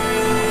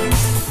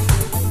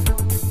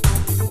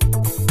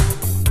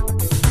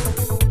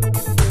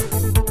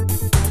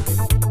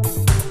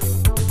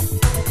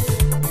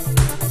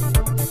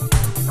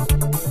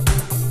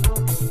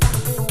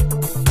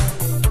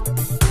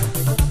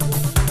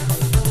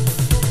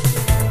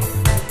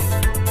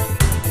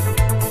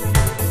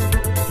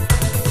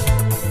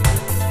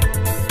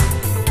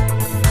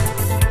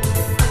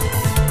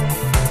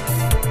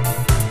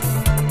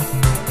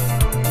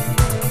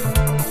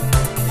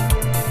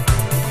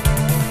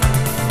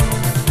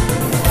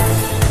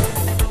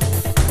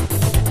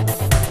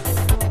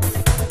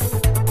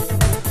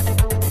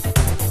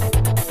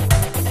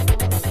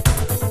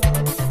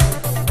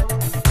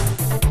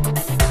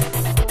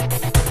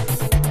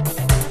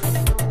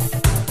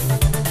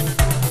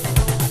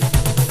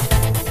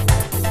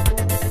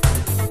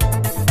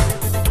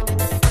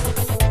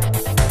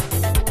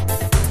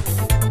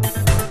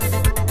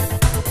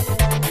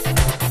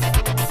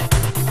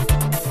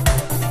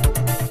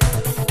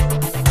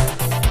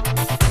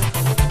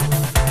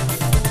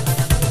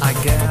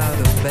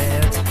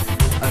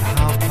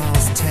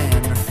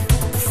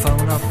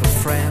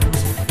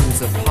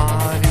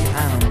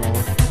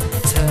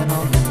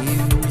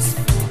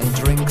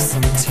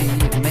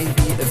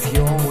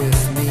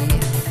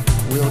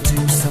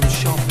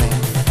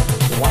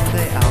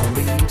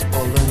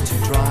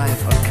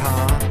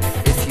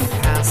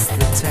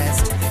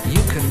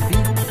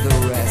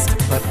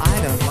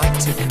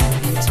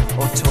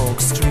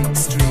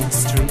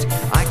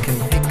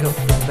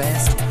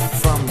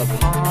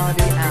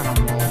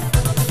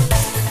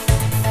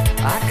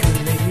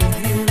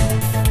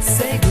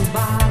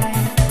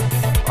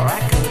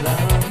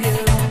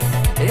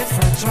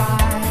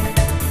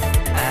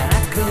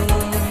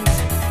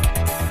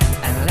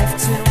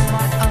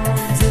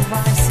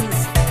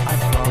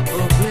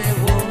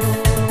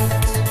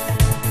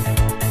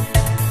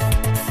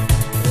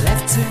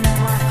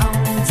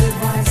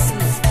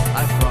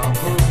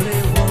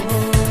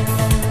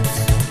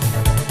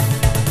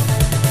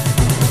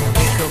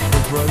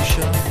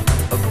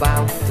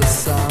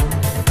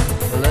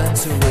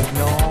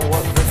 ignore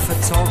what the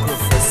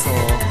photographer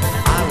saw.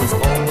 I was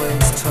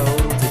always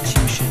told that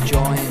you should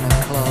join a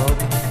club.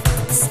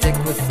 Stick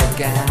with the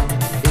gang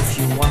if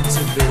you want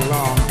to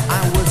belong.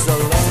 I was a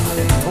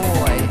lonely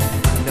boy,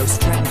 no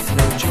strength,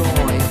 no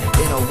joy,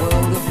 in a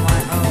world of my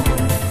own,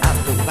 at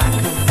the back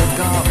of the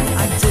garden.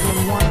 I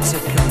didn't want to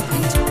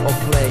compete or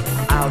play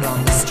out on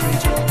the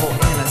street, or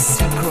in a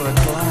secret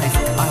life.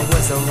 I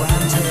was a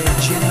roundhead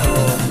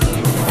general.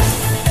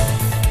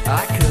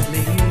 I could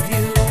leave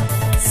you,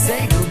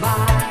 say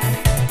goodbye,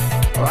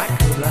 or I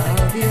could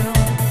love you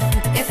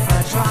if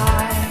I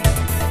tried,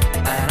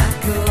 and I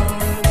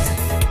could.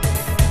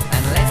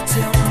 And left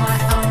to my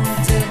own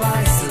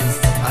devices,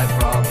 I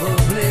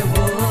probably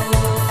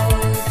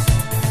would.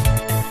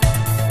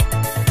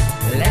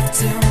 Left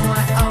to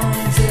my own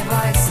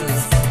devices,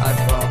 I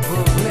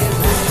probably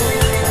would.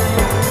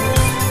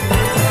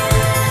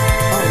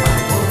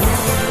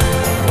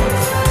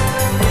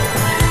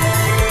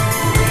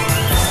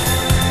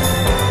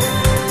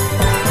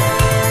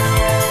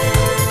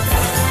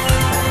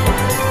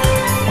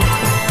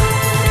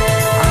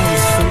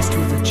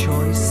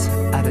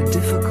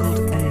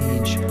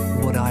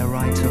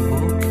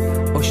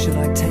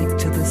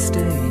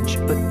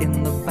 But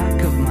in the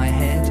back of my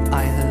head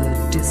I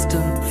heard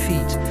distant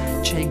feet,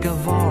 Che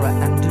Guevara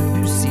and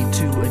Debussy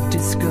to a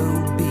disco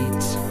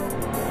beat.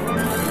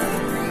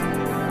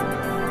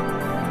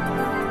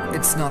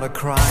 It's not a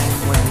crime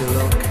when you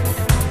look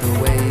the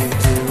way you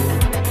do,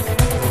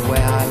 the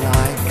way I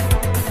like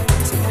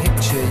to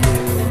picture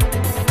you.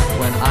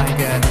 When I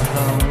get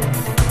home,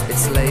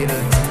 it's late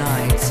at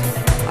night,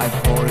 I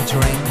pour a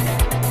drink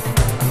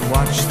and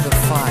watch the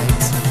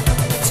fight.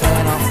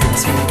 Turn off the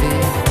TV,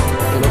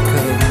 look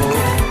at a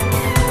book,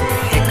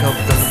 pick up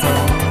the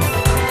phone,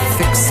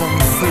 fix some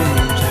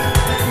food.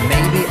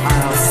 Maybe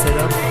I'll sit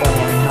up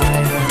all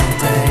night and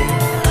day,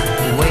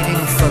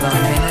 waiting for the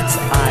minute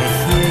I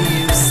hear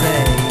you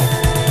say,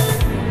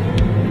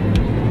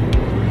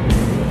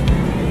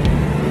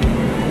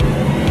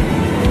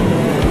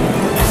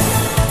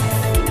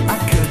 I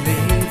could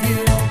leave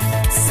you,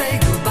 say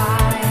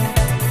goodbye,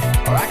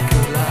 or I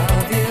could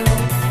love you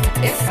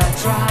if I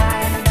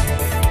tried,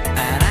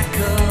 and I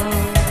could.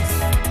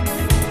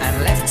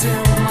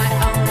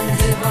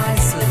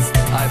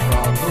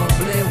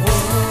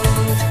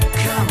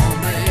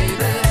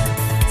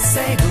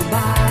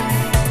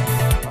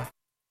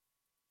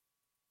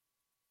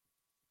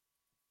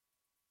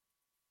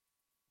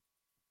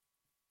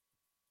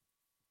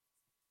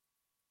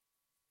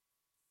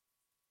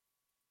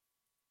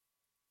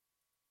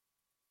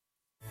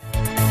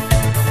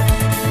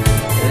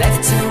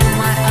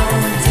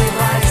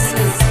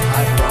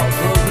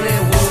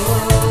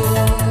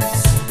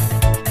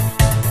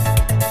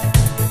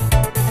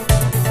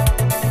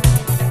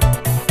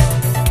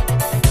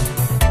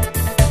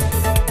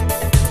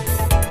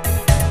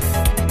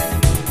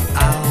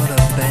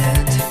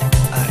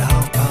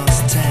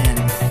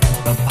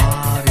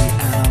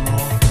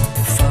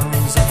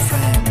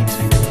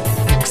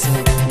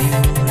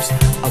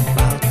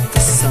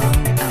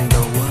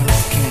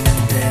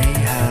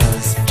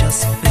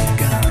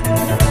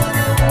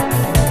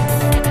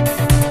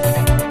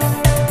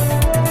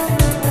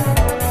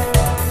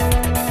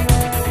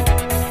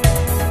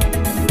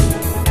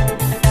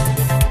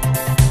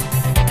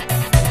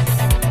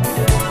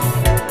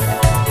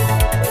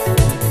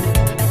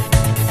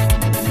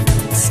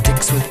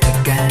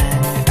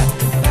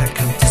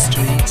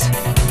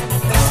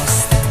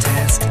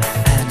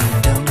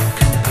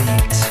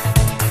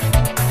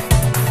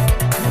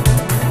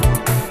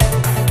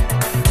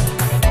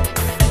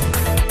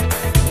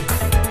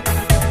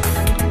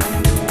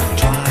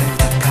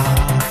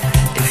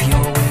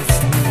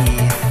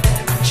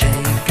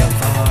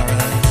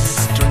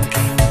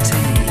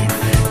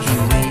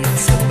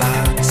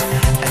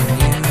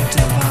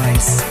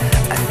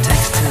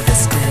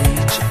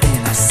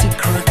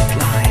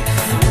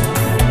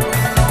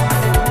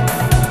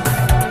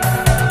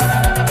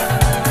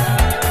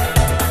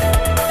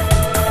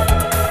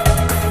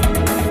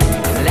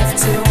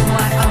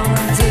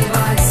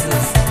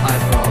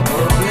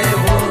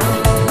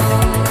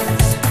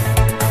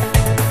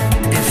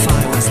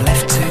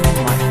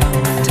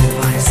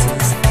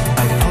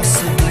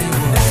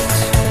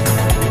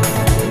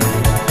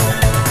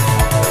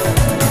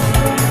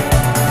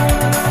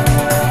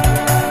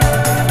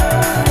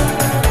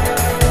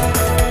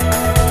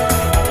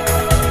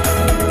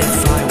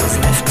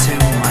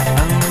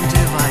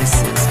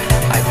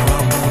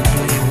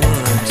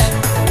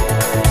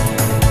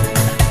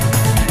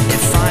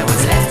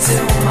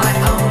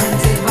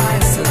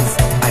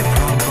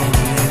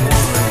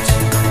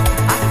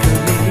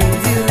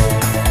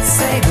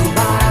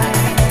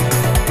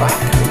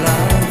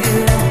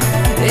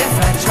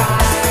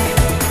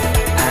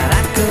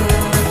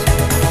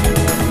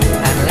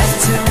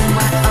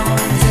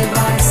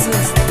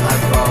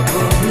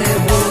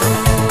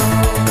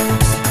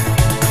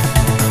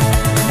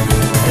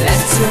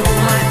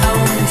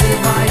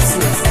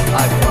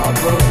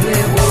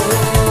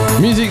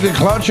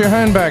 what you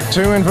hand back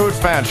to Input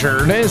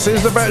Thatcher. This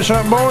is the Bet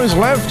Shop Boys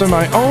left to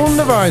my own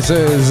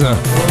devices.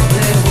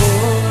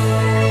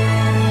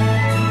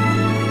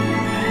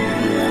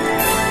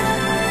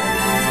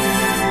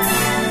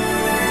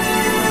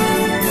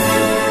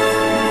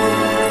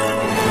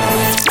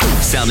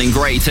 Sounding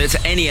great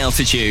at any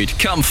altitude.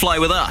 Come fly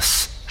with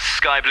us.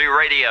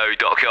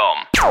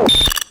 skyblueradio.com.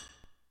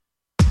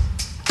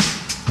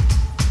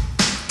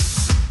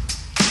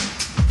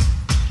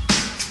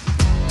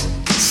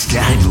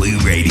 Sky Blue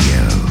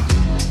Radio.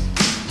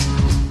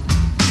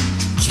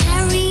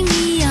 Carry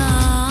me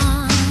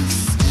off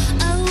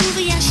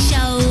over your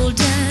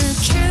shoulder.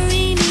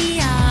 Carry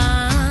me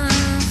off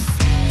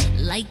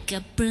like a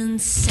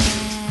princess.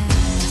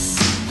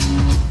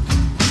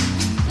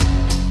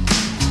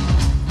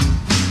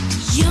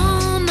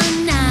 You're my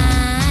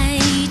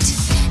knight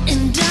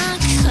in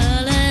dark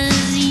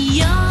colors.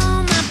 You're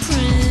my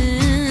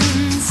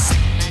prince,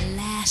 my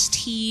last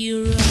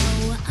hero.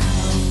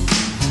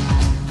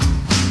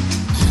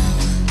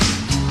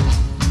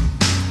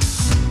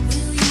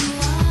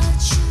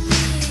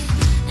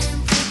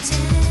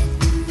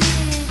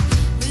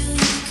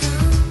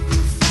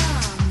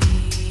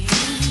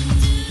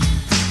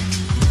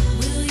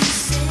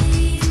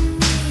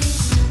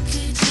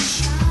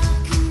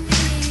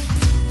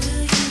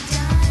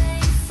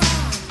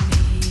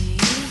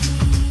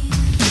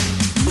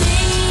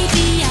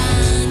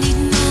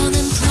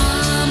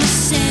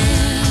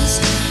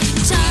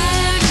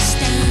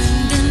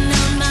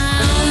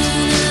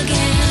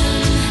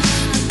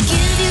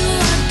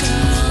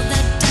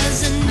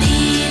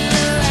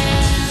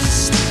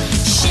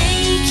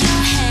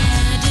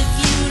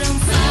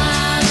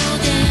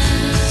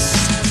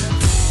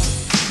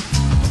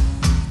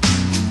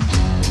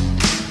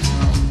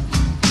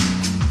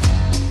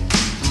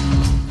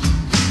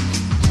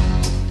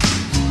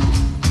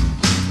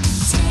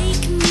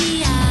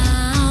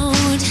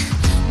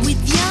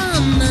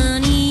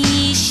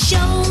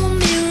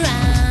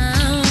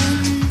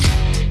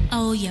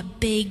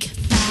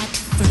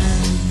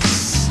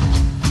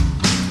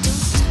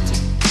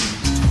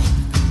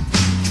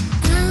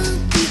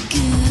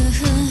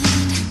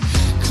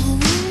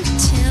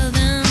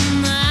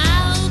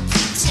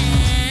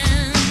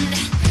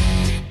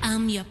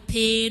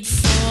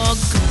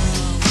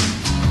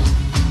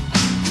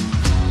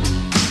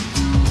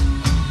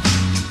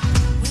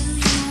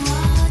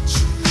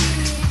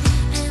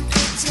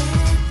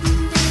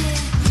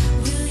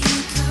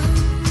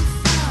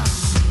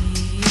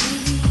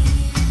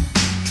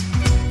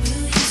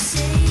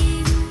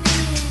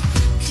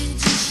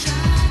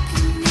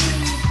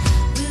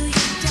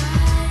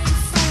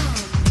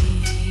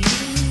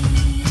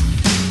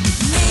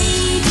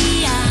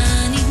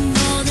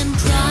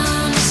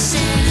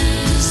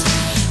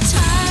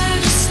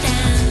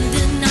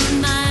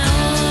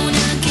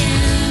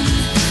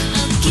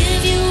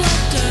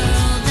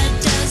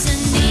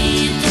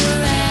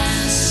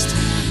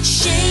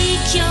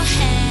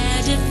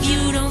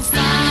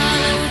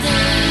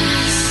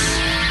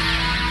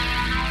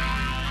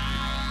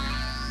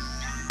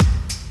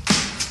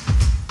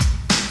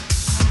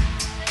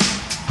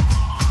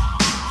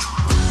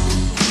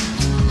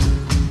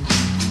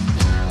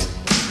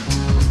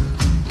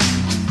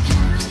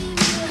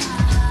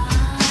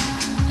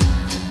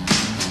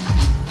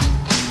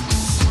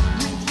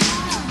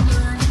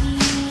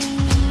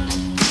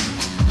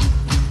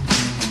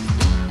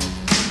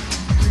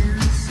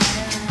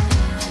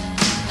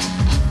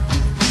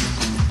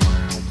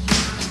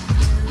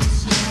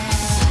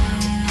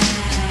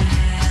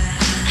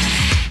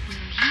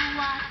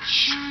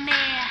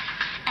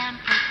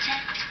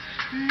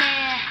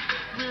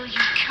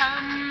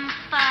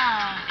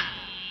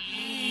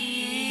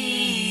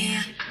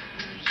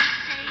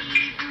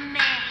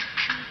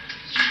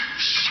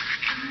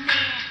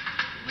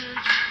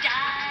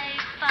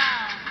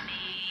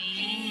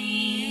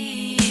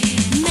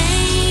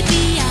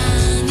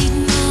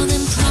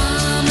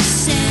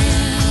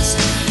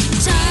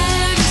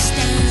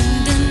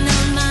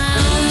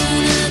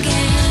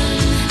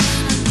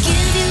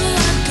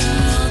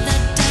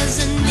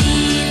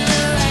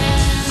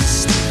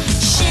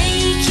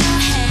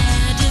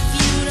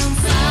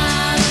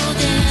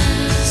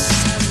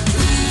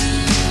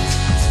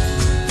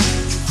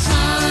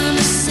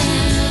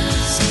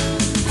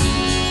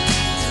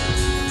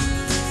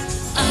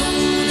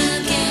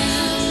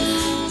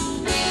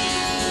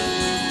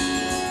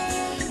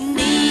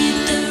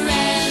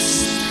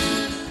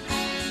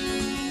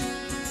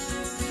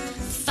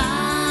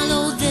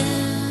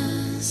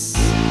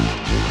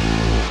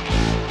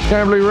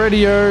 Sky Blue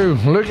Radio.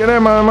 Look at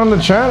him, I'm on the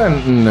chat.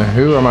 And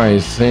who am I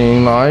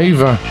seeing live?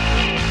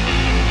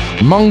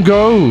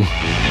 Mongo.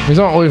 He's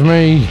not with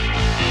me.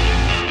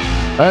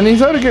 And he's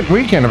had a good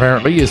weekend,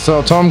 apparently. You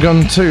saw Tom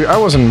Gunn too. I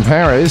was in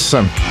Paris.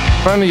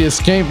 Finally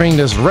escaping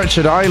this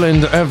wretched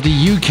island of the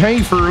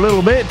UK for a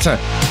little bit.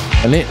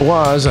 And it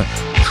was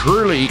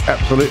truly,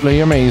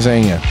 absolutely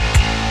amazing,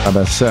 I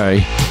must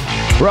say.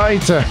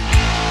 Right.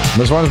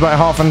 This one's about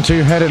half and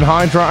two-headed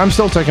Hydra. I'm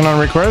still taking on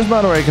requests,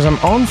 by the way, because I'm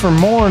on for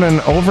more than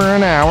over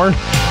an hour.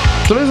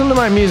 to listen to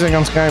my music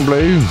on Sky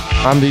Blue.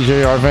 I'm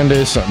DJ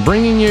Arvandus,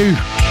 bringing you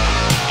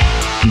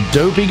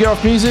dopey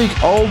goth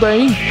music all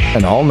day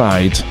and all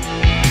night.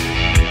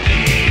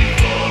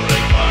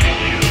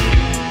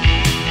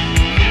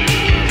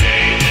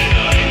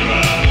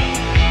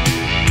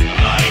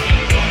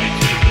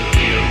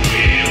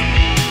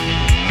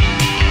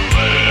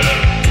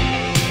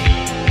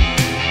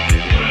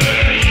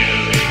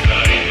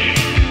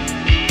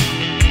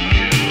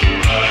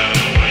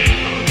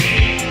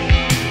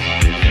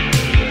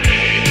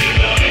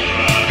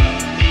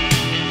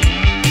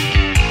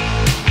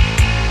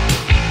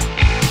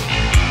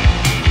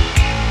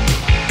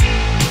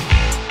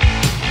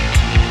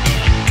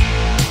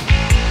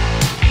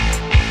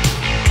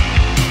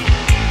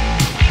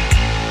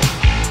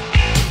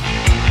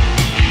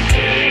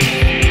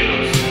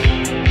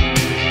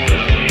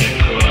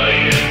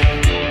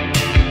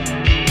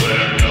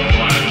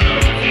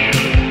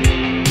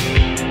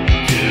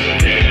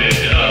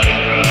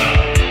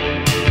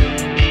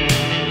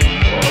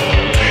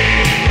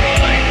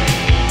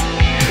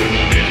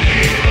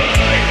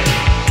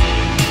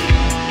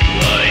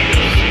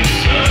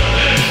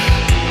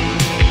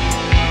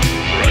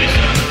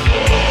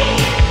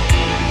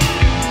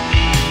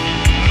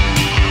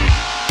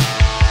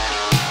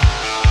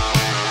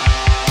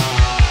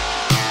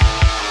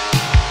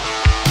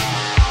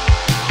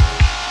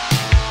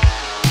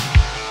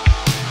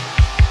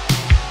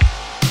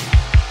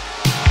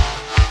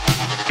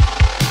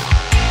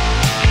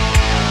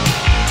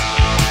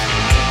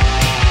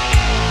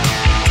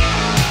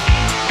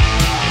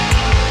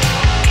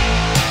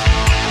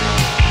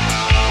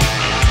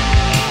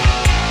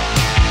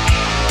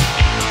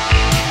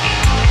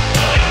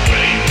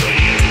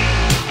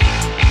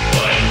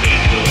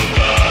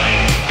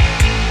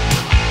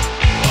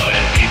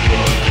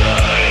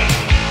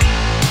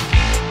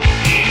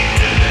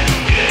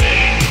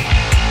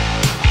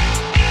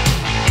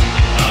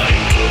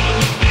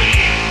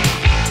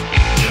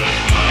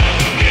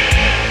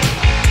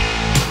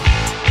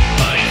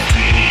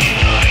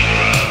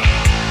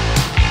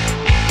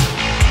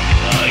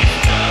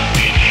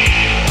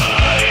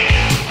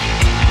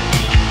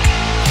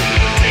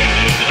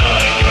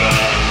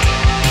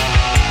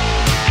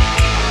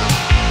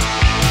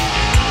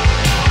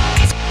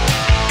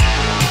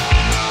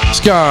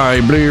 Sky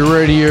Blue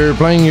Radio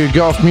playing your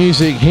goth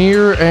music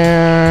here,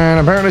 and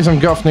apparently some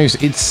goth news.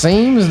 It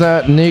seems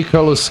that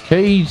Nicolas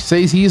Cage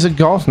says he's a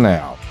goth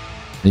now.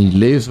 He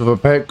lives with a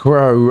pet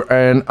crow,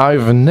 and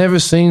I've never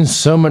seen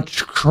so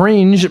much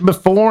cringe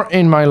before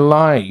in my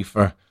life.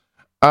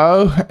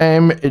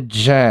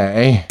 OMJ.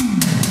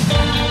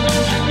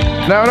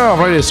 Now, I know I've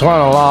played this one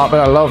a lot,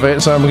 but I love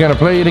it, so I'm going to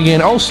play it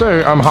again.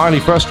 Also, I'm highly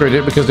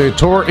frustrated because their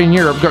tour in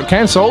Europe got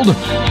cancelled,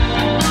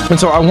 and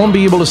so I won't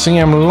be able to see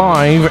him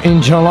live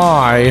in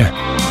July.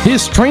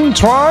 His Train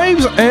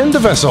Tribes and the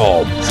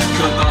Vessel.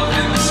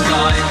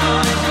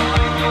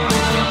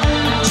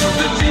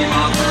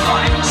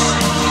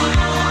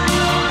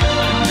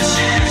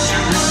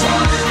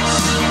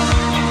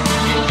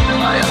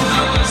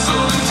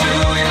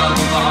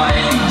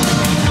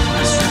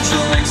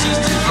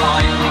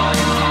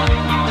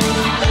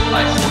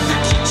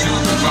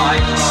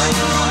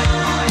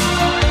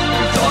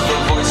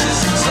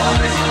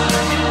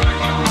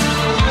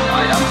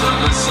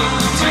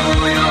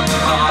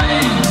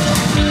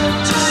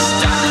 Just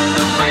stand in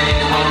the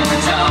frame, hold me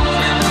down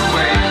in the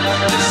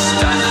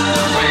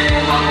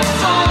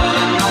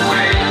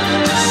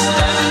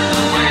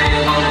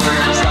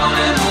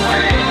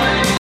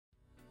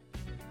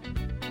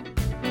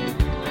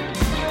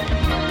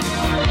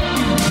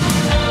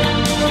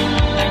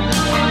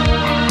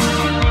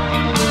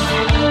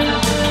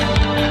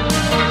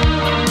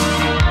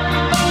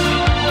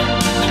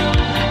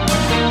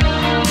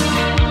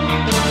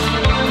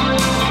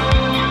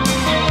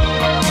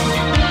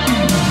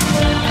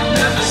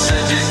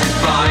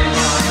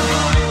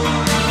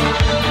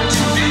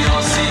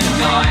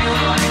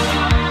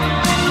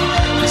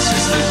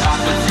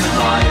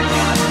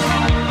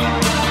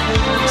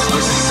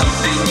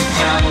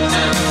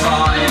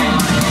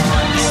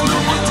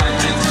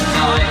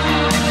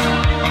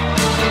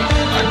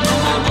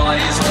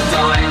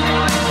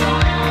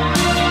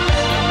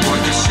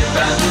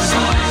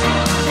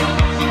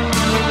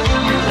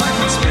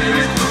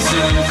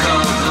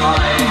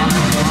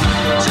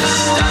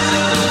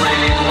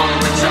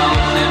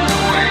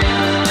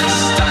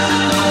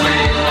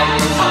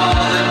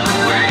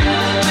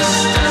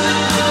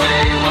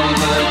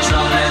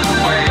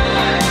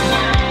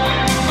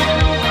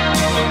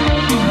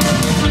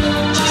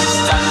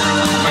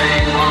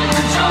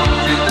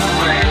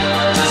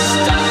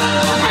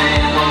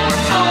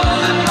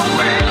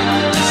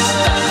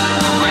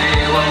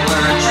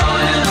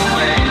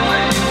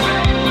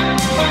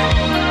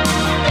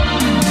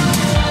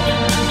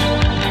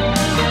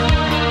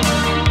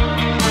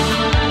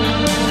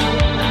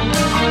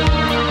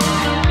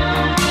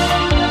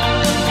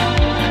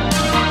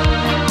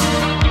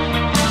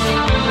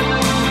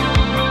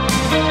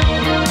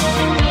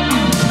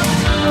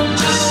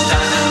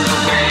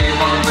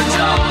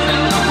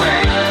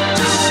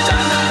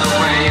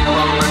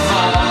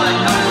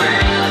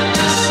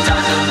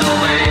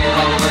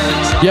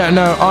Yeah,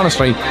 no,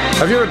 honestly,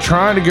 if you're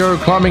trying to go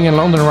clubbing in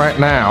London right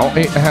now,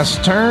 it has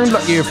turned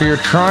like if you're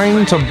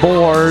trying to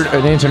board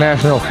an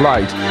international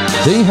flight.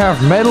 They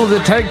have metal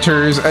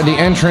detectors at the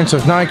entrance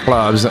of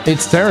nightclubs.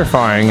 It's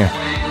terrifying.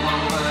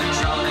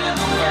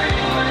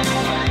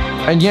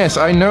 And yes,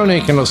 I know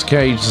Nicolas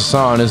Cage's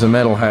son is a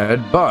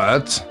metalhead,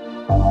 but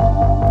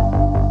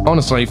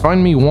honestly,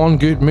 find me one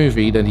good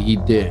movie that he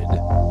did.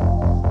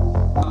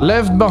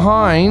 Left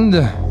Behind,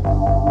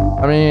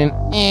 I mean,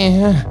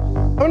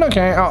 well,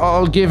 okay,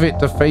 I'll give it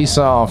to Face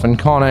Off and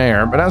Con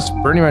Air, but that's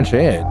pretty much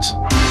it.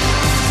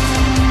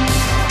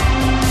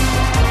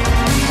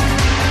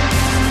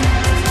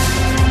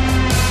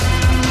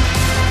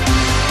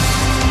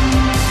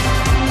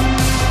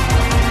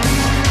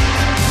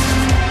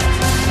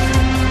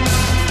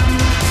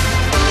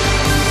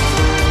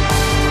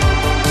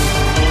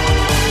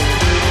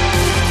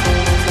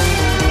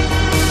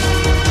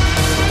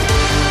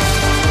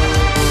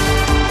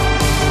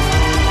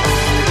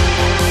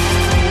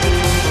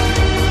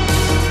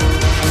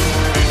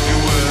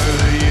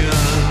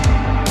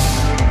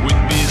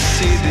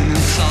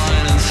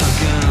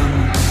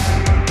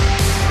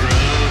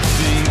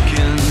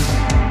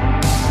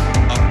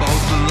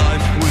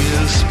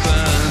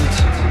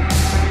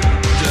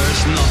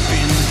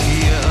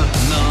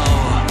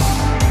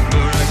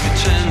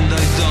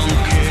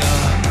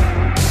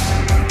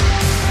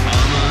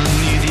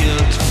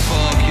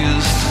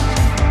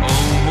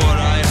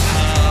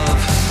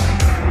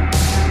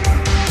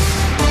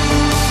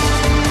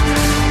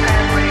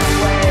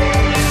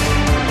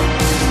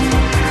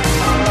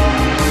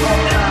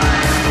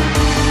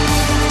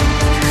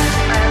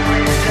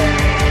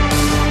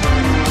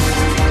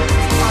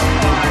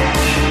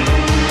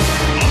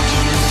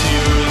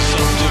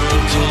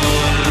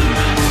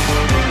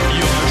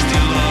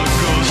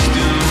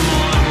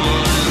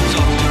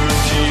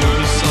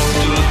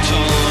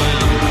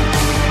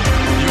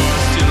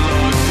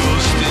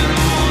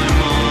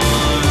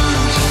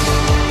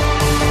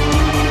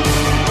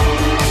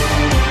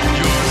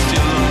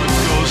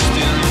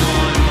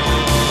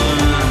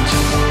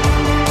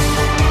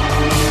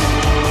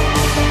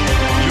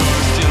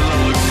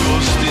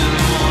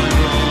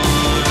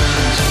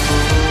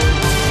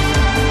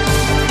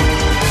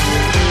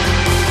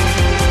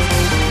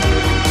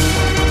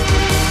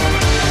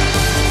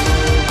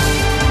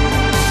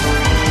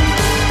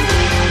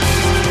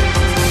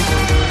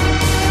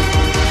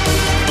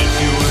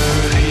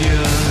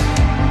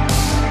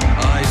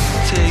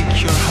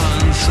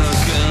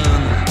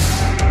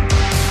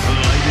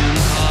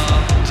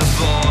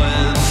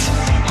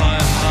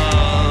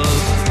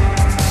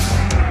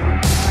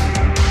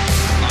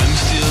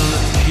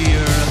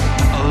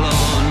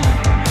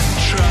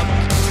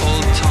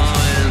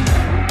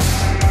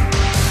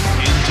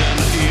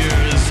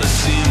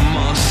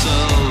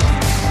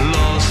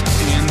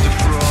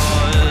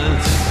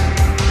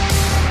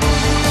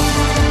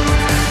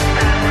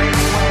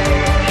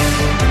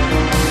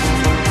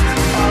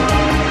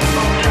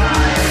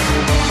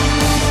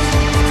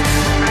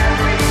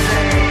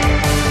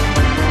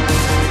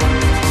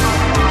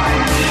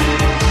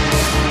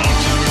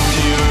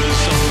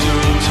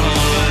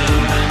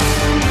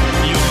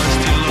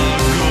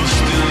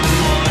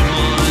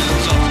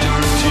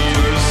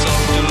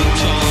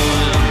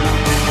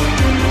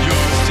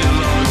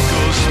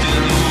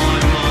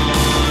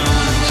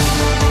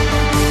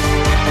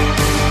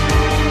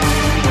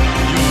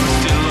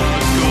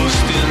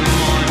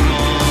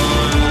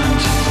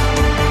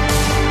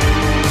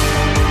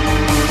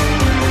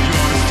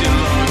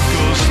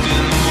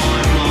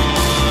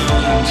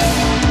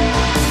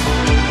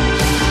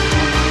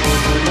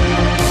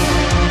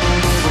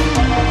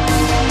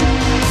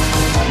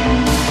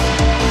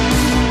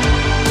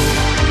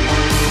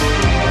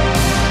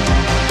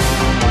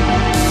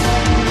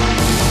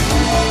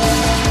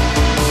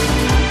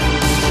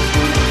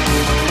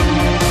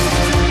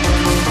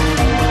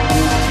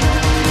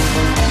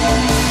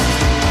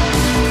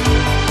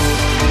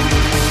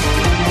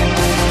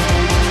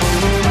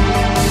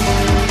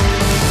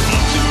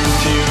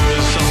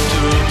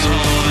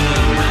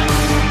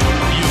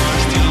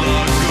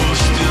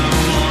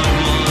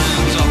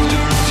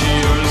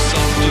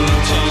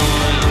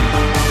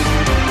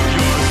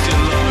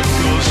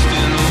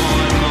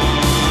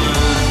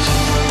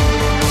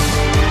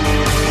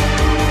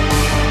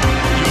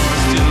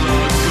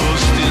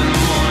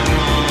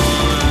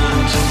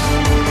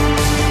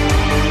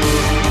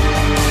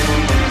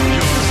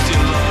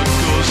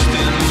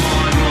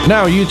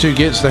 Now you two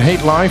gets to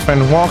hate life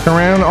and walk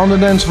around on the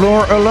dance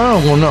floor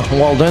alone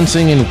while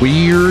dancing in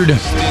weird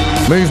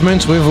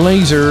movements with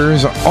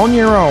lasers on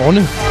your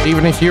own.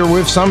 Even if you're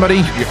with somebody,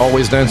 you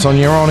always dance on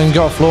your own in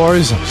goth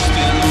floors.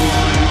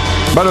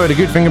 By the way, the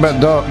good thing about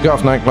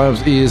goth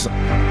nightclubs is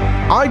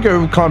I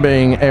go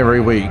clubbing every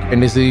week,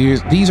 and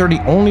these are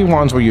the only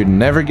ones where you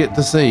never get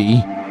to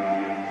see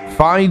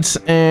fights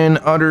and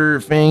other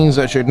things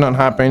that should not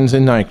happen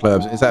in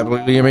nightclubs. It's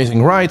absolutely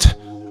amazing. Right,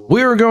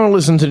 we're going to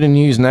listen to the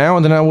news now,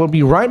 and then I will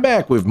be right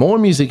back with more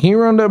music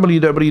here on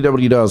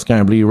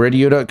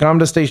www.skyblueradio.com,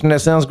 the station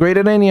that sounds great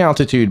at any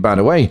altitude, by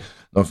the way.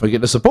 Don't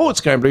forget to support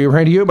Sky Blue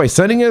Radio by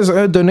sending us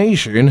a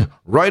donation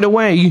right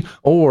away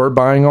or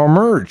buying our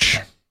merch.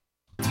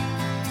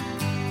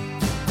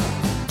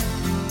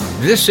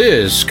 This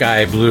is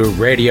Sky Blue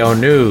Radio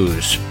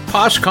News,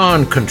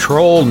 POSCON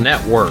Control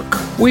Network.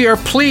 We are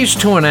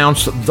pleased to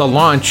announce the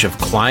launch of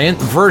client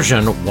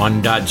version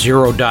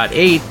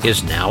 1.0.8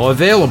 is now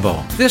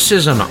available. This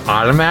is an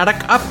automatic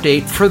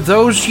update for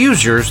those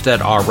users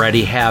that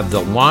already have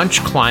the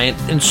launch client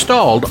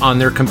installed on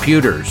their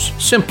computers.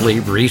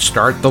 Simply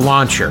restart the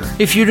launcher.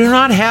 If you do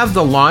not have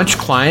the launch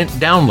client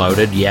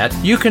downloaded yet,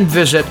 you can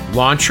visit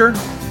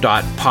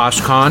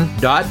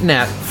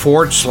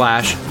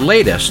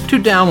launcher.poscon.net/latest to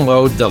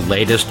download the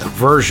latest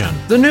version.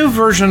 The new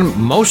version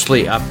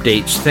mostly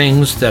updates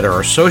things that are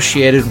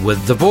associated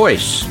with the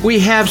voice. We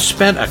have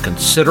spent a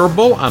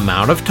considerable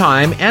amount of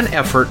time and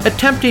effort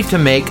attempting to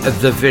make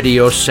the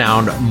video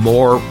sound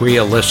more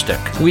realistic.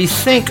 We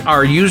think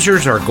our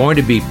users are going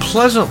to be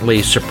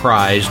pleasantly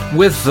surprised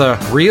with the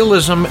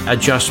realism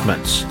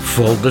adjustments.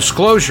 Full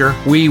disclosure,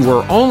 we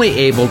were only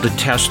able to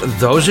test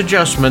those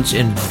adjustments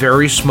in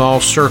very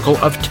small circle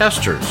of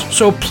testers,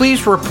 so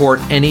please report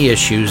any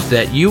issues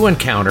that you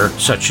encounter,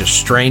 such as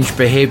strange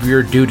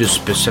behavior due to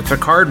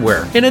specific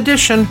hardware. In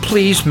addition,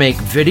 please make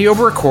video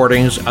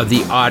recordings of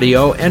the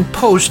audio and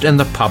post in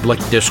the public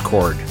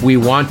Discord. We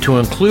want to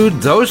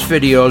include those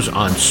videos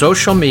on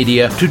social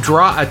media to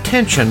draw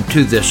attention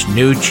to this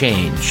new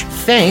change.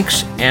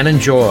 Thanks and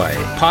enjoy.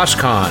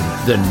 POSCON,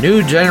 the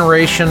new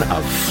generation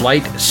of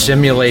flight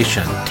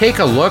simulation. Take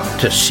a look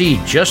to see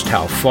just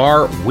how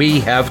far we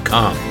have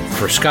come.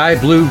 For Sky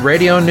Blue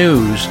Radio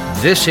News,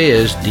 this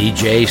is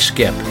DJ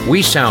Skip.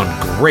 We sound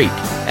great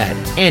at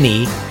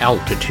any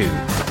altitude.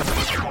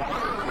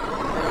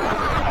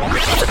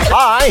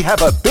 I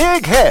have a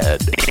big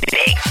head.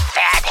 Big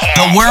fat head.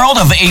 The world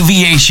of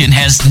aviation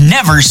has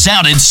never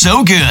sounded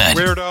so good.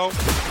 Weirdo.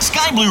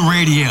 Sky Blue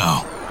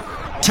Radio,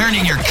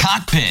 turning your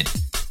cockpit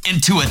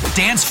into a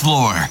dance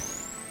floor.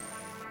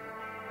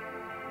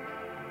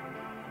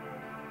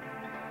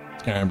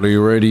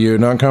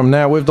 SkyBlueRadio.com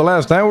now with the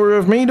last hour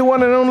of me, the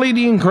one and only,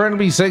 the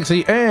incredibly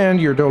sexy, and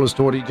your dullest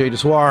tour DJ de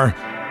soir.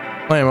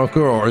 I am, of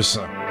course,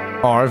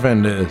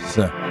 Arvandus.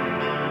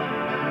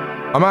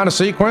 I'm out of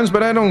sequence,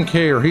 but I don't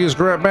care. He is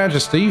Great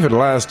Majesty for the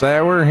last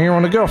hour here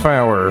on the Goth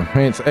Hour.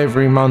 It's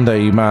every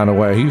Monday, by the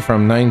way,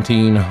 from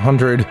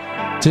 1900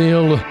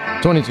 till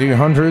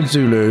 2200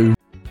 Zulu.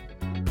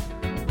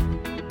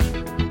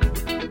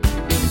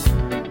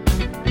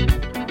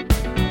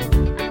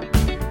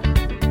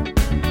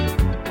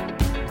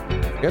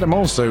 Get him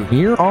also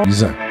here on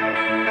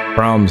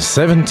from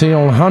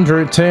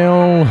 1700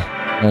 till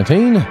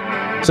 19,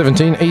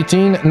 17,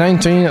 18,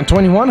 19,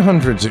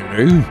 2100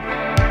 Zulu.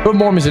 But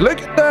more music.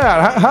 Look at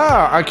that.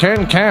 Ha! I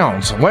can't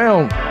count.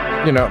 Well,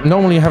 you know,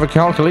 normally I have a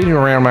calculator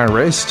around my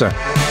wrist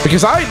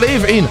because I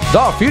live in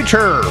the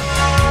future.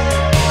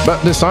 But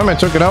this time I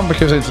took it out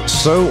because it's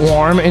so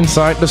warm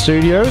inside the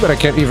studio that I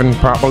can't even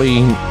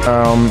properly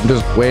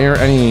just wear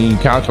any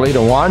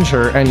calculator watch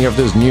or any of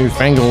these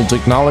newfangled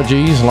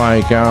technologies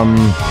like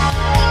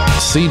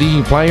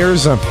CD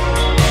players. So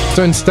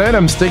instead,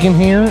 I'm sticking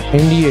here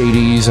in the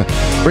 80s,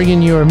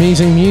 bringing you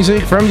amazing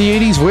music from the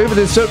 80s with a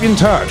dystopian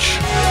touch.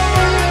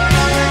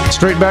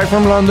 Straight back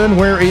from London,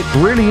 where it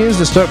really is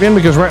dystopian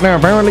because right now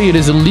apparently it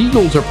is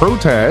illegal to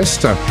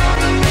protest.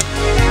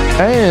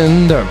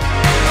 And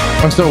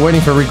I'm still waiting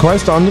for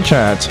requests on the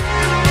chat.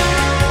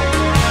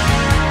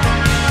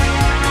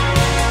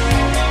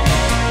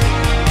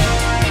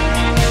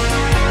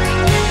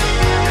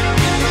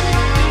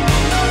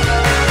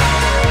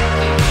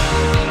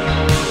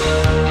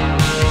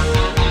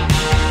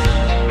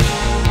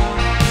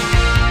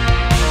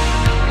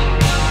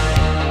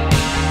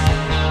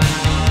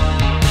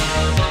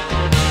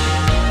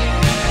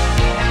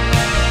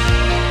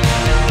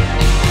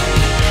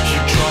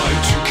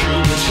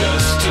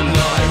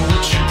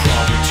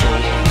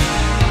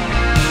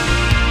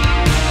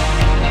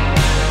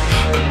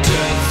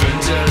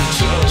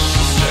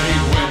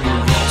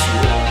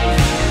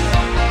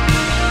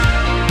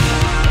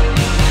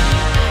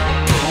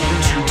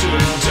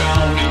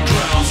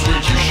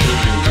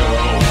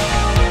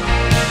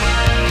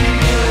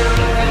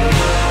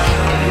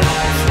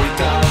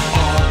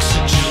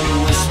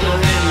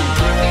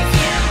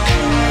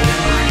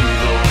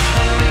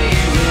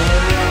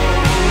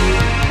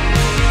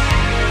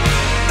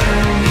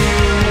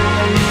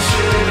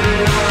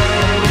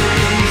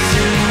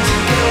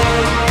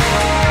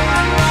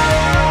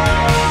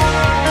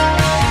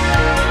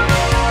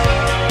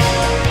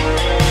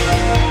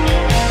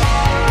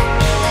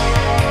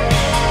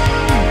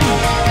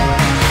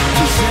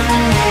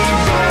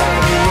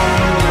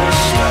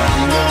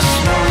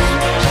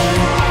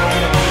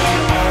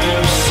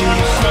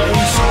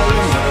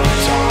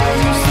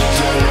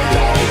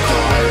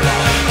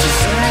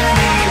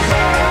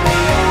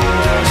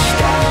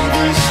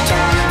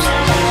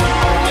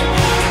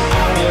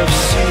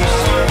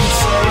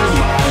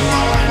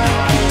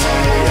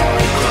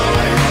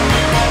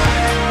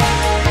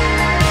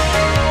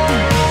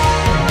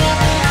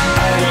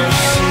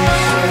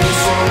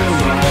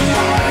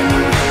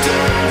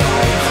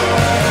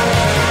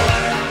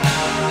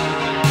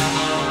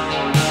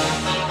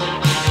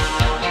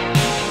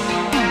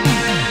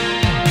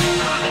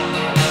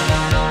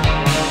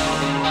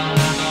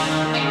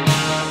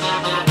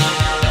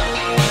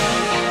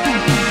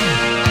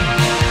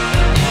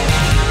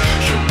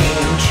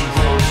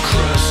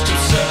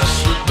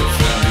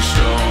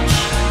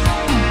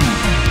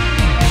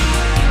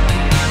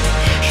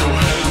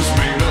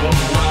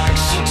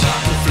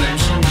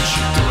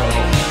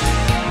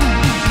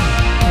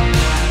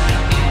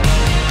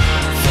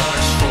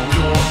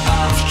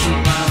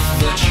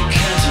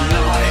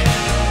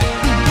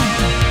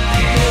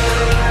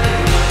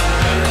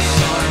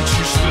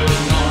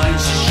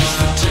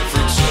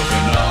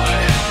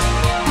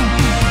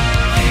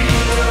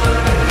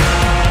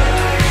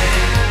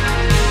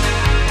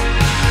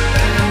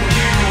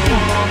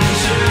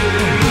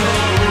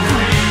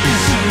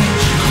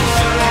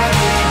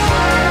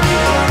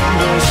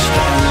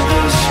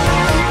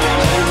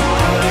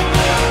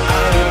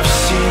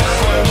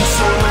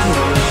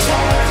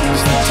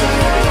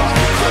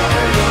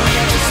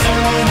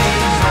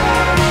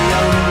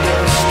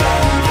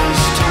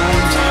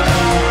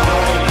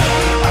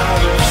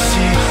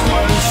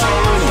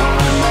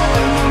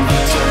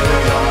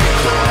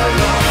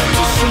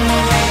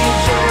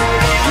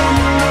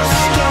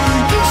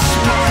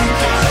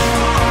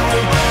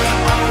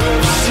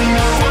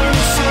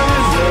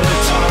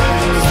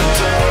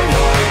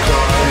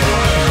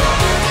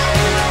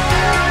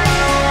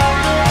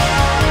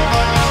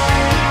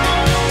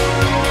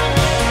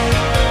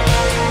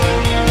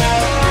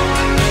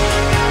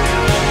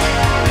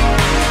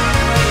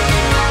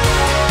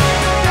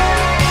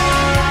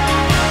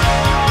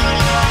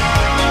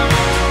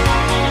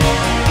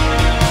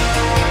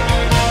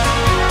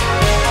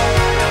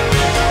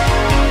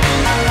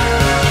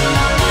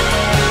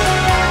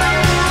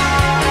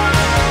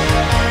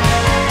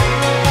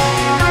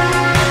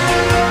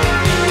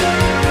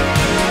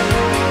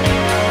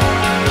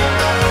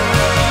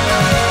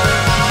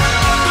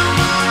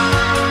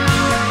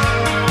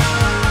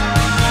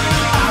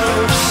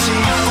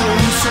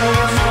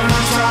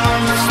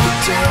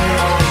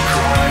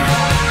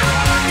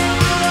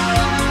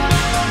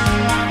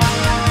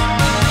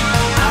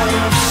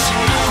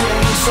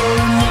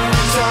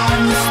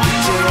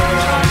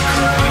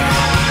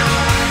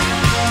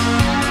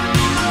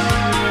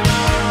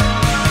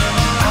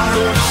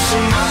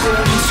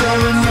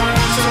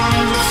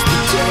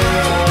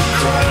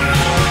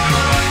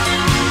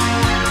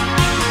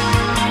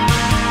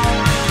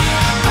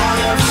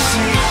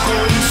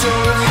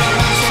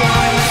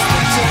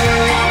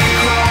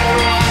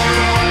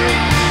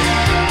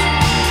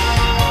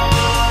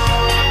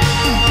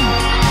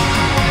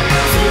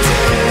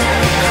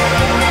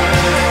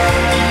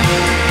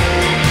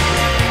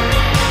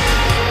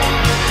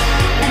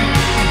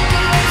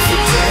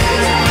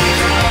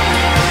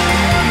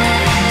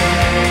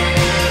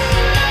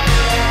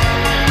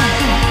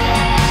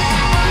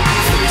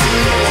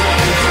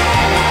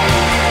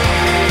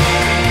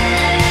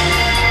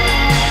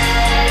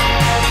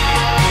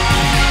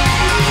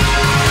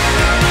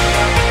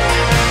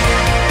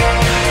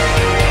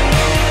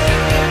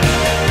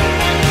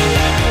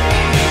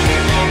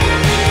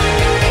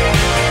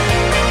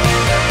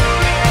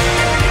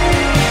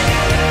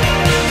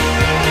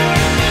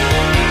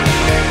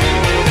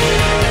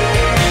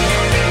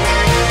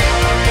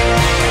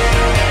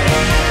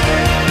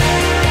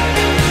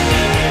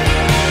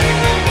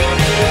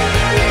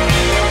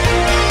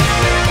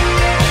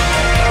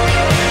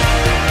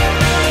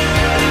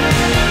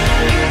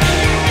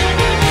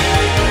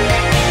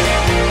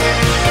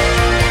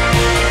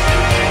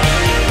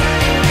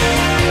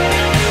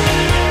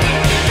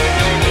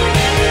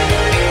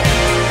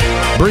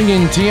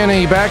 bringing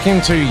TNA back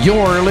into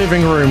your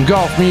living room.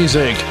 Goth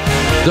music,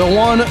 the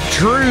one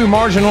true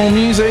marginal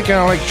music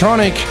and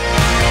electronic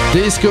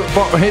disco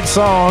pop hit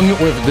song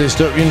with a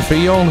dystopian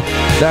feel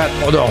that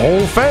the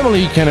whole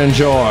family can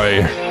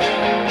enjoy.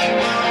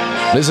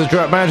 This is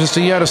Drop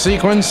Majesty out of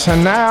sequence,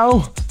 and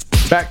now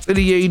back to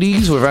the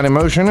 80s with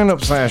Animotion and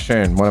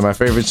Obsession, one of my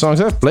favorite songs.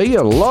 I play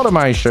a lot of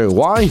my show.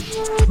 Why?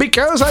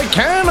 Because I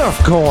can, of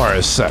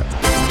course.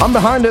 I'm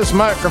behind this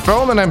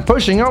microphone and I'm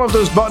pushing all of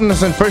those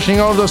buttons and pushing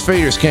all of those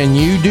faders. Can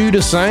you do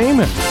the same?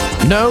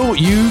 No,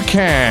 you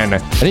can.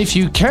 And if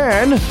you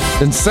can,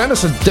 then send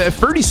us a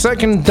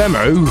 30-second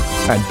demo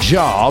at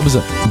jobs,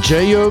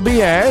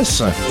 J-O-B-S,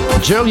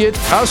 Juliet,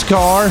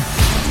 Oscar,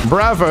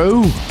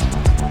 Bravo,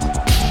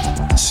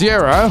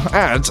 Sierra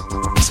at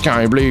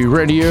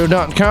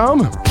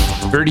skyblueradio.com.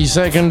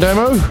 30-second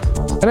demo,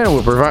 and I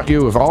will provide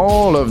you with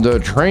all of the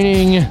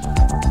training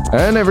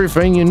and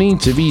everything you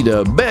need to be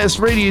the best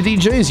radio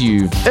DJs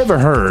you've ever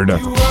heard.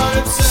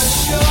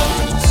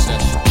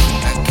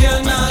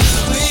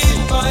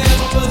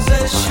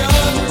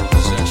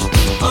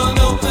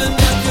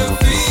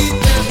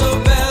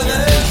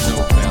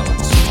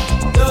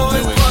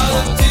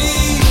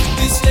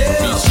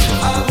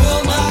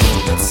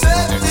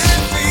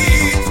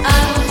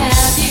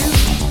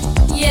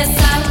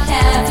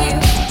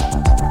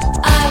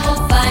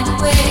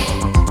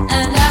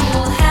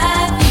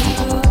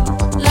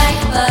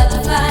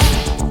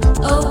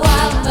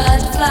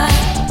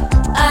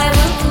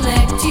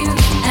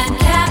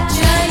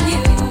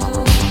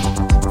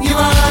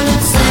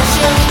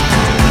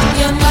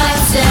 You're my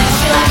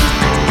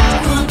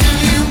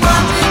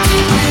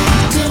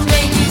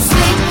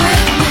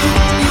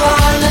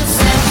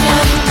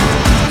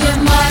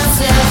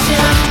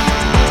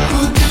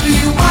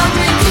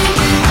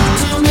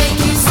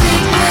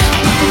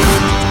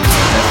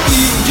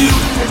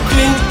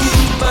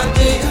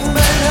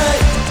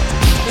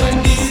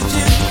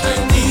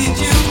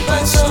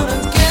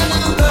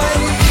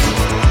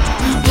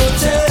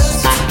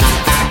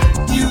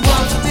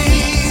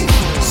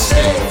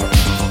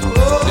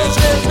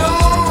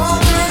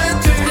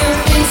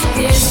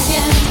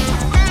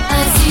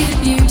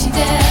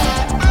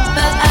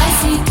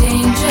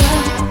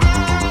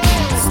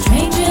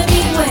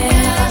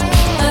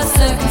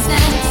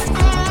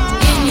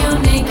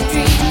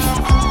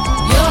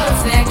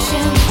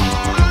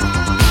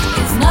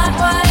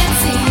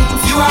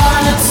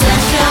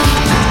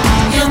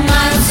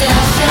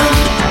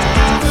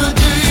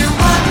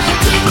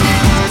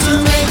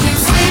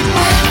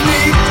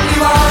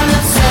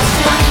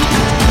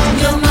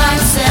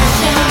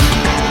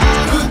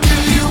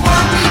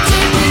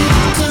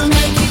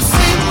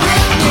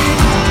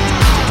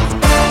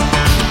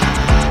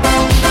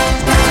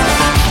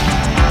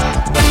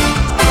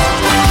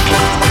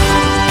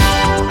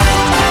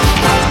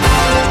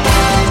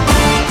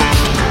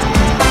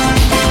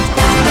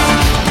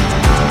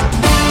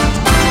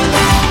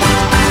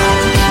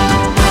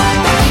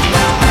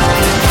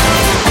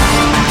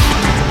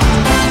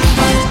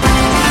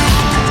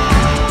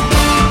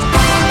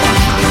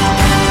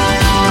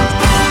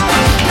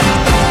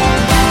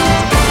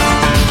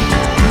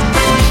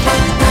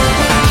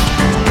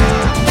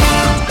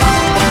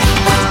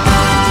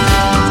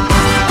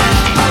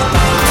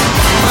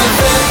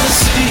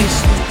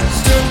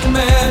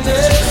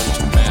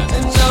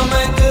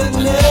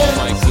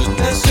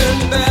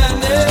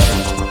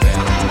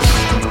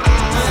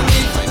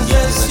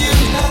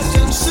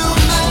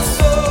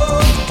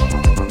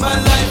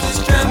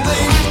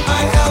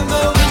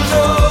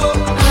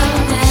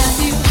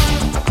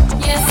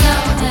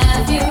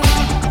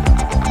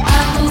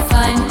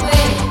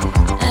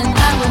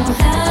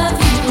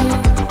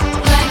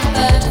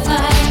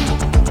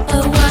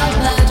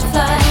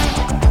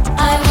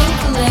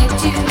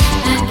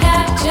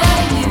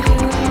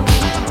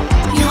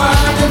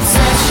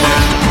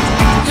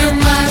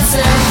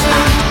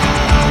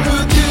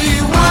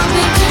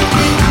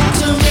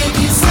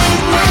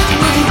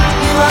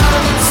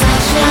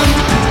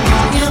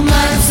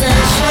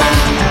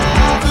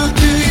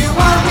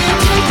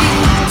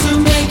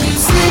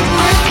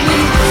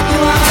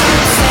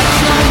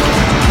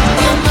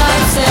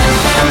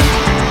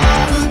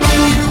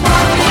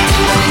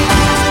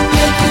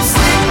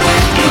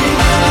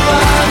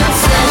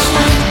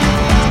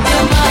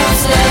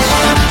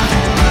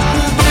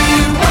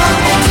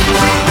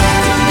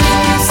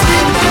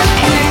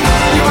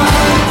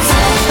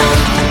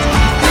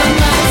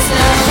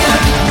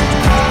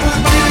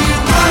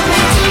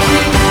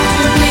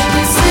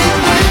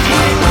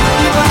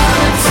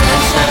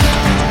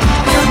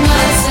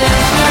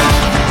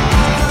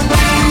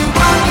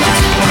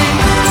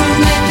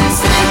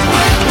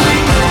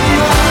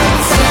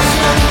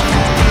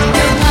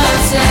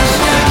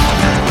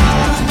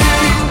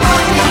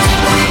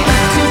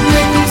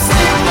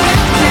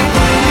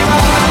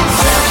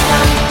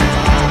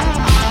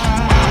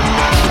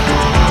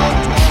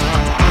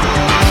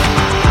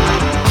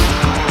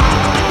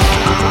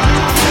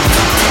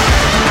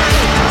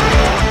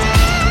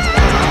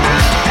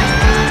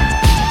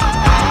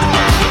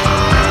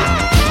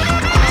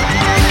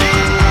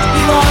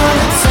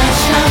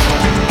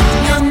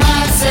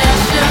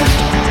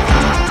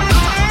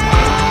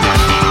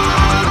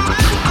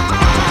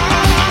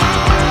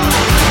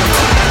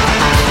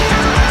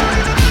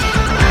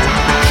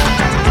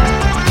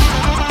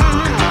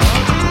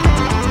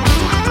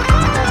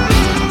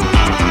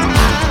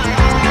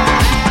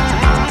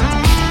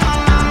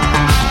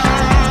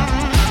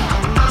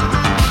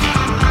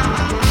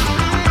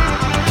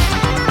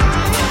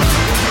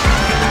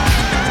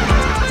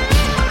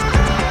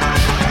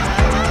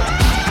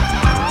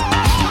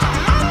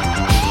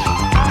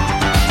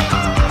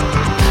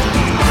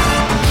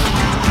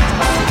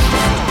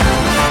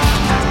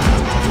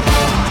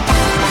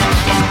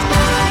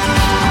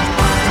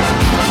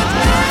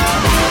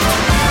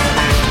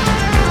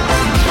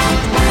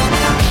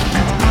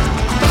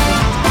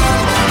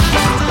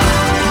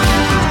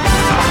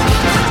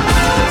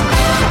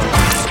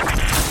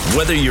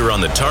Whether you're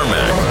on the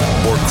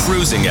tarmac or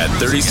cruising at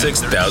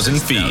 36,000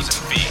 feet,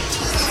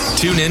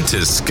 tune in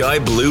to Sky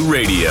Blue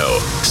Radio,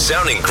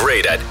 sounding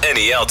great at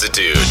any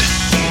altitude.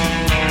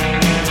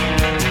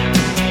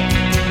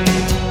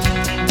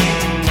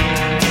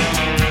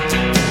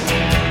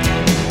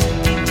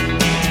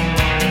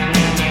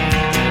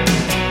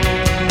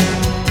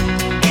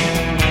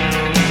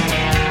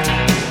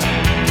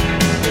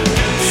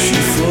 She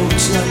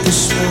floats like a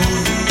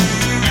swan,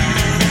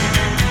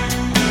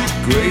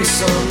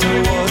 grace on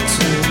the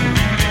water,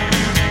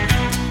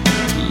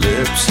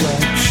 lips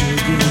like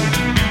sugar,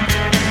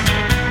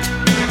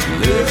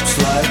 lips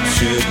like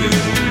sugar.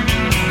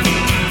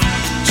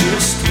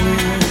 Just when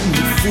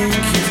you think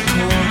you've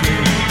caught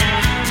her,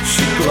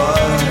 she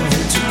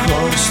glides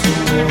across the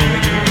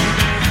water.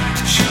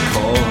 She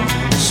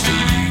calls for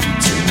you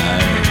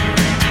tonight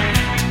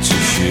to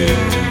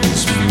share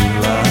this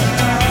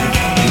moonlight.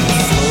 You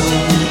flow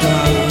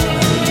down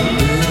the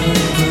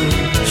river,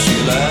 she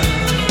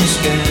laughs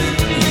and you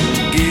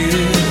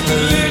give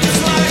her lips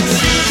like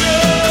sugar,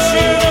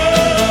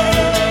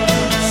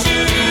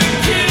 sugar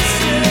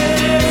kisses.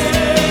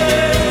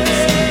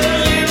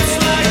 Lips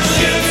like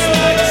sugar,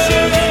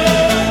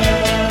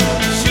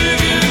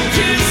 sugar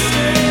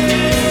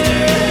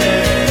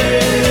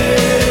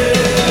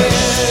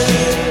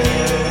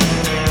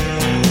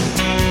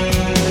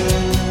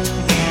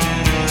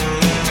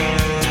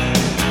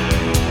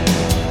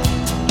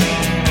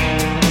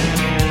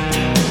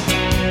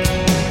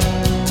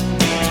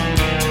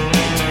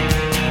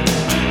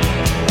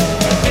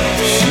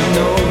She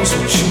knows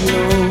what you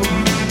know.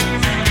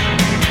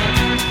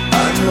 I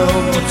know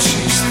what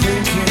she's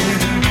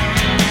thinking.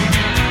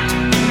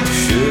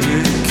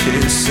 Sugar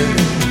kissing,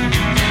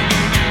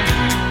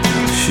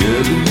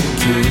 sugar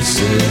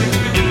kissing.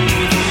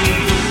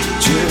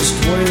 Just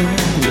when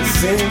you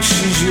think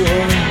she's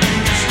yours,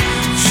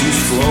 she's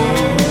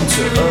flown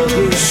to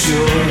other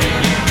shores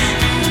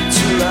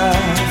to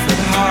laugh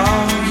at how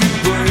you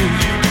break.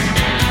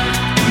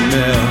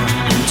 Now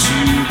into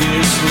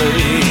this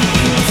lake,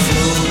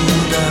 flow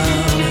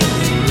down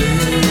the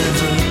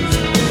river,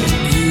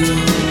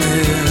 you'll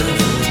never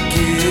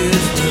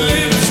give her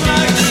lips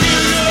like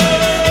sugar,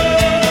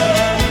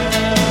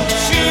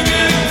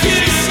 sugar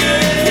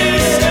kisses.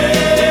 Lips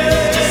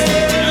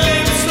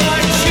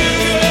like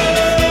sugar,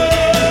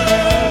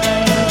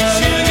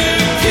 sugar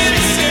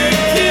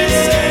kisses.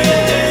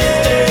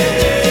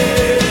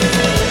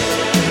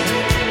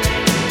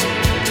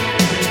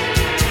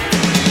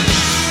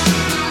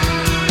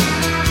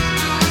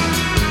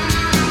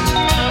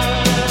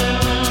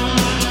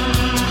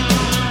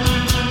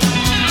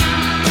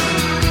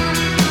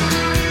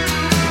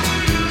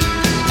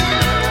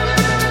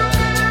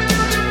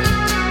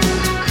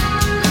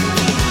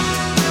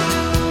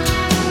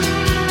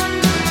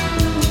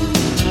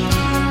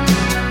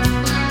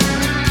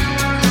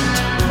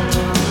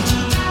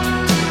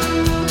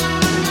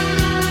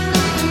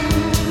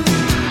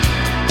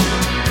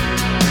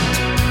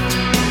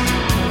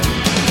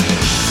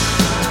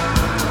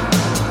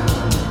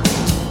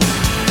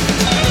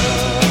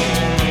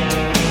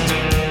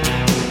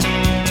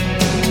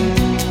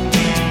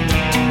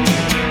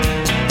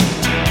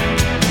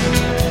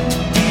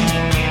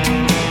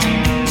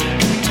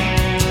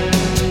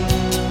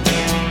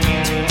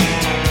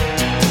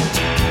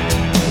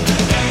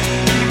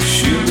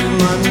 Sugar,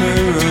 my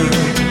mirror,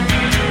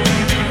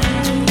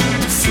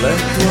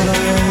 reflect what I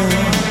am.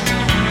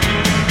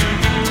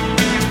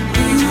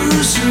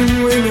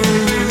 Losing winner,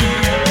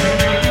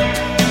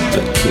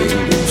 the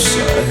king of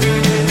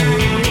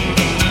Siam,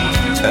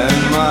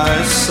 and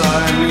my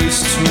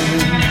Siamese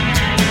twin,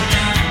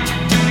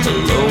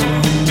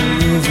 alone on the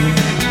river.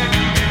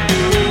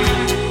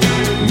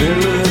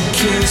 Mirror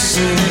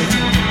kissing,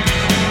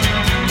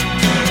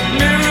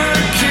 mirror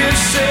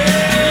kissing.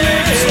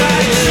 Lips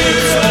like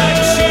sugar,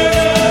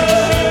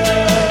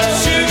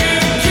 sugar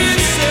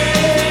kisses.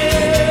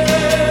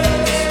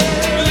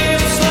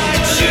 Lips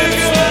like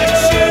sugar,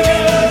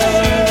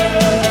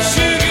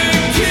 sugar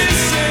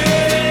kisses.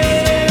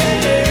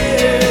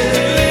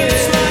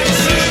 Lips like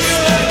sugar,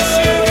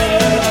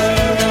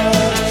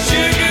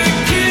 sugar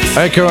kisses.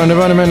 Echo and the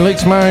Bunnyman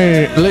licks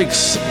my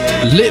lips.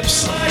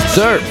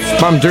 Derp.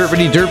 I'm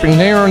derping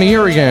there on the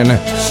ear again.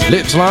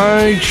 Lips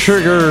like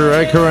sugar.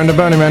 Echo and the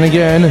Bunnyman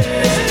again.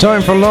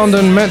 Time for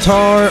London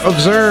Metar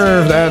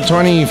observed at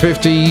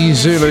 2050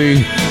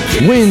 Zulu.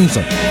 Winds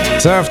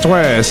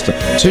southwest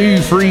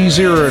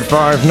 230 at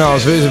 5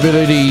 knots.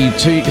 Visibility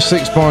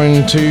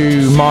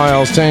 6.2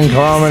 miles, 10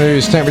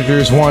 kilometers.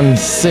 Temperatures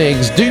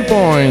 16. Dew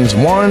points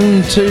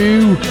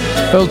 12.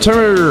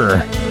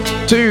 Altimeter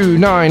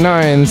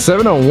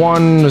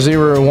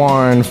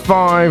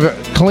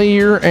 299701015.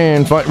 Clear,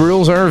 and flight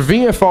rules are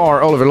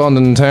VFR all over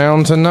London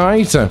town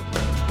tonight. So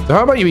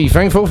how about you be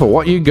thankful for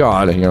what you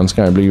got here on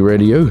Sky Blue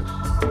Radio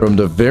from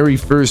the very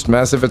first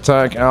Massive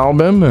Attack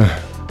album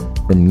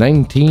from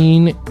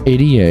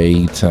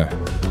 1988.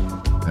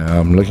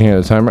 I'm looking at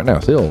the time right now.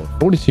 Still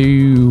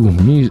 42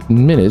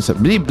 minutes.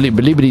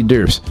 Blibbity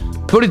derps.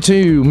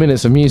 42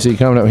 minutes of music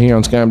coming up here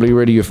on Sky Blue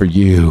Radio for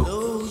you.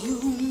 Though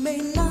you may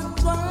not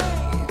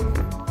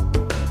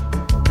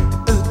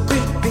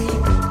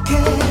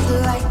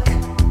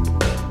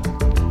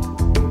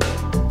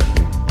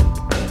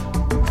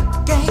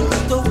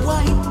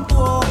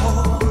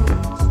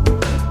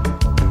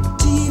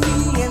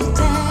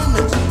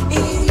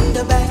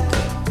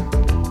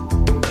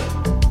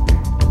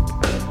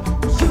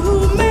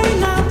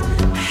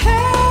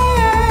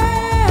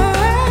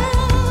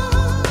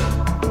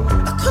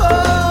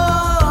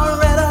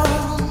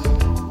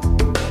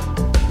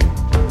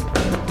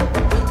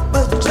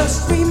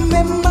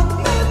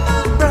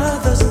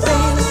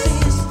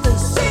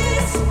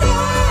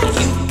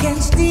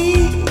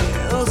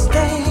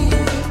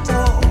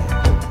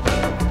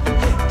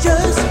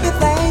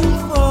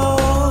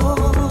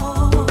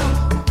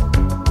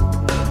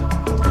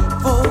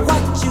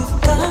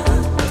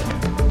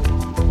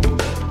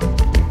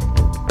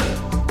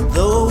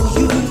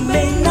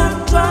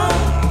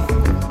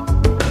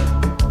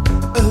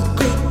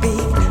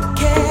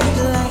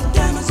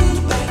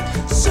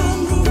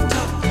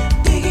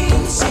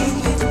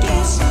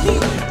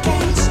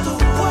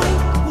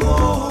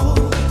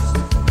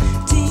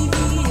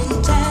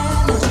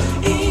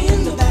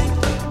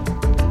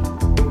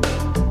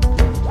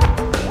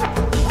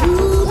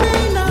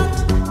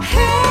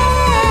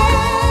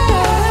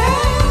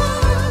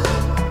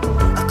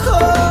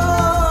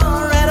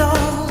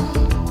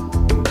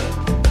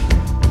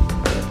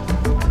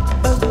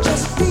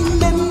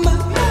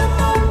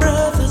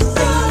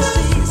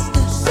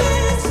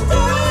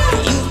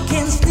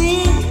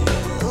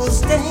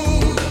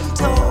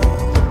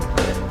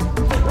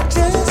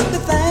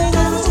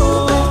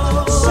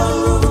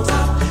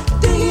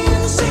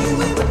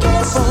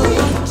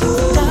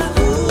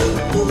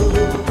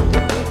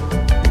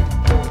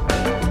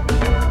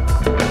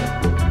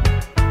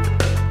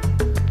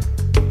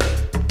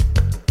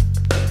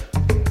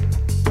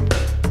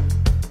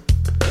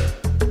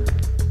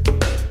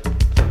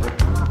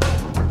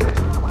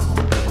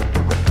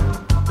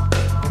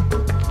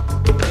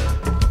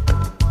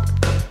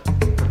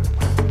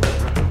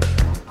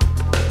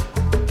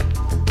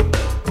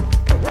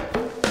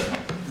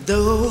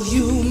Though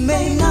you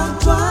may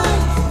not drive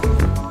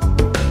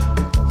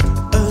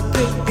a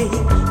great big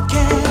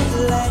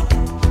Cadillac,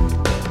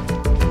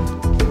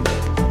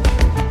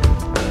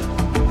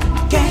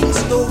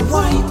 gangsta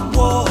white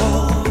wall,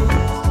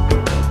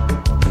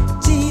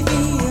 TV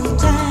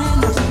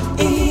antennas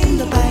in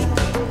the back.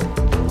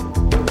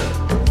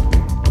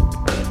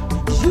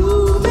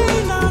 You may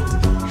not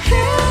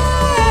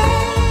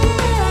have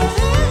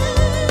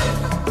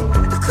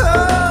a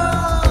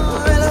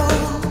car at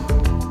all,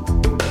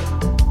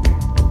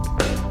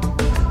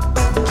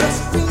 but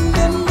just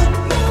remember,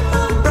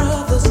 my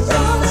brothers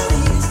and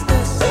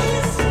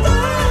sisters,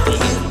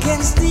 you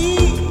can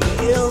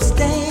still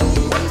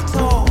stand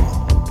tall.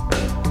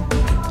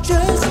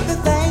 Just be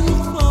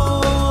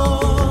thankful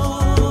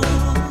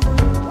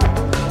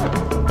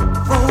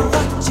for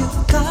what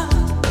you've got.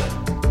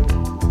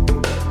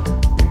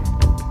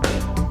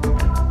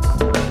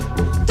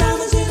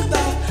 Diamonds in the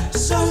back,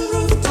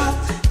 sunroof top,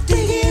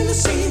 digging the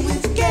sea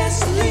with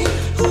gasoline.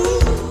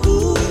 Ooh,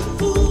 ooh,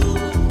 ooh.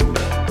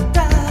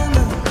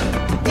 Diamond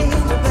in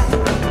the back,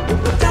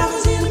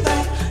 diamonds in the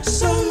back,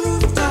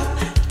 sunroof top,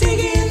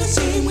 digging the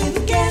sea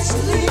with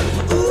gasoline.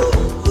 Ooh,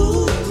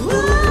 ooh,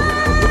 ooh.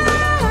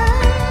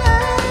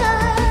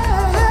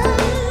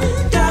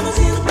 Diamonds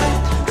in the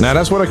back. Now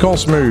that's what I call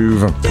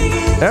smooth.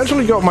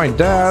 Actually got my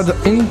dad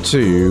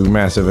into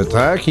Massive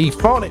Attack. He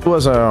thought it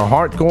was a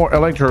hardcore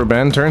electro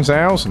band. Turns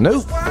out,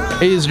 nope.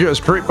 It's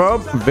just trip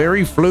up,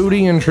 very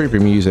floaty and trippy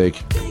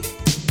music.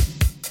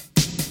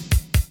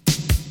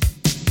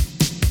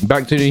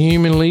 Back to the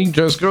Human League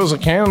just cause I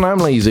can and I'm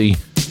lazy.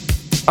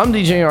 I'm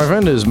DJ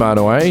Arvandus, by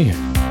the way.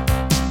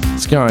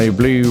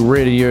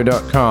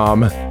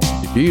 SkyBlueRadio.com.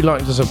 If you'd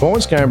like to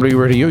support Sky Blue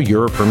Radio,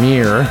 your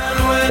premier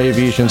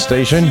aviation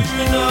station,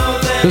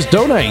 just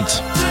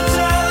donate.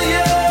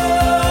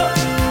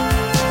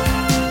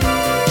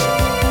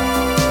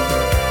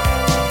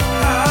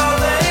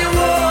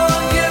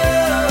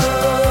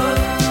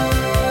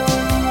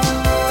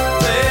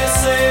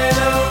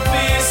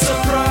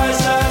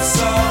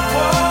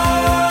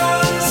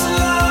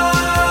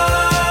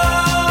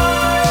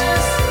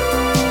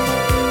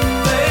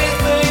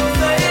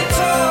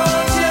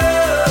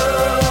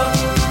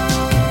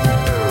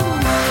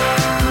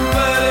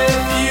 But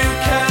if you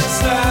can't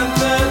stand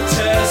the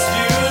test,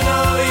 you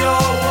know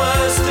you're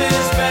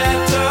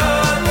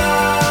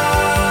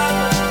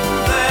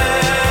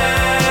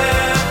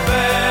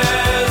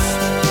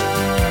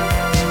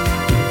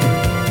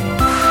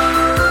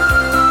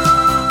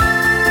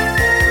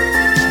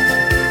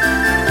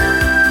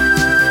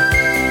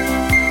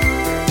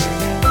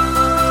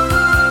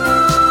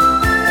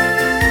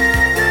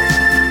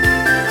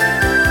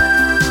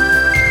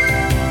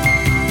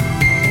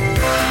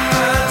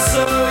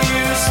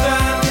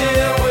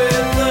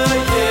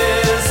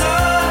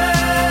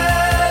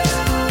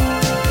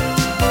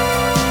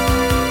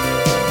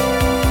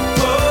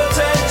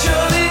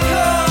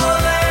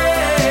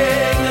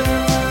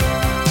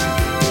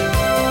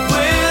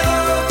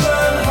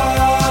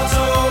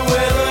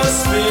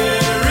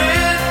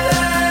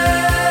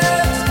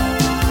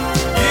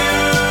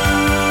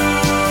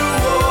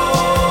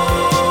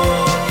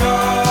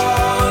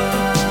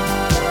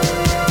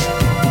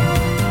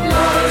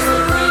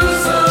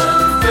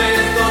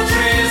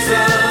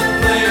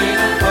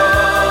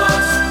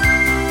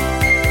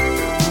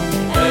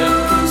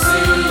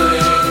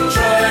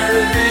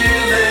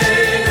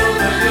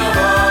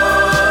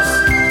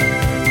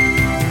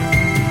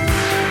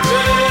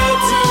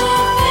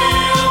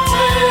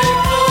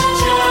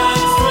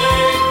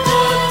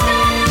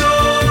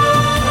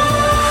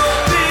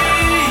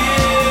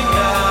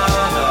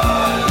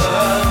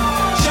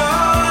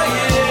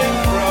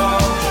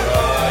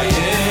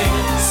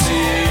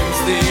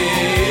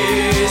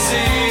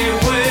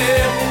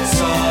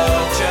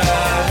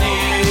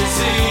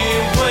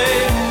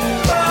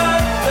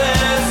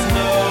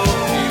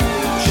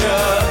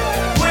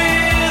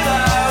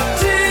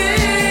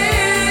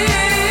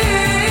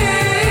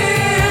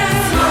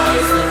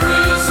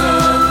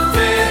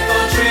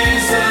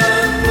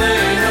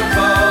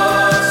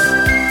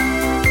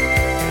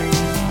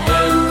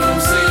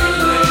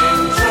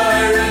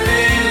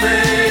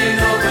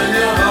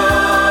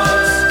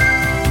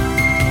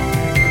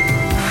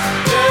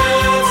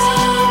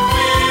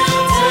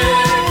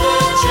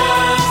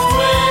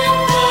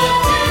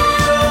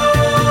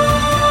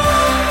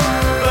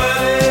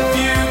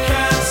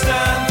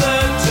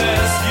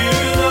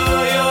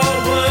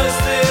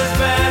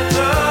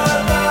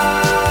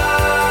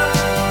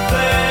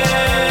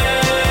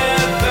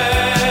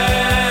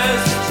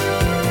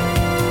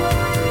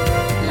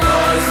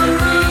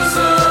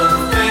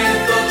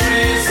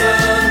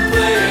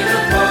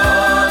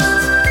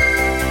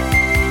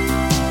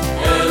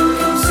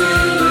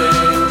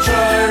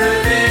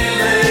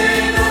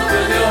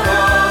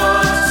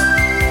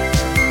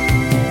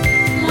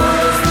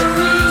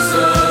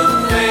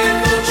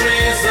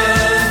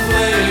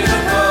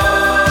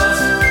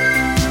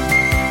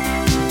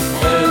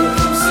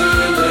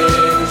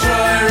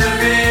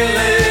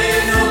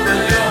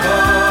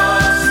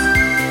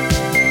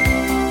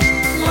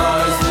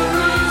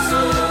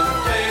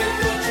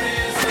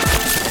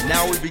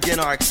begin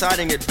our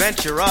exciting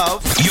adventure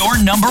of your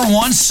number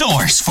one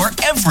source for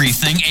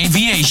everything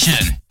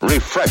aviation.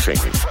 Refreshing.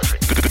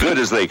 Good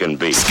as they can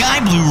be.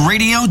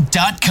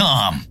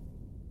 SkyBlueRadio.com.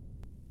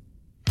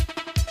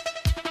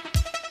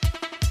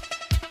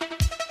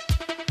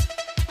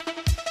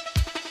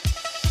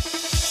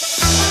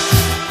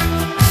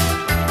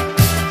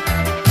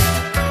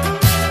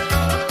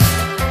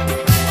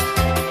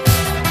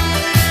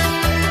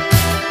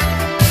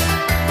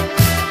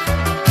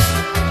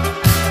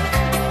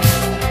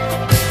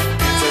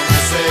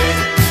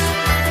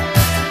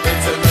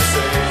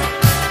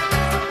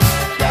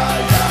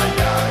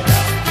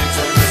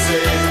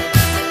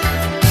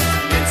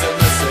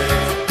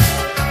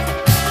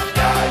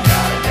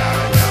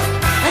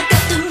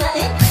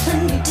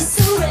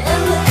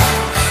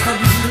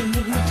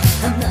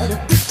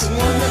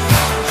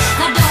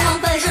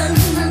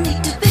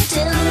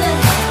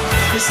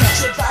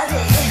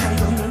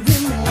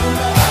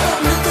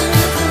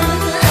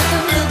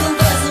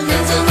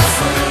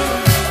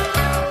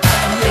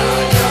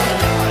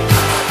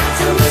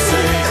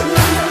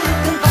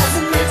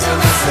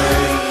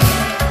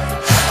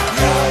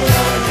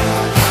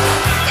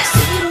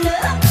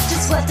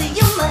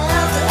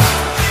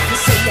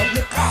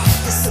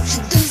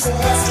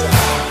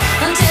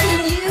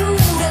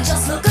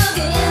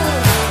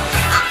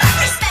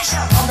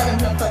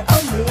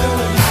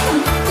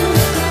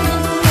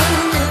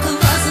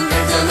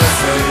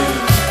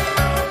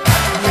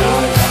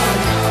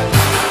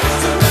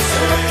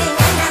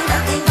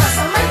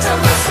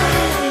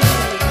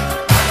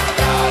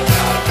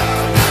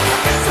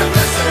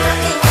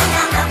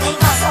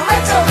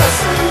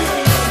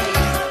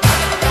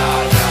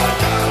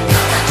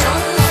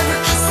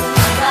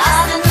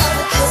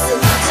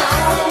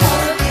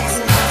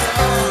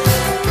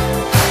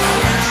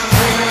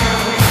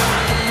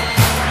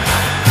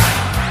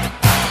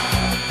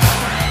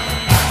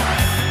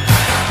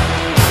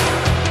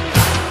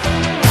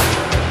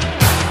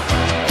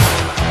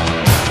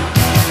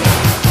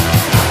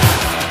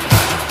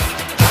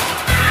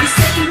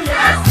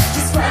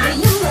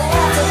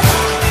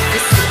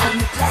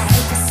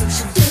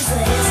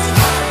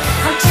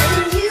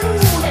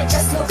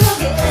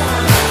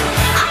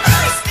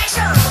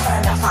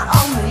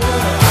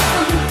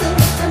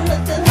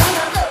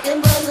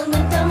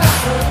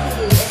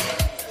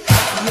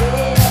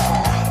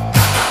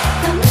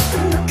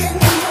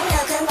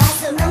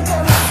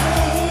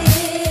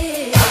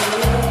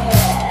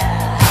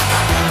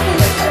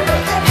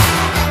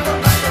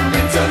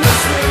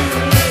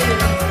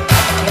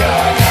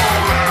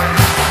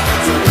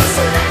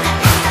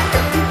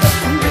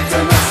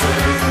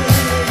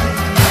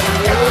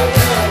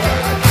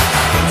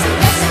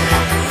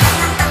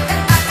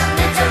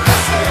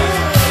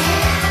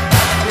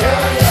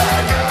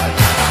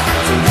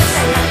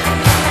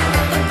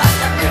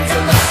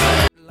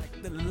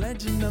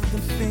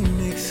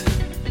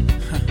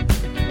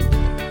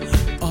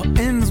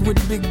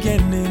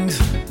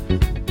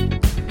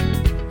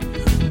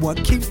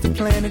 What keeps the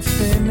planet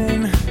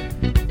spinning?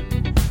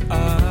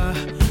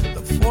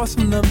 The force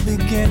from the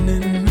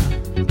beginning.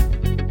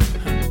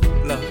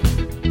 Love.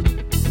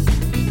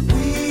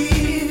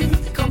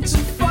 We've come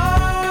too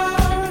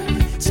far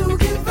to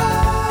give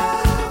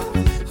up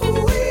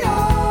who we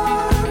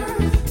are.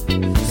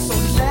 So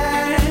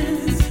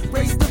let's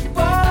raise the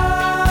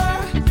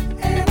bar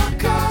in our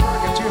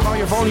car. Get too high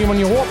your volume on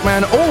your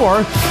Walkman,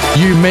 or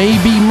you may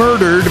be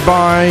murdered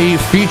by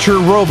future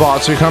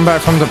robots who come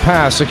back from the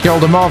past to kill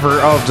the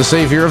mother of the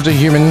savior of the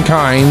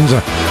humankind,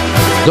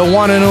 the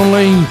one and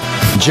only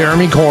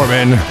Jeremy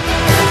Corbyn.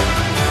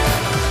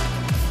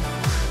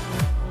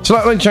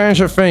 Slightly change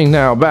of thing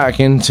now, back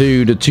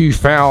into the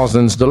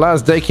 2000s, the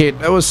last decade.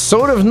 That was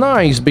sort of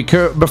nice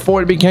because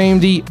before it became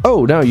the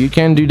 "oh no, you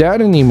can't do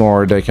that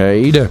anymore"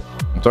 decade.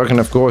 I'm talking,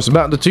 of course,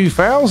 about the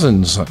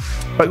 2000s.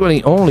 Like when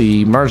the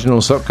only marginal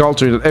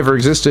subculture that ever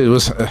existed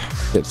was,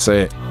 let's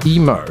say,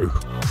 emo.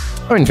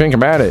 I mean, think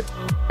about it.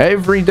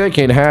 Every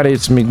decade had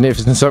its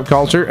magnificent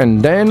subculture,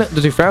 and then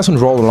the 2000s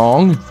rolled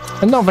along,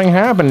 and nothing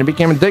happened. It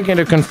became a decade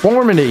of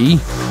conformity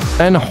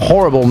and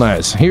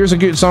horribleness. Here's a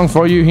good song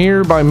for you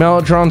here by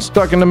Mellotron,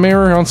 Stuck in the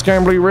Mirror on Sky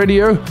Blue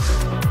Radio.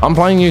 I'm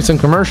playing you some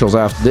commercials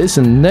after this,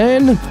 and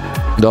then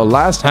the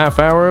last half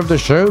hour of the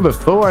show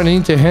before I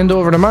need to hand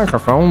over the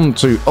microphone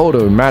to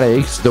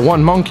Automatics, the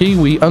one monkey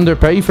we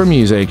underpay for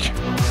music.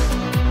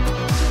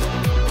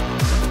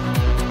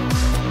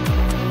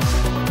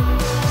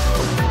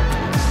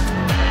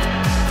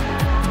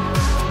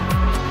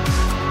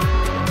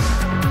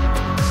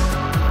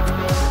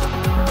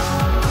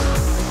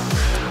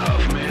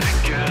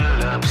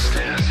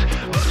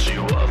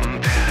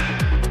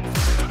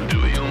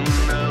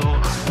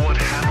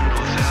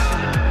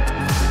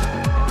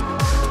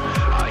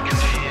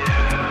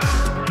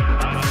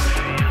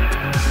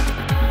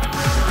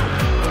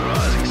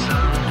 Rising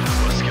sun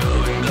was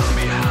going down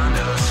behind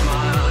us.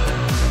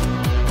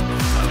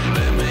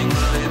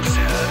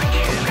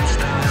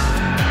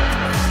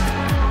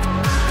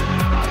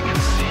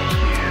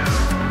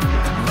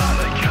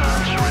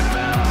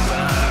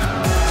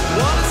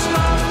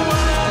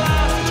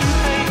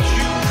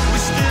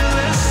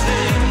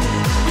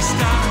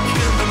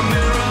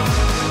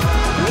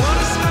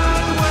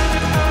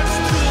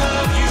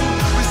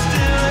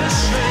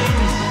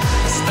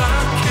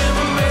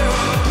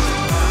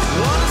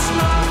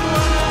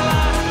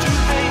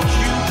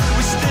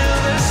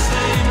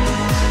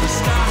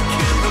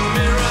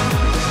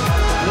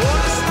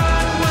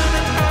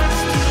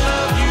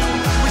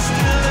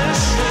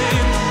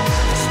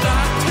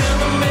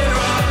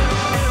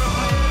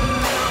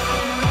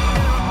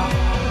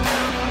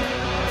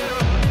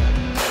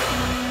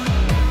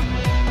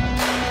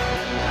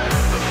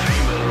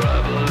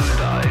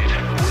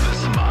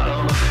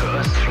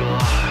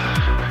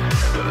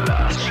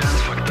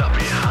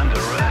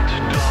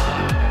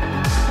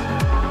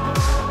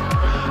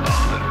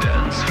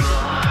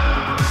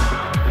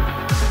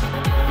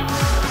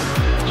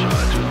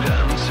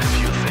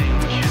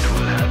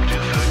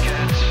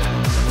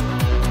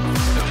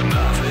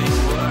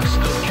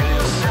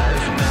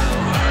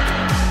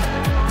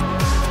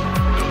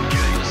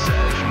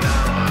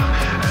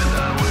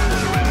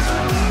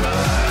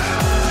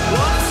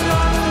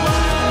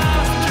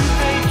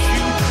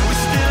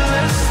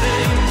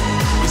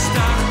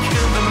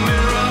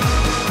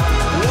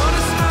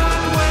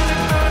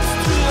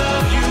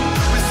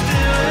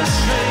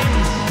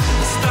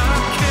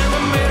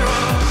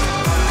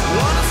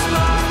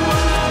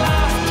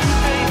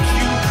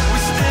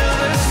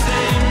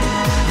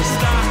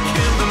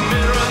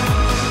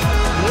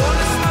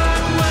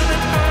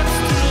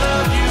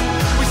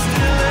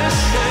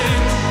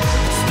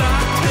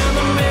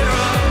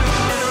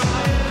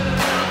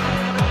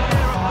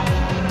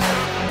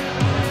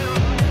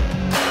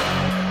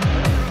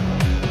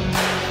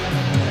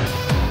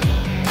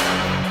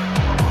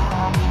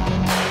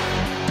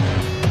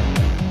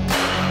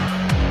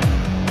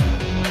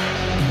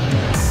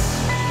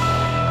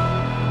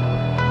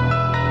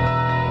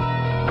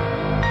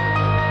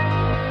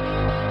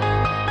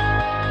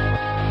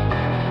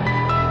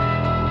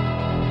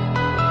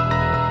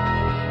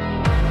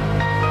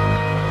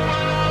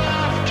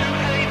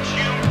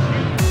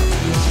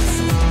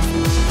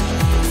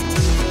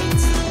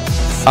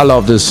 I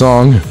love this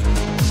song.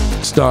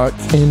 Stuck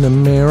in the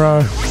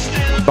Mirror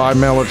by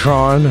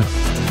Mellotron.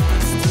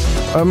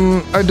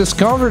 I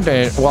discovered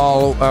it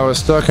while I was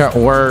stuck at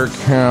work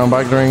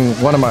back when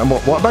one of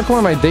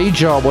my day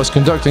job was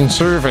conducting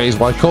surveys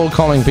while cold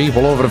calling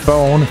people over the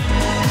phone.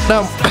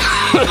 Now,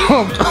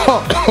 oh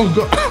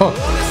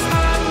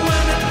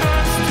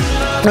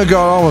God, I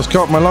almost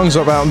caught my lungs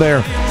up out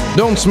there.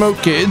 Don't smoke,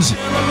 kids.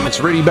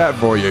 It's really bad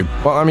for you.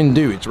 Well, I mean,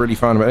 it's really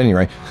fun, but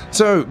anyway.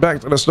 So,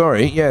 back to the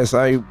story. Yes,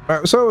 I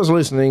was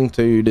listening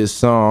to this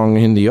song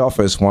in the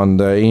office one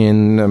day,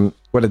 and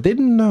what I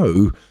didn't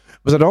know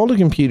was that all the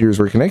computers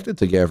were connected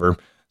together.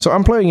 So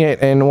I'm playing it,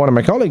 and one of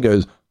my colleagues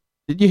goes,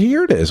 "Did you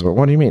hear this?" Well,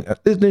 what do you mean?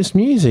 This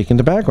music in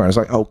the background. It's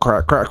like, oh,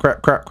 crap,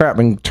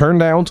 and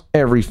turned out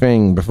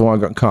everything before I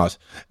got caught.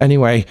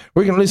 Anyway,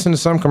 we're going to listen to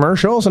some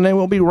commercials, and then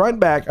we'll be right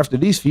back after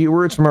these few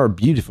words from our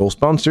beautiful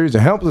sponsors to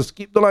help us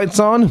keep the lights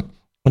on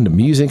and the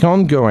music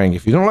ongoing.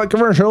 If you don't like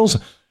commercials,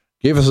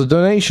 give us a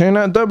donation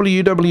at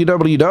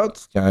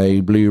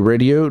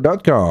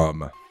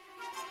www.skyblueradio.com.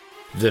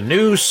 The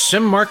new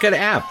SimMarket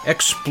app,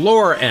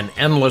 Explore an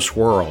Endless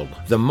World.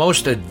 The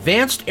most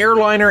advanced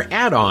airliner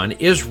add-on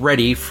is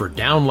ready for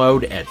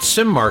download at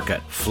SimMarket.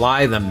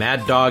 Fly the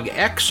Mad Dog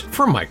X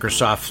for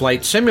Microsoft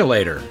Flight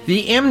Simulator.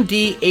 The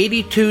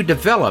MD-82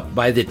 developed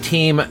by the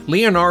team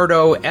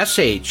Leonardo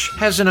SH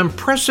has an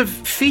impressive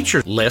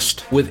feature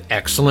list with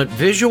excellent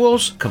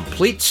visuals,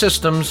 complete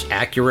systems,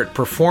 accurate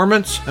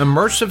performance,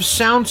 immersive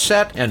sound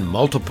set, and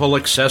multiple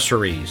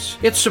accessories.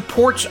 It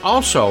supports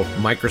also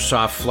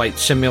Microsoft Flight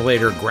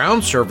Simulator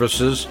ground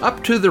services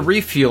up to the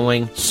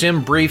refueling,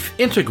 SimBrief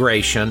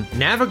integration,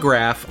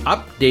 Navigraph,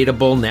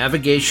 updatable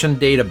navigation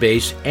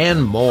database,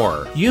 and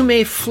more. You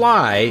may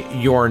fly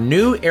your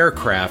new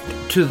aircraft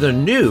to the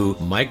new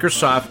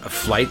Microsoft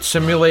Flight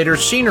Simulator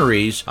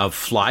sceneries of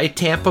Fly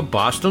Tampa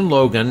Boston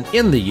Logan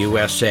in the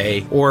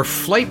USA or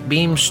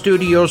Flightbeam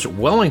Studios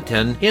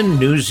Wellington in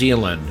New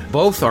Zealand.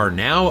 Both are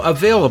now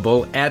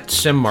available at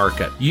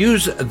SimMarket.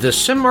 Use the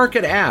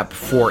SimMarket app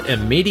for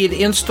immediate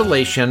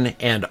installation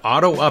and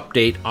auto update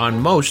on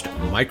most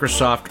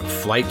Microsoft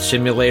Flight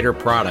Simulator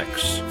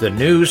products. The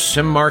new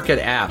SimMarket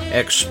app.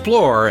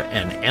 Explore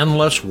an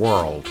endless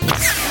world.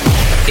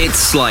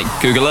 It's like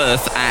Google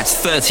Earth at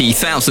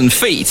 30,000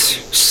 feet.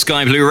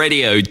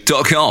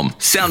 SkyBlueRadio.com.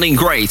 Sounding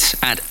great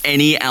at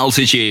any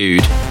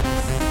altitude.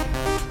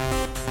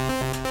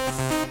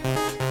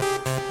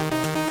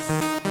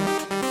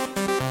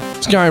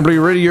 Sky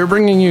Blue Radio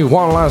bringing you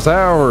one last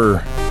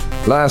hour.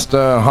 Last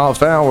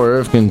half hour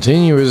of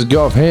continuous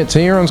goth hits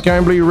here on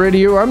Sky Blue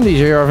Radio. I'm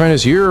DJ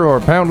Arvandus here,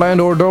 or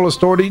Poundland or Dollar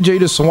Store DJ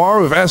de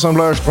Soir with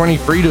Assemblage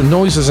 23, the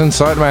noises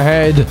inside my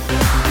head,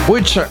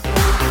 which,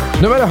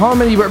 no matter how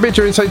many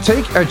barbiturates I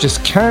take, I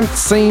just can't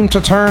seem to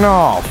turn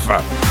off.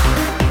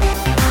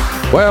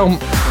 Well,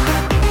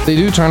 they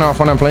do turn off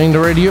when I'm playing the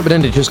radio, but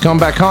then they just come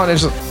back on. I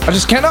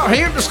just cannot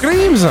hear the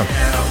screams. And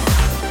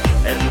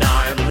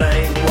I'm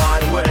laying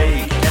wide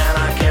awake, and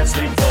I can't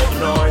sleep for the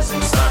noise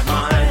inside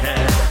my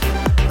head.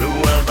 The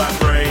world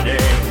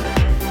vibrating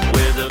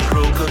with a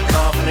cruel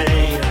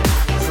cacophony,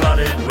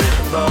 flooded with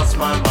thoughts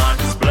my mind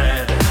has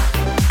bled.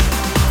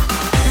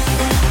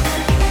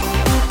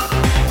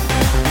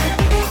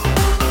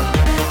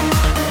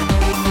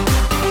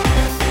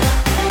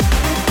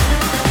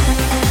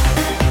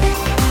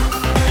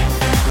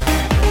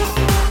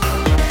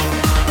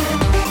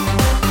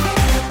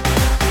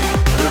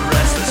 The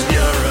restless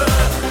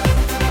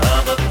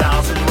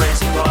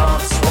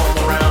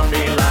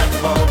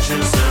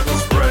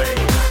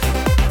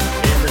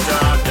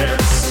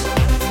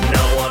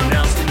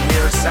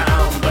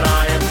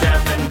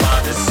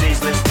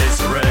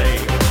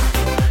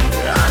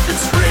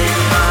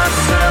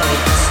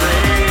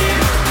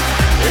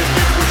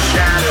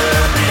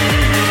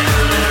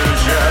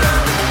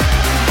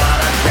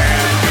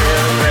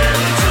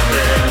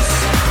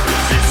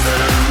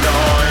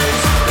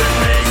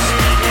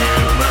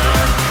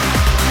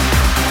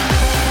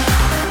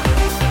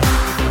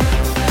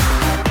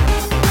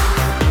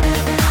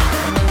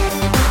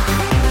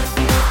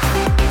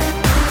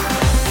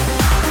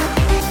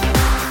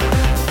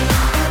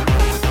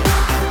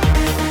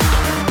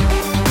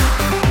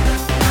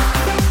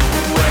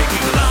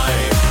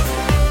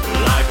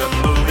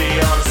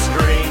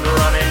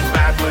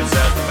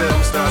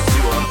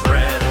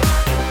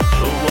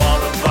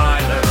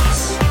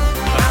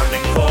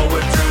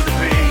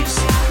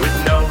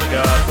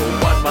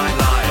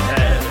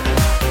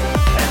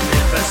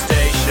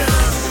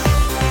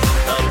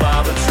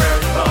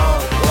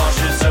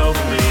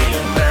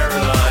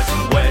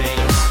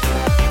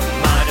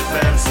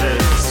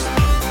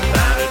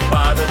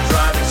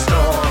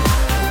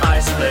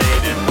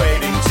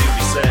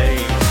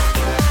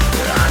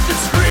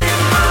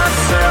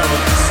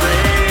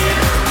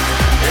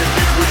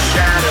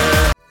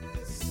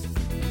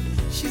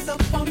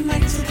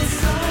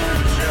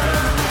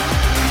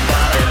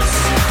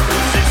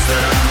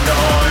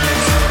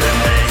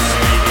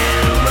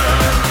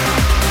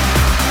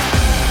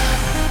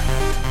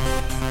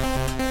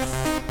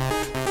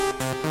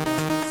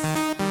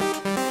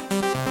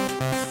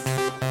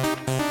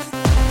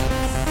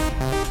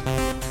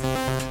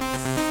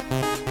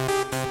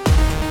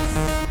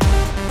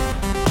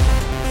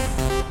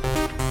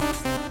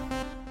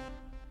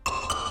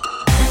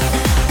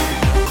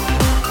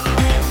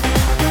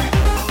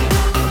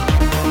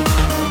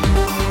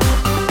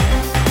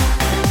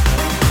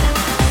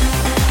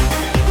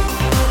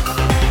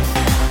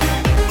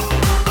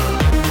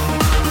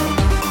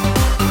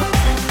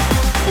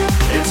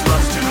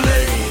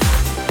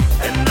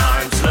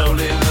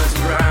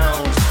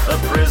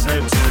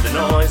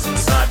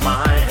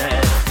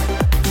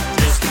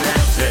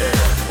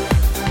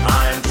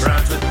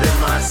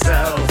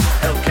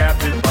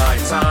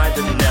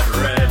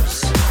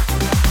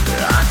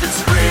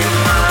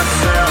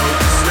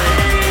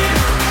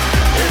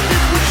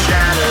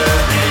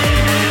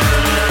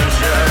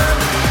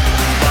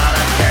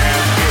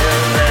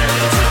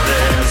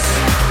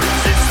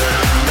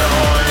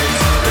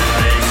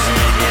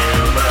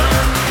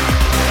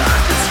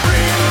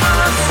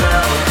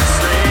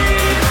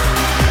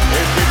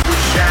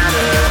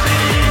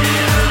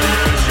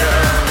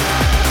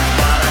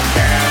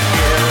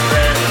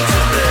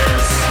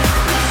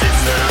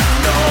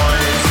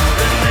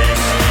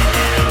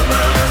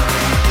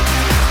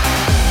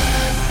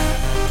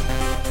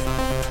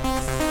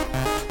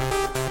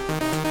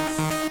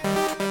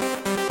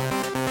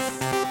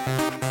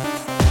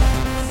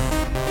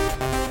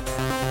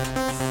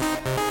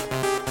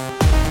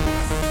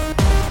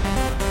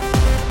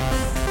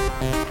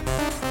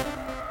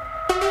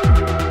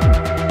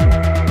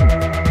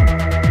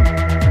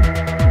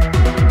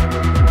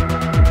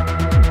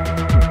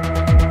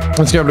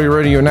Sky Blue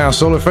Radio now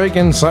solo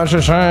faking, such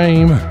a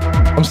shame.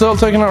 I'm still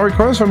taking out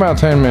requests for about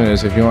 10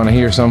 minutes. If you want to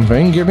hear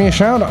something, give me a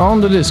shout on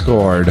the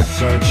Discord.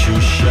 Such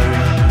a shame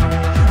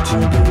to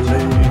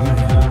believe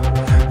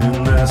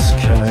in this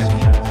case.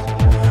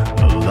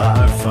 A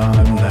life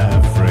on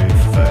every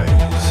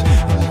face.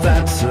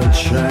 That's a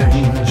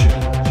change.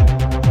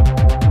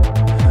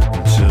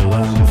 Till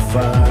I'm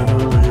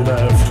finally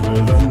left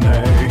with a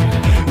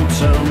name.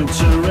 Tell me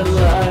to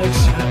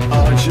relax,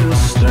 I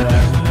just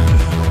stand.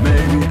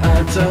 Maybe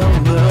I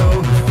don't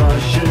know if I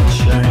should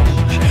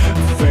change.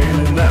 The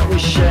feeling that we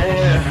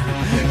share,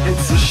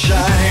 it's a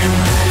shame.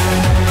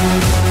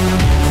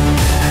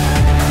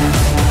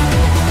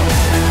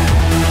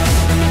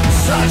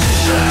 Such a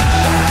shame.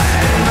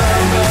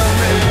 Remember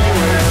me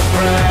with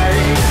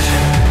rage.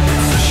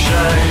 It's a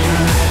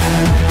shame.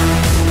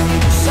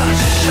 Such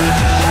a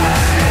shame.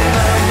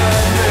 Remember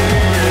me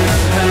in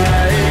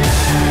hate.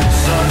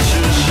 Such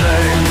a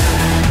shame.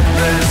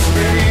 Let's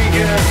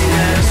begin,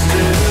 yes,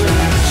 to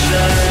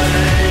change.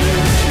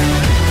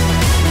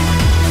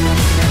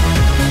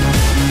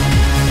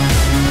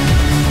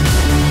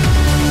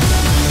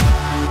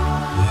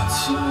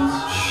 It's a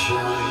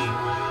shame.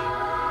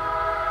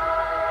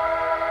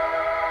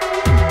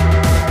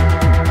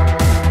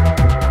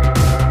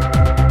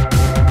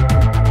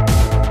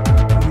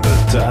 The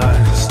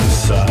dice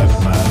decide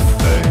my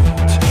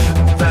fate.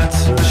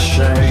 That's a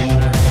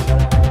shame.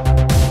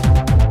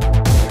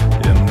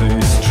 In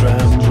these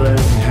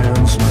trembling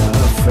hands,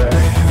 my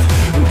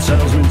faith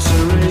tells me to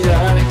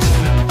react.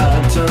 I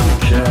don't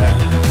care.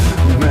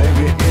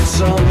 Maybe it's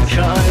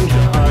unkind.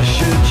 I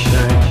should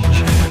change.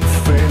 The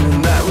feeling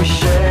that we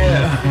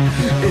share,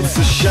 it's a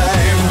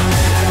shame.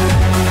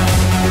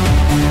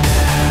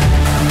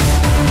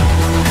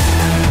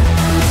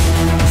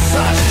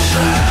 Such a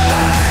shame.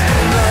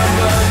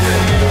 Remember me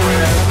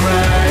with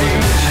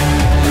rage.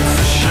 It's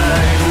a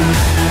shame.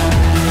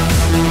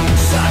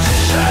 Such a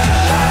shame.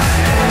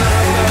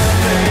 Remember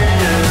me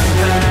in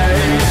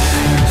hate.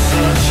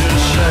 Such a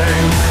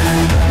shame.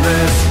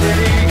 Let's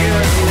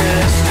begin,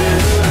 yes, to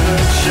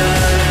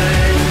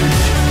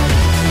change.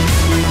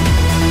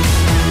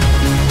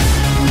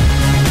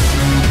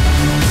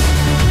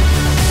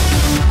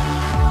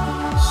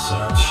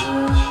 Such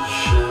a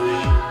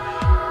shame.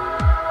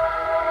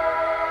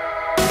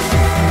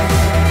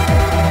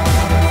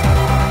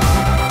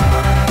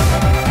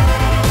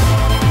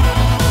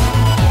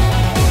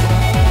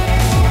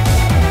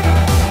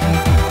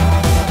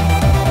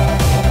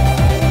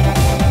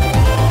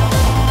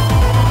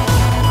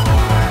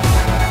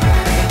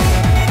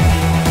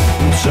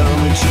 Tell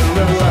me to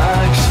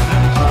relax,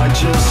 I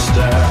just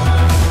stare.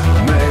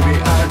 Maybe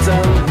I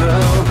don't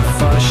know if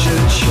I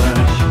should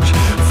change.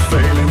 The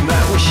feeling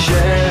that we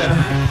share,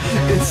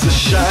 it's a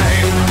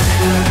shame.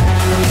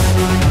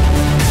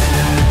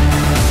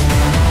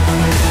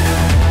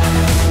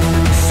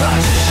 Such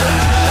a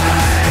shame.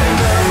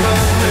 Remember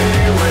me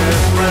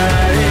with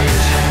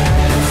rage.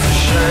 It's a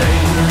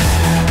shame.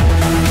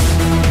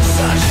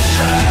 Such a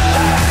shame.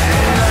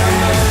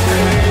 Remember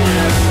me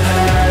in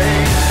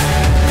hate.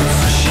 It's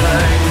a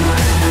shame.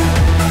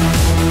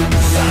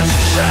 Such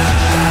a shame.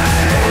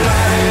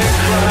 Right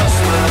across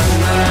the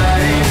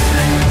night.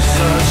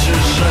 Such a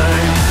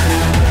shame.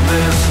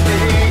 This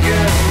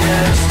begin,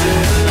 yes, to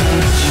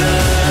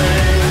change.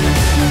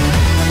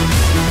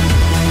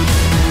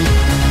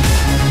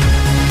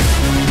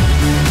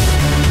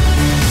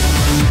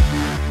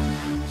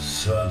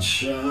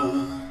 Such a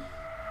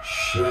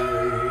shame.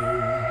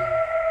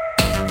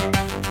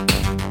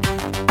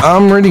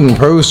 I'm reading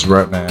posts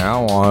right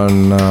now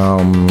on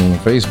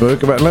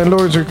Facebook about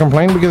landlords who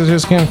complain because they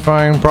just can't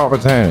find proper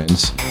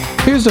tenants.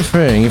 Here's the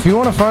thing, if you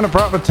want to find a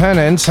proper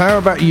tenant, how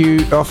about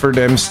you offer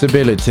them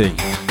stability?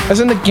 As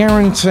in the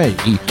guarantee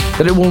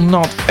that it will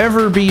not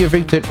ever be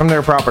evicted from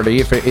their property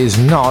if it is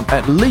not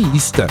at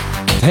least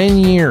 10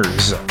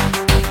 years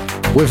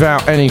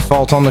without any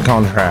fault on the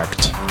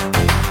contract.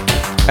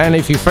 And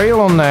if you fail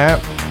on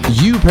that,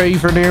 you pay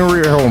for their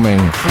rehoming.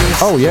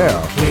 Oh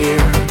yeah.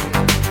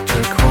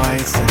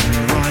 Turquoise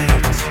and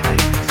white,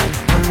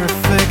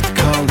 perfect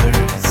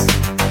colors,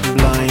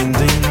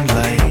 blinding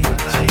light,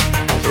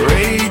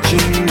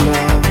 raging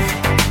love,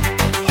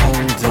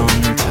 hold on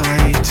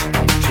tight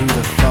to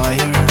the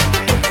fire,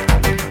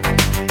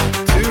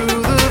 to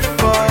the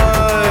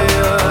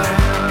fire,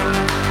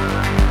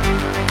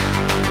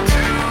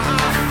 to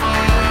the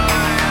fire.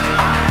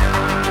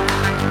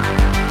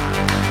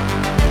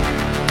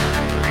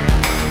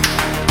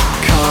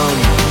 Come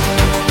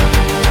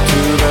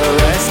to the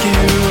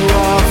rescue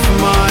of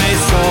my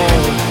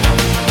soul,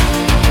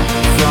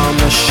 from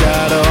the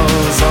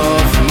shadows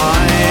of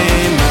my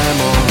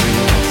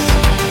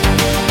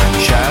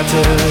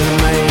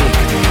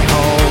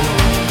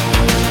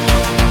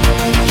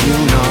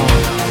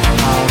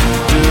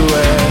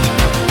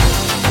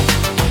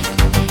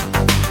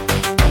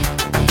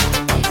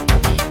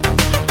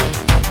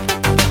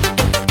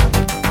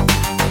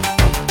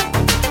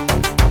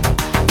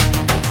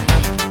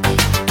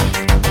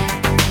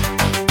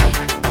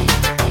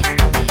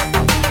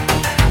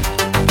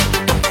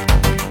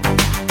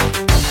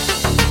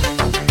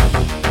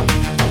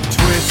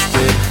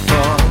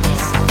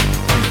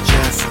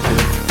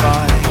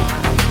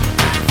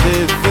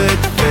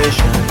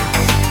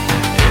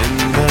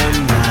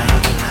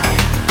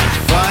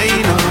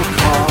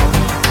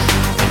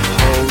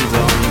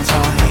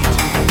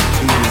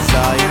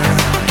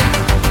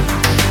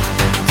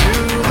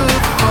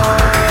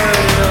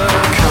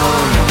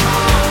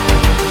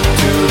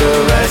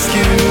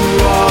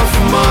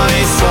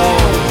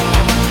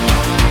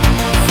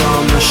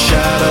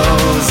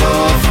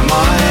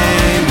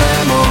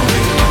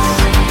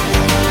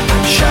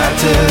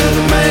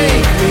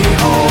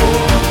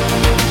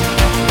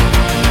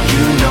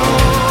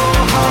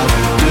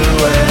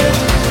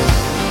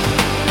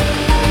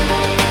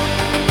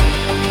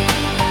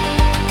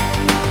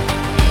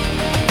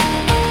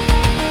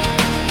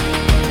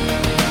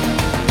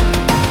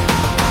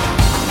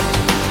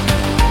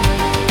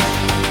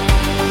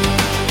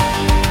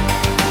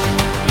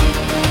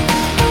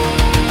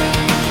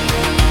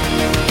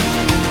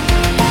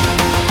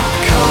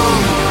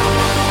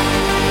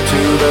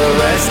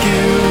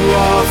rescue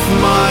of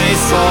my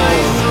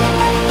soul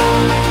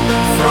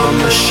from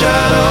the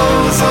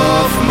shadows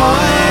of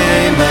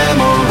my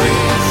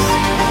memories.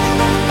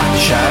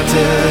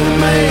 Shattered,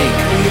 make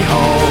me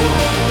whole.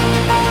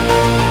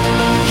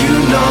 You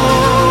know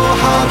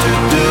how to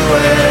do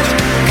it.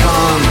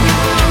 Come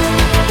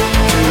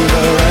to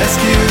the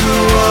rescue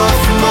of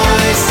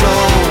my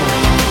soul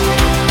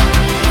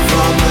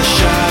from the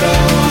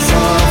shadows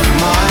of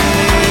my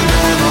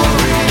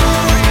memory.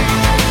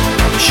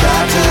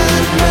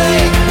 Shattered,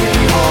 make me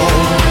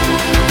whole.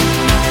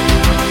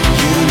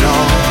 You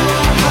know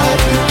how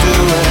to do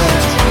it.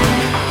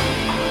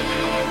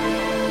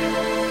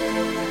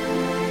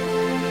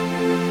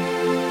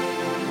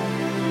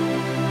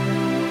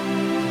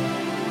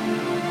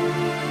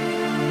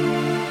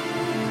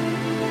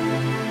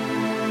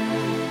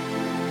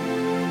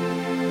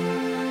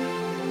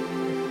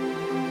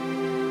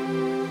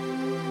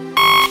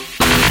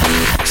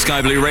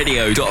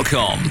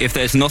 skyblueradio.com. If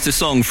there's not a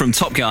song from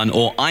Top Gun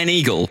or Iron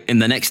Eagle in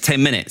the next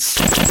 10 minutes,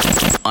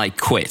 I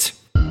quit.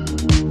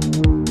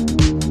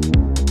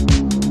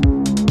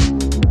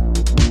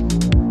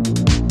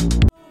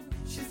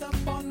 She's up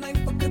all night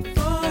for good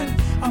fun.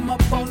 I'm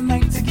up all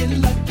night to get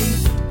lucky.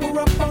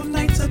 We're up all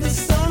night to the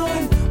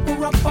sun.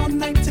 We're up all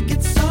night to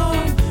get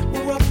some.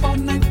 We're up all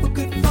night for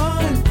good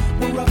fun.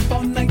 We're up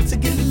all night to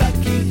get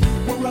lucky.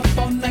 We're up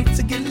all night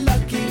to get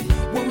lucky.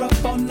 We're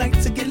up all night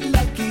to get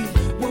lucky.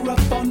 We're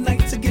up all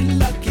night to get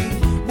lucky.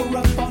 We're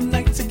up all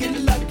night to get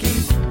lucky.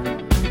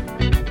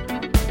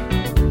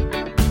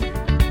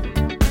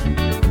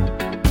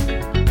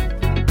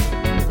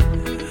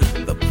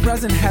 The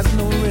present has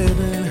no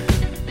ribbon.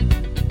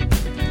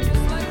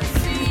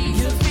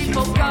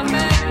 People come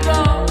and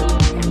go,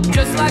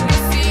 just like the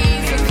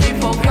seasons.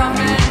 People come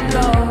and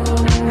go.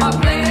 My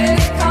blade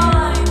is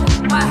kind,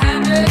 my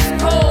hand is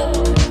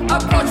cold.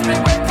 Approach me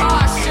with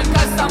caution,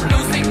 'cause I'm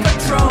losing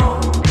control.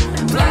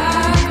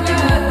 Black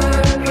leather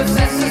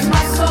possesses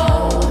my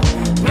soul.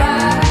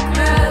 Black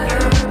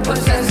leather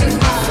possesses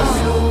my soul.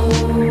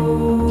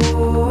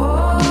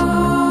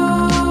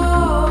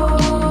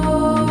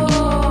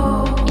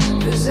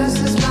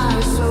 Possesses my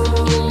soul.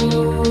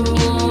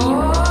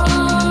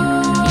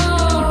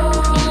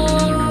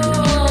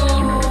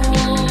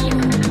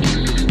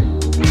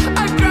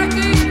 I drag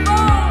these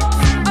bones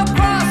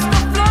across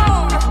the floor.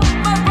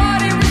 My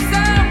body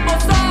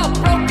resembles a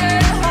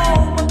broken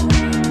home.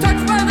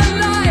 Touched by the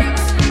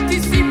lights,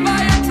 deceived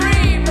by a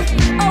dream.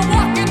 I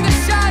walk in the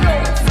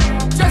shadows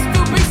just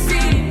to be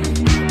seen.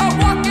 I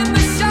walk in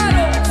the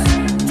shadows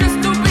just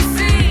to be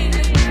seen.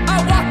 I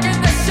walk in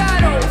the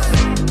shadows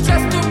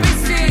just to be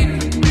seen.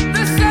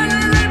 The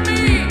sinner in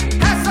me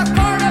has a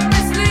card up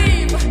his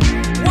sleeve.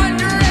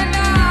 Wandering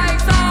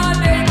eyes,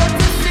 unable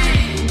to see.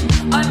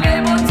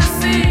 Unable to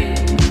see,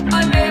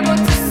 unable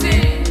to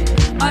see,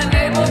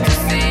 unable to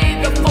see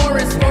the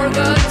forest for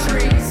the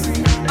trees.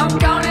 I'm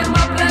counting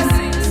my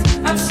blessings,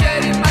 I'm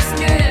shedding my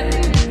skin.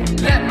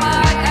 Let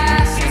my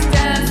ashes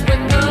dance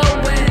with the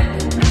wind.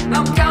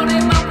 I'm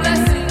counting my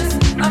blessings,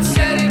 I'm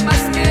shedding my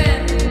skin.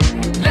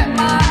 Let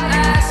my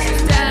ashes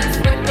dance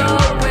with the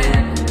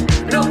wind.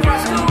 No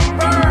cross to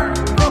burn,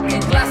 broken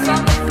glass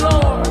on the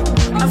floor.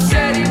 I'm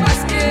shedding my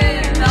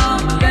skin,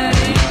 I'm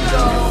letting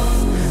go.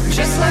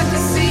 Just like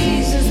the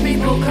seasons,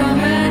 people come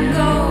and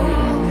go.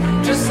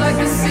 Just like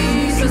the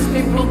seasons,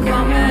 people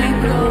come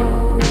and go.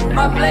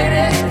 My blade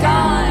is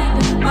kind,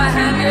 my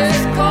hand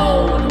is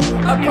cold.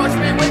 Approach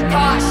me with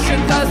caution,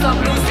 'cause I'm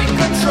losing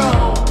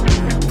control.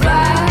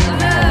 Black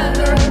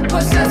leather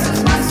possesses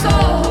my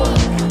soul.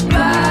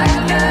 Black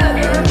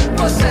leather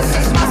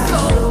possesses my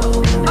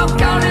soul. I'm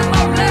counting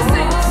my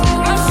blessings,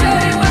 I'm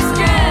shedding my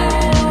skin.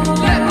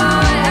 Let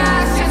my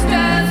ashes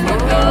dance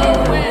with the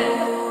wind.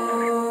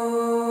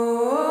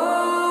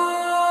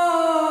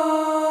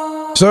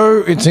 So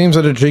it seems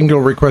that a jingle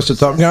requested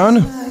Top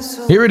Gun.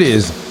 Here it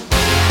is.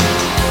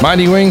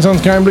 Mighty Wings on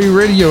Sky Blue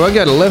Radio. I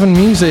got 11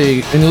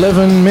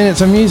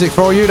 minutes of music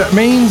for you. That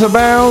means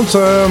about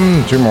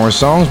 2 more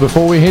songs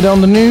before we hit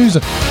on the news.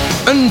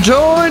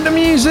 Enjoy the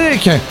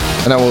music,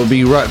 and I will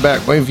be right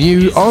back with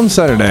you on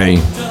Saturday.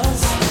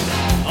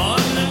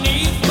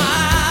 Underneath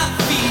my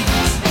feet,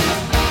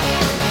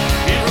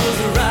 it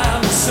rolls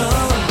around the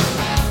sun.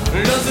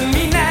 Doesn't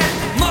mean that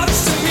much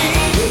to me.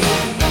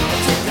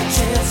 Take a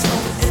chance on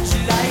the edge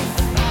of life,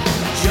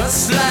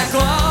 just like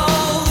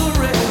all the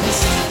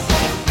rest.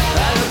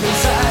 I look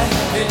inside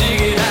and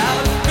dig it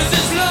out, 'cause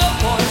there's no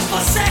points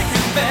or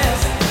second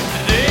best.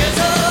 There's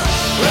a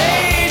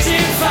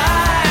raging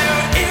fire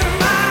in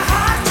my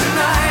heart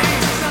tonight,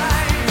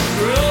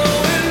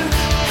 growing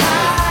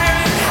higher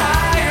and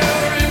higher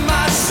in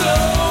my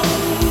soul.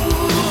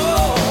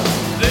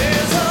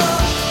 There's a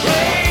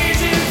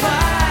raging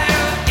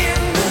fire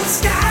in the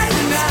sky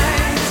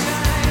tonight.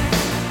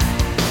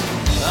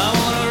 I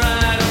wanna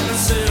ride on the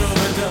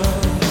silver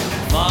dove,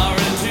 far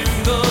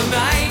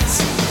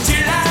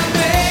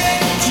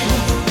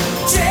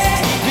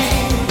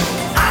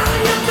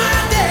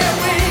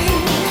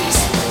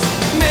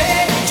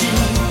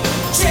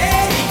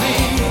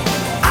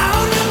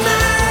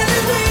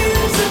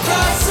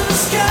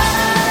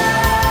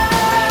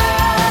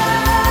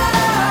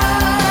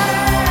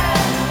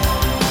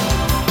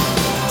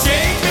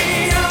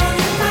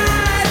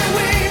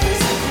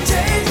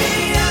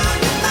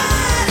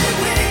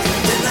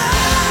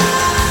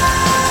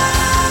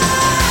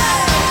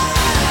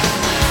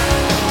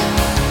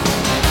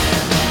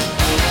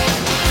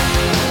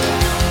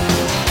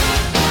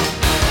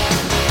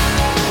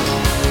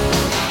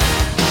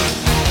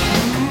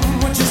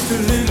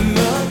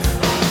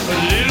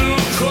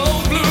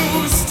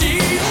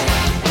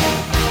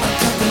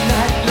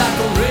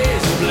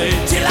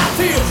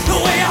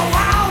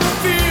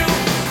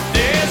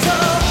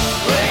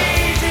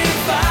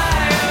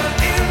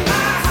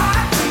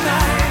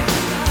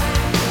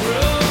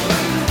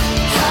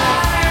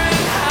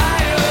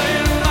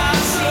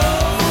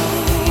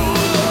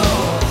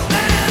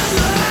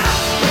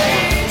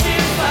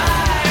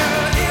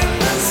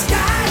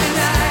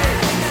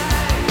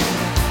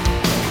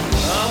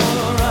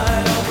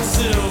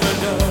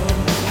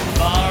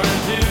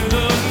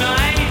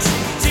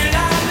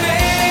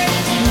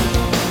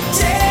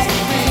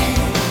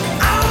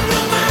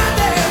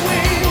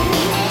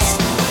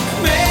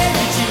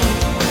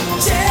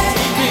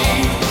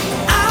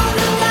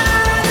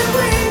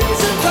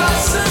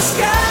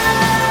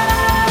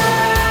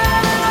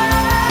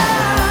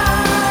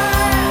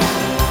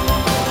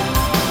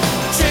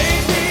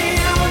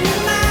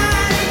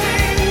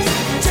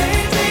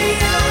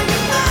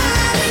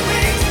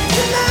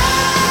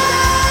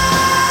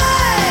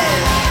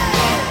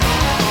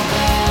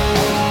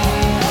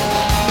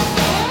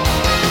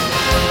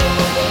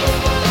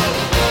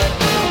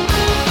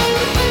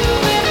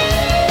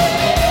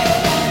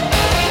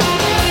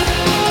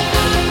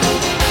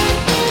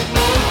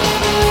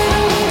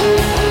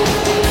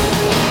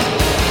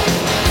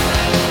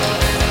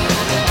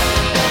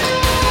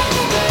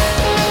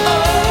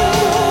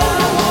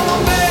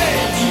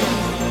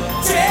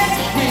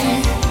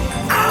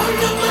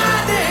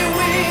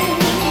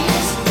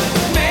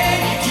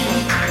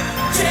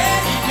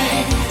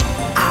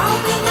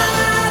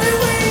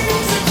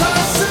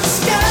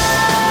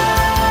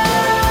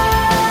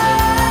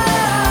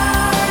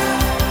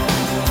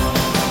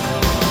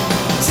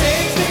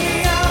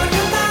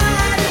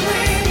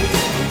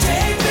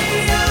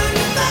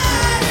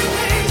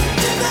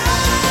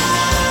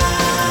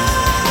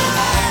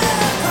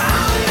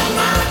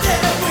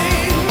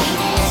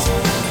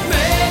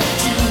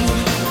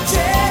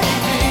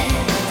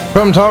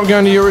From Top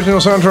Gun, the original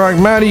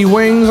soundtrack, Maddie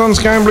Wings on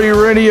Sky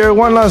Blue Radio.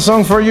 One last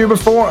song for you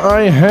before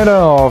I head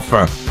off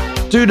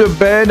to the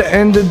bed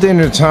and the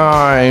dinner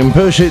time.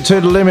 Push it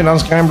to the limit on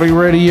Sky Blue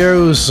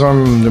Radio.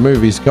 From the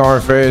movie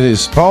Scarface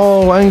is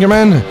Paul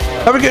Engerman.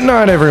 Have a good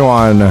night,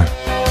 everyone.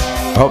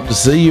 Hope to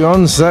see you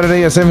on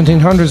Saturday at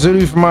 1700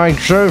 Zulu for my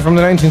show from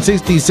the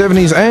 1960s,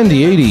 70s, and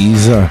the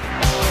 80s.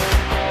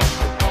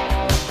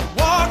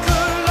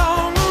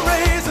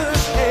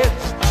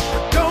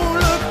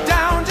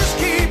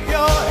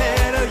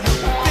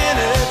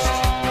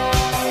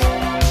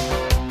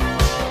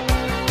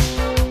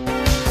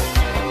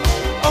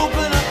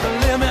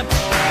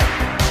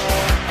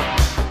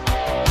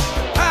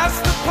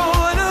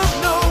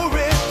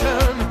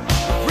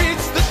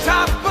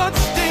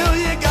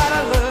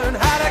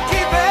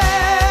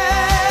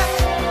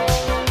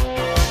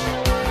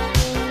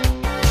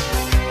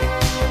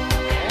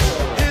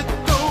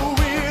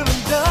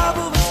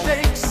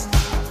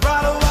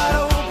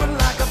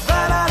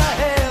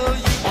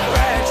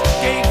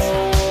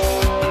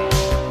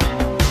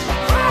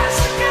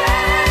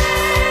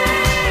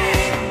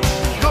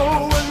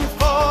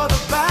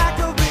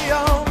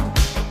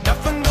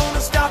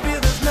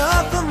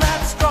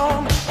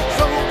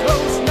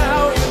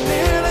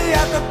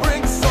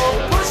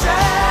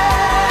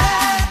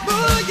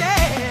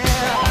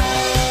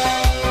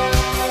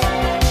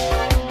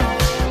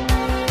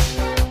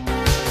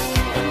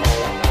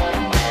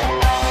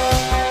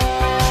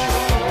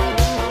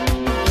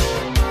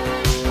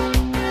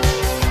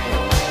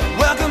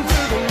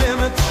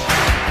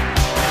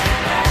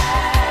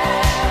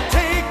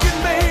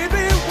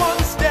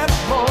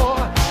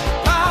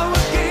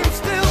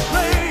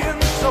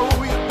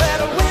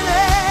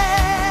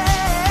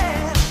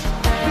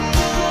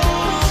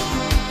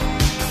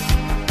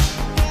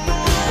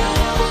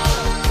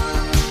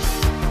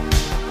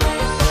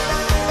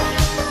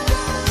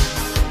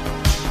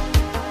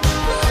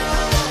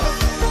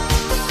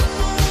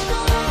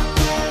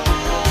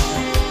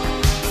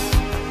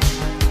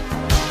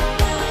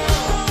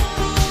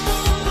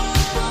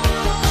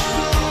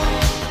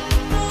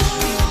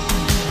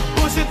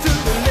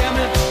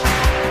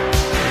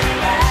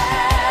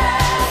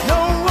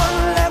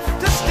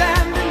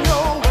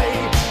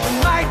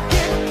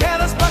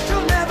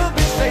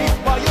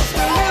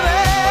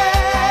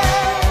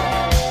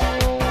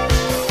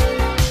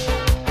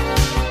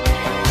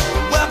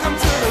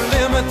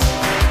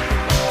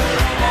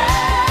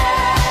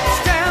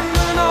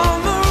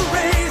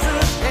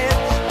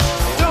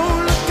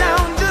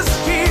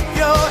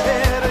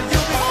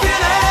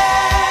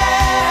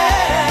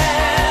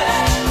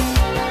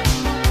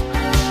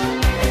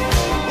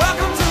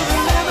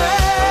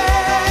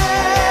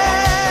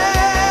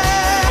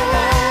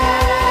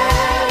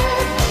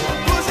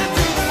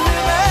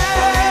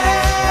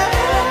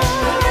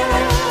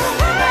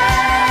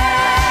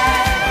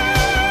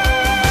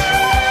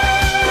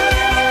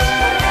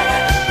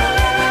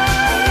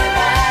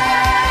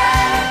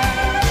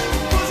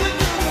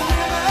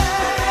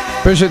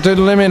 Push it to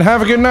the limit.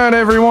 Have a good night,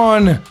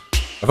 everyone.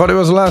 I thought it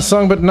was the last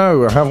song, but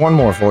no, I have one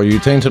more for you.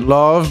 Tainted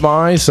Love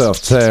by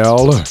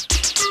Self-Tell.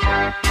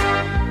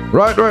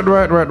 Right.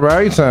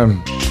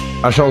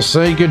 I shall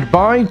say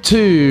goodbye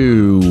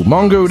to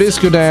Mongo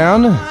Disco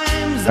Down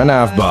and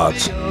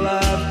Avbot.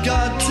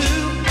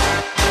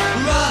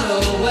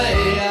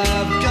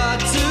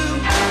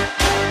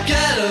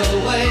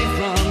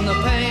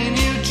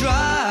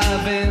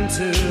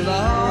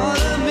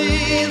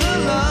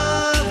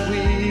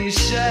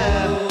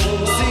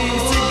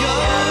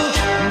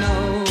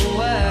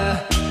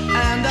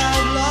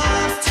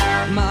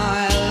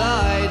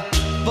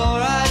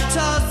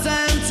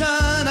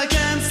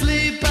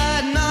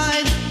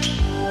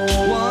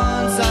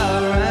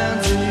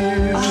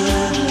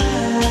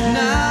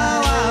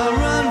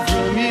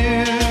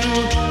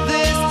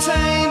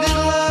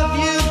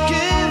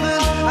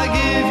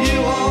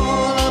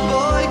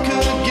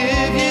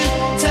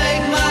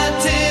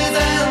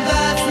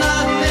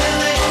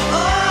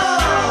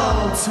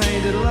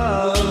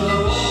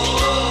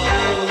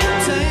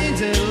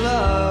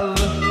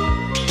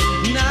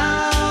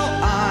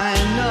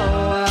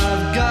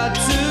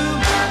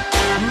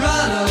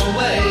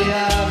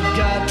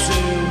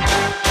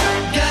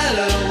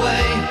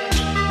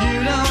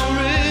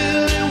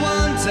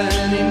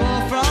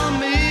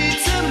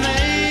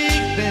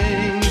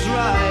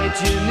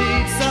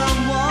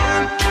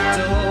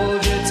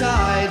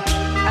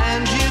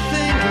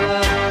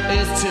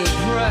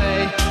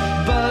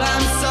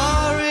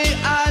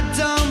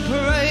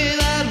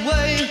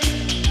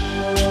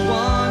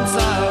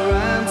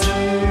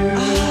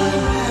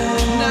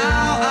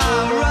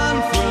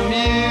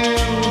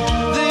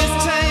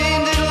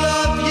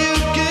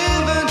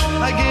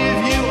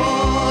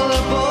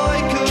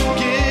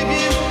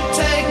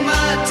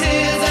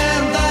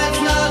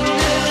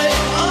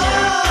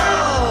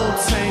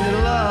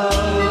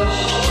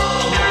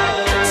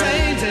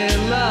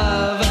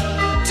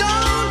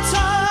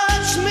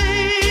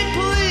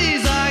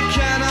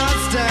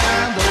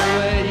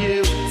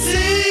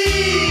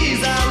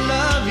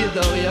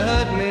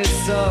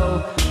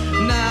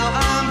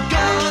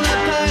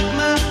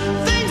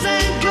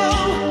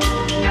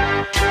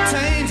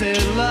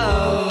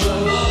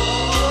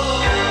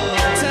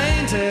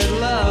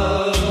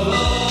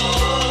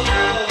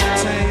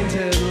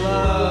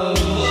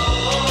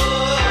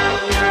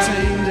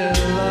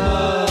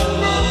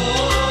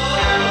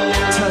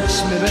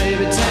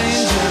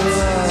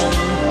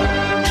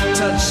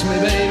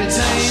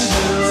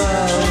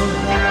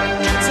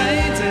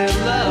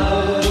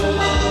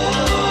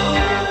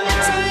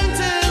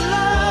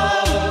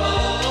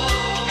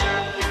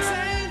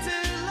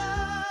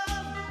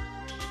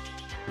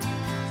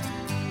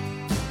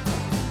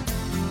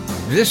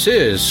 This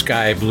is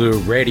Sky Blue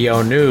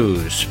Radio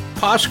News.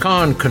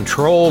 POSCON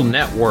Control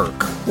Network.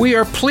 We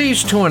are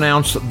pleased to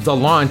announce the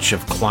launch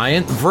of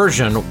client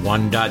version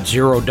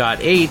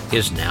 1.0.8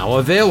 is now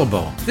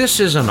available. This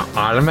is an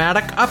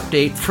automatic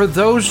update for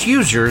those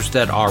users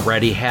that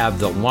already have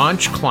the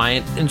launch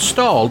client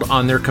installed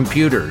on their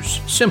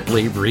computers.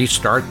 Simply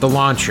restart the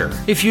launcher.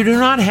 If you do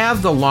not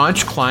have the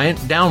launch client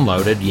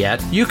downloaded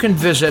yet, you can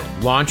visit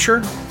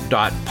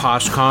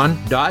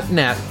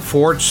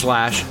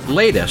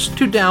launcher.poscon.net/latest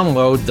to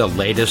download the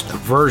latest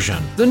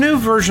version. The new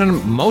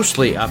version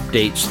mostly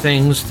updates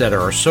things that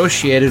are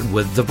associated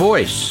with the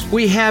voice.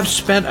 We have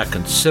spent a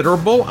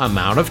considerable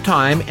amount of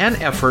time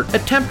and effort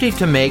attempting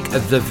to make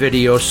the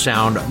video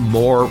sound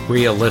more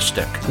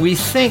realistic. We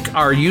think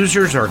our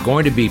users are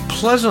going to be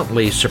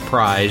pleasantly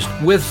surprised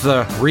with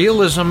the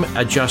realism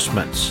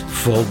adjustments.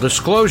 Full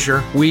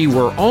disclosure, we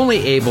were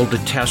only able to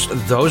test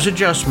those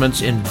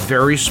adjustments in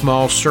very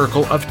small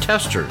circle of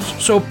testers,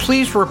 so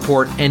please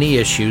report any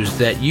issues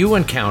that you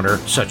encounter,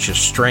 such as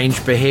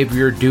strange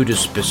behavior due to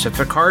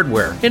specific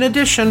hardware. In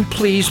addition,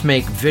 please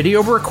make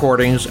video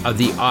recordings of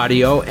the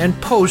audio and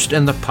post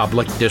in the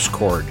public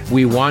Discord.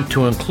 We want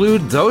to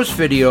include those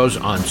videos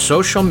on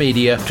social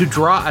media to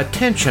draw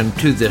attention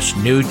to this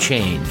new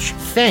change.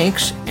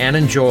 Thanks and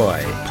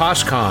enjoy.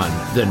 POSCON,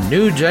 the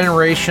new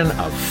generation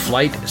of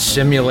flight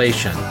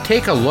simulation.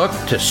 Take a look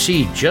to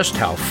see just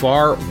how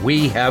far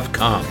we have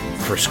come.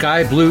 For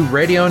Sky Blue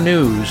Radio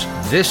News,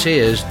 this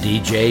is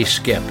DJ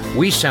Skip.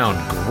 We sound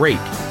great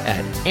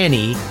at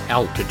any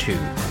altitude.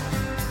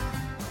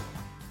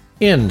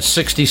 In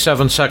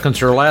 67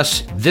 seconds or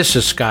less, this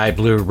is Sky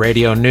Blue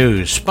Radio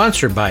News,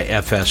 sponsored by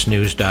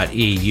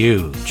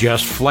fsnews.eu.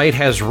 Just Flight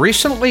has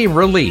recently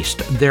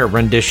released their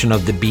rendition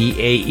of the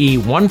BAE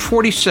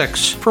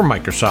 146 for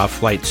Microsoft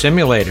Flight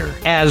Simulator.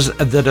 As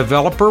the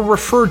developer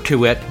referred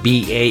to it,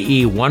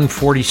 BAE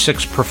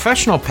 146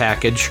 Professional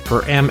Package,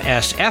 or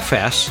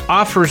MSFS,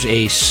 offers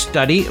a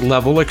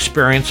study-level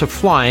experience of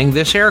flying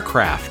this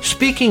aircraft.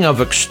 Speaking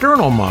of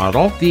external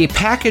model, the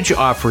package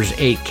offers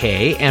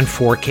 8K and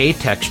 4K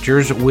textures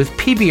with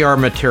PBR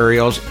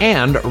materials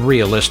and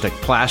realistic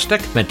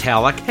plastic,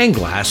 metallic, and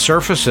glass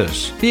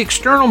surfaces. The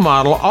external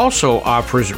model also offers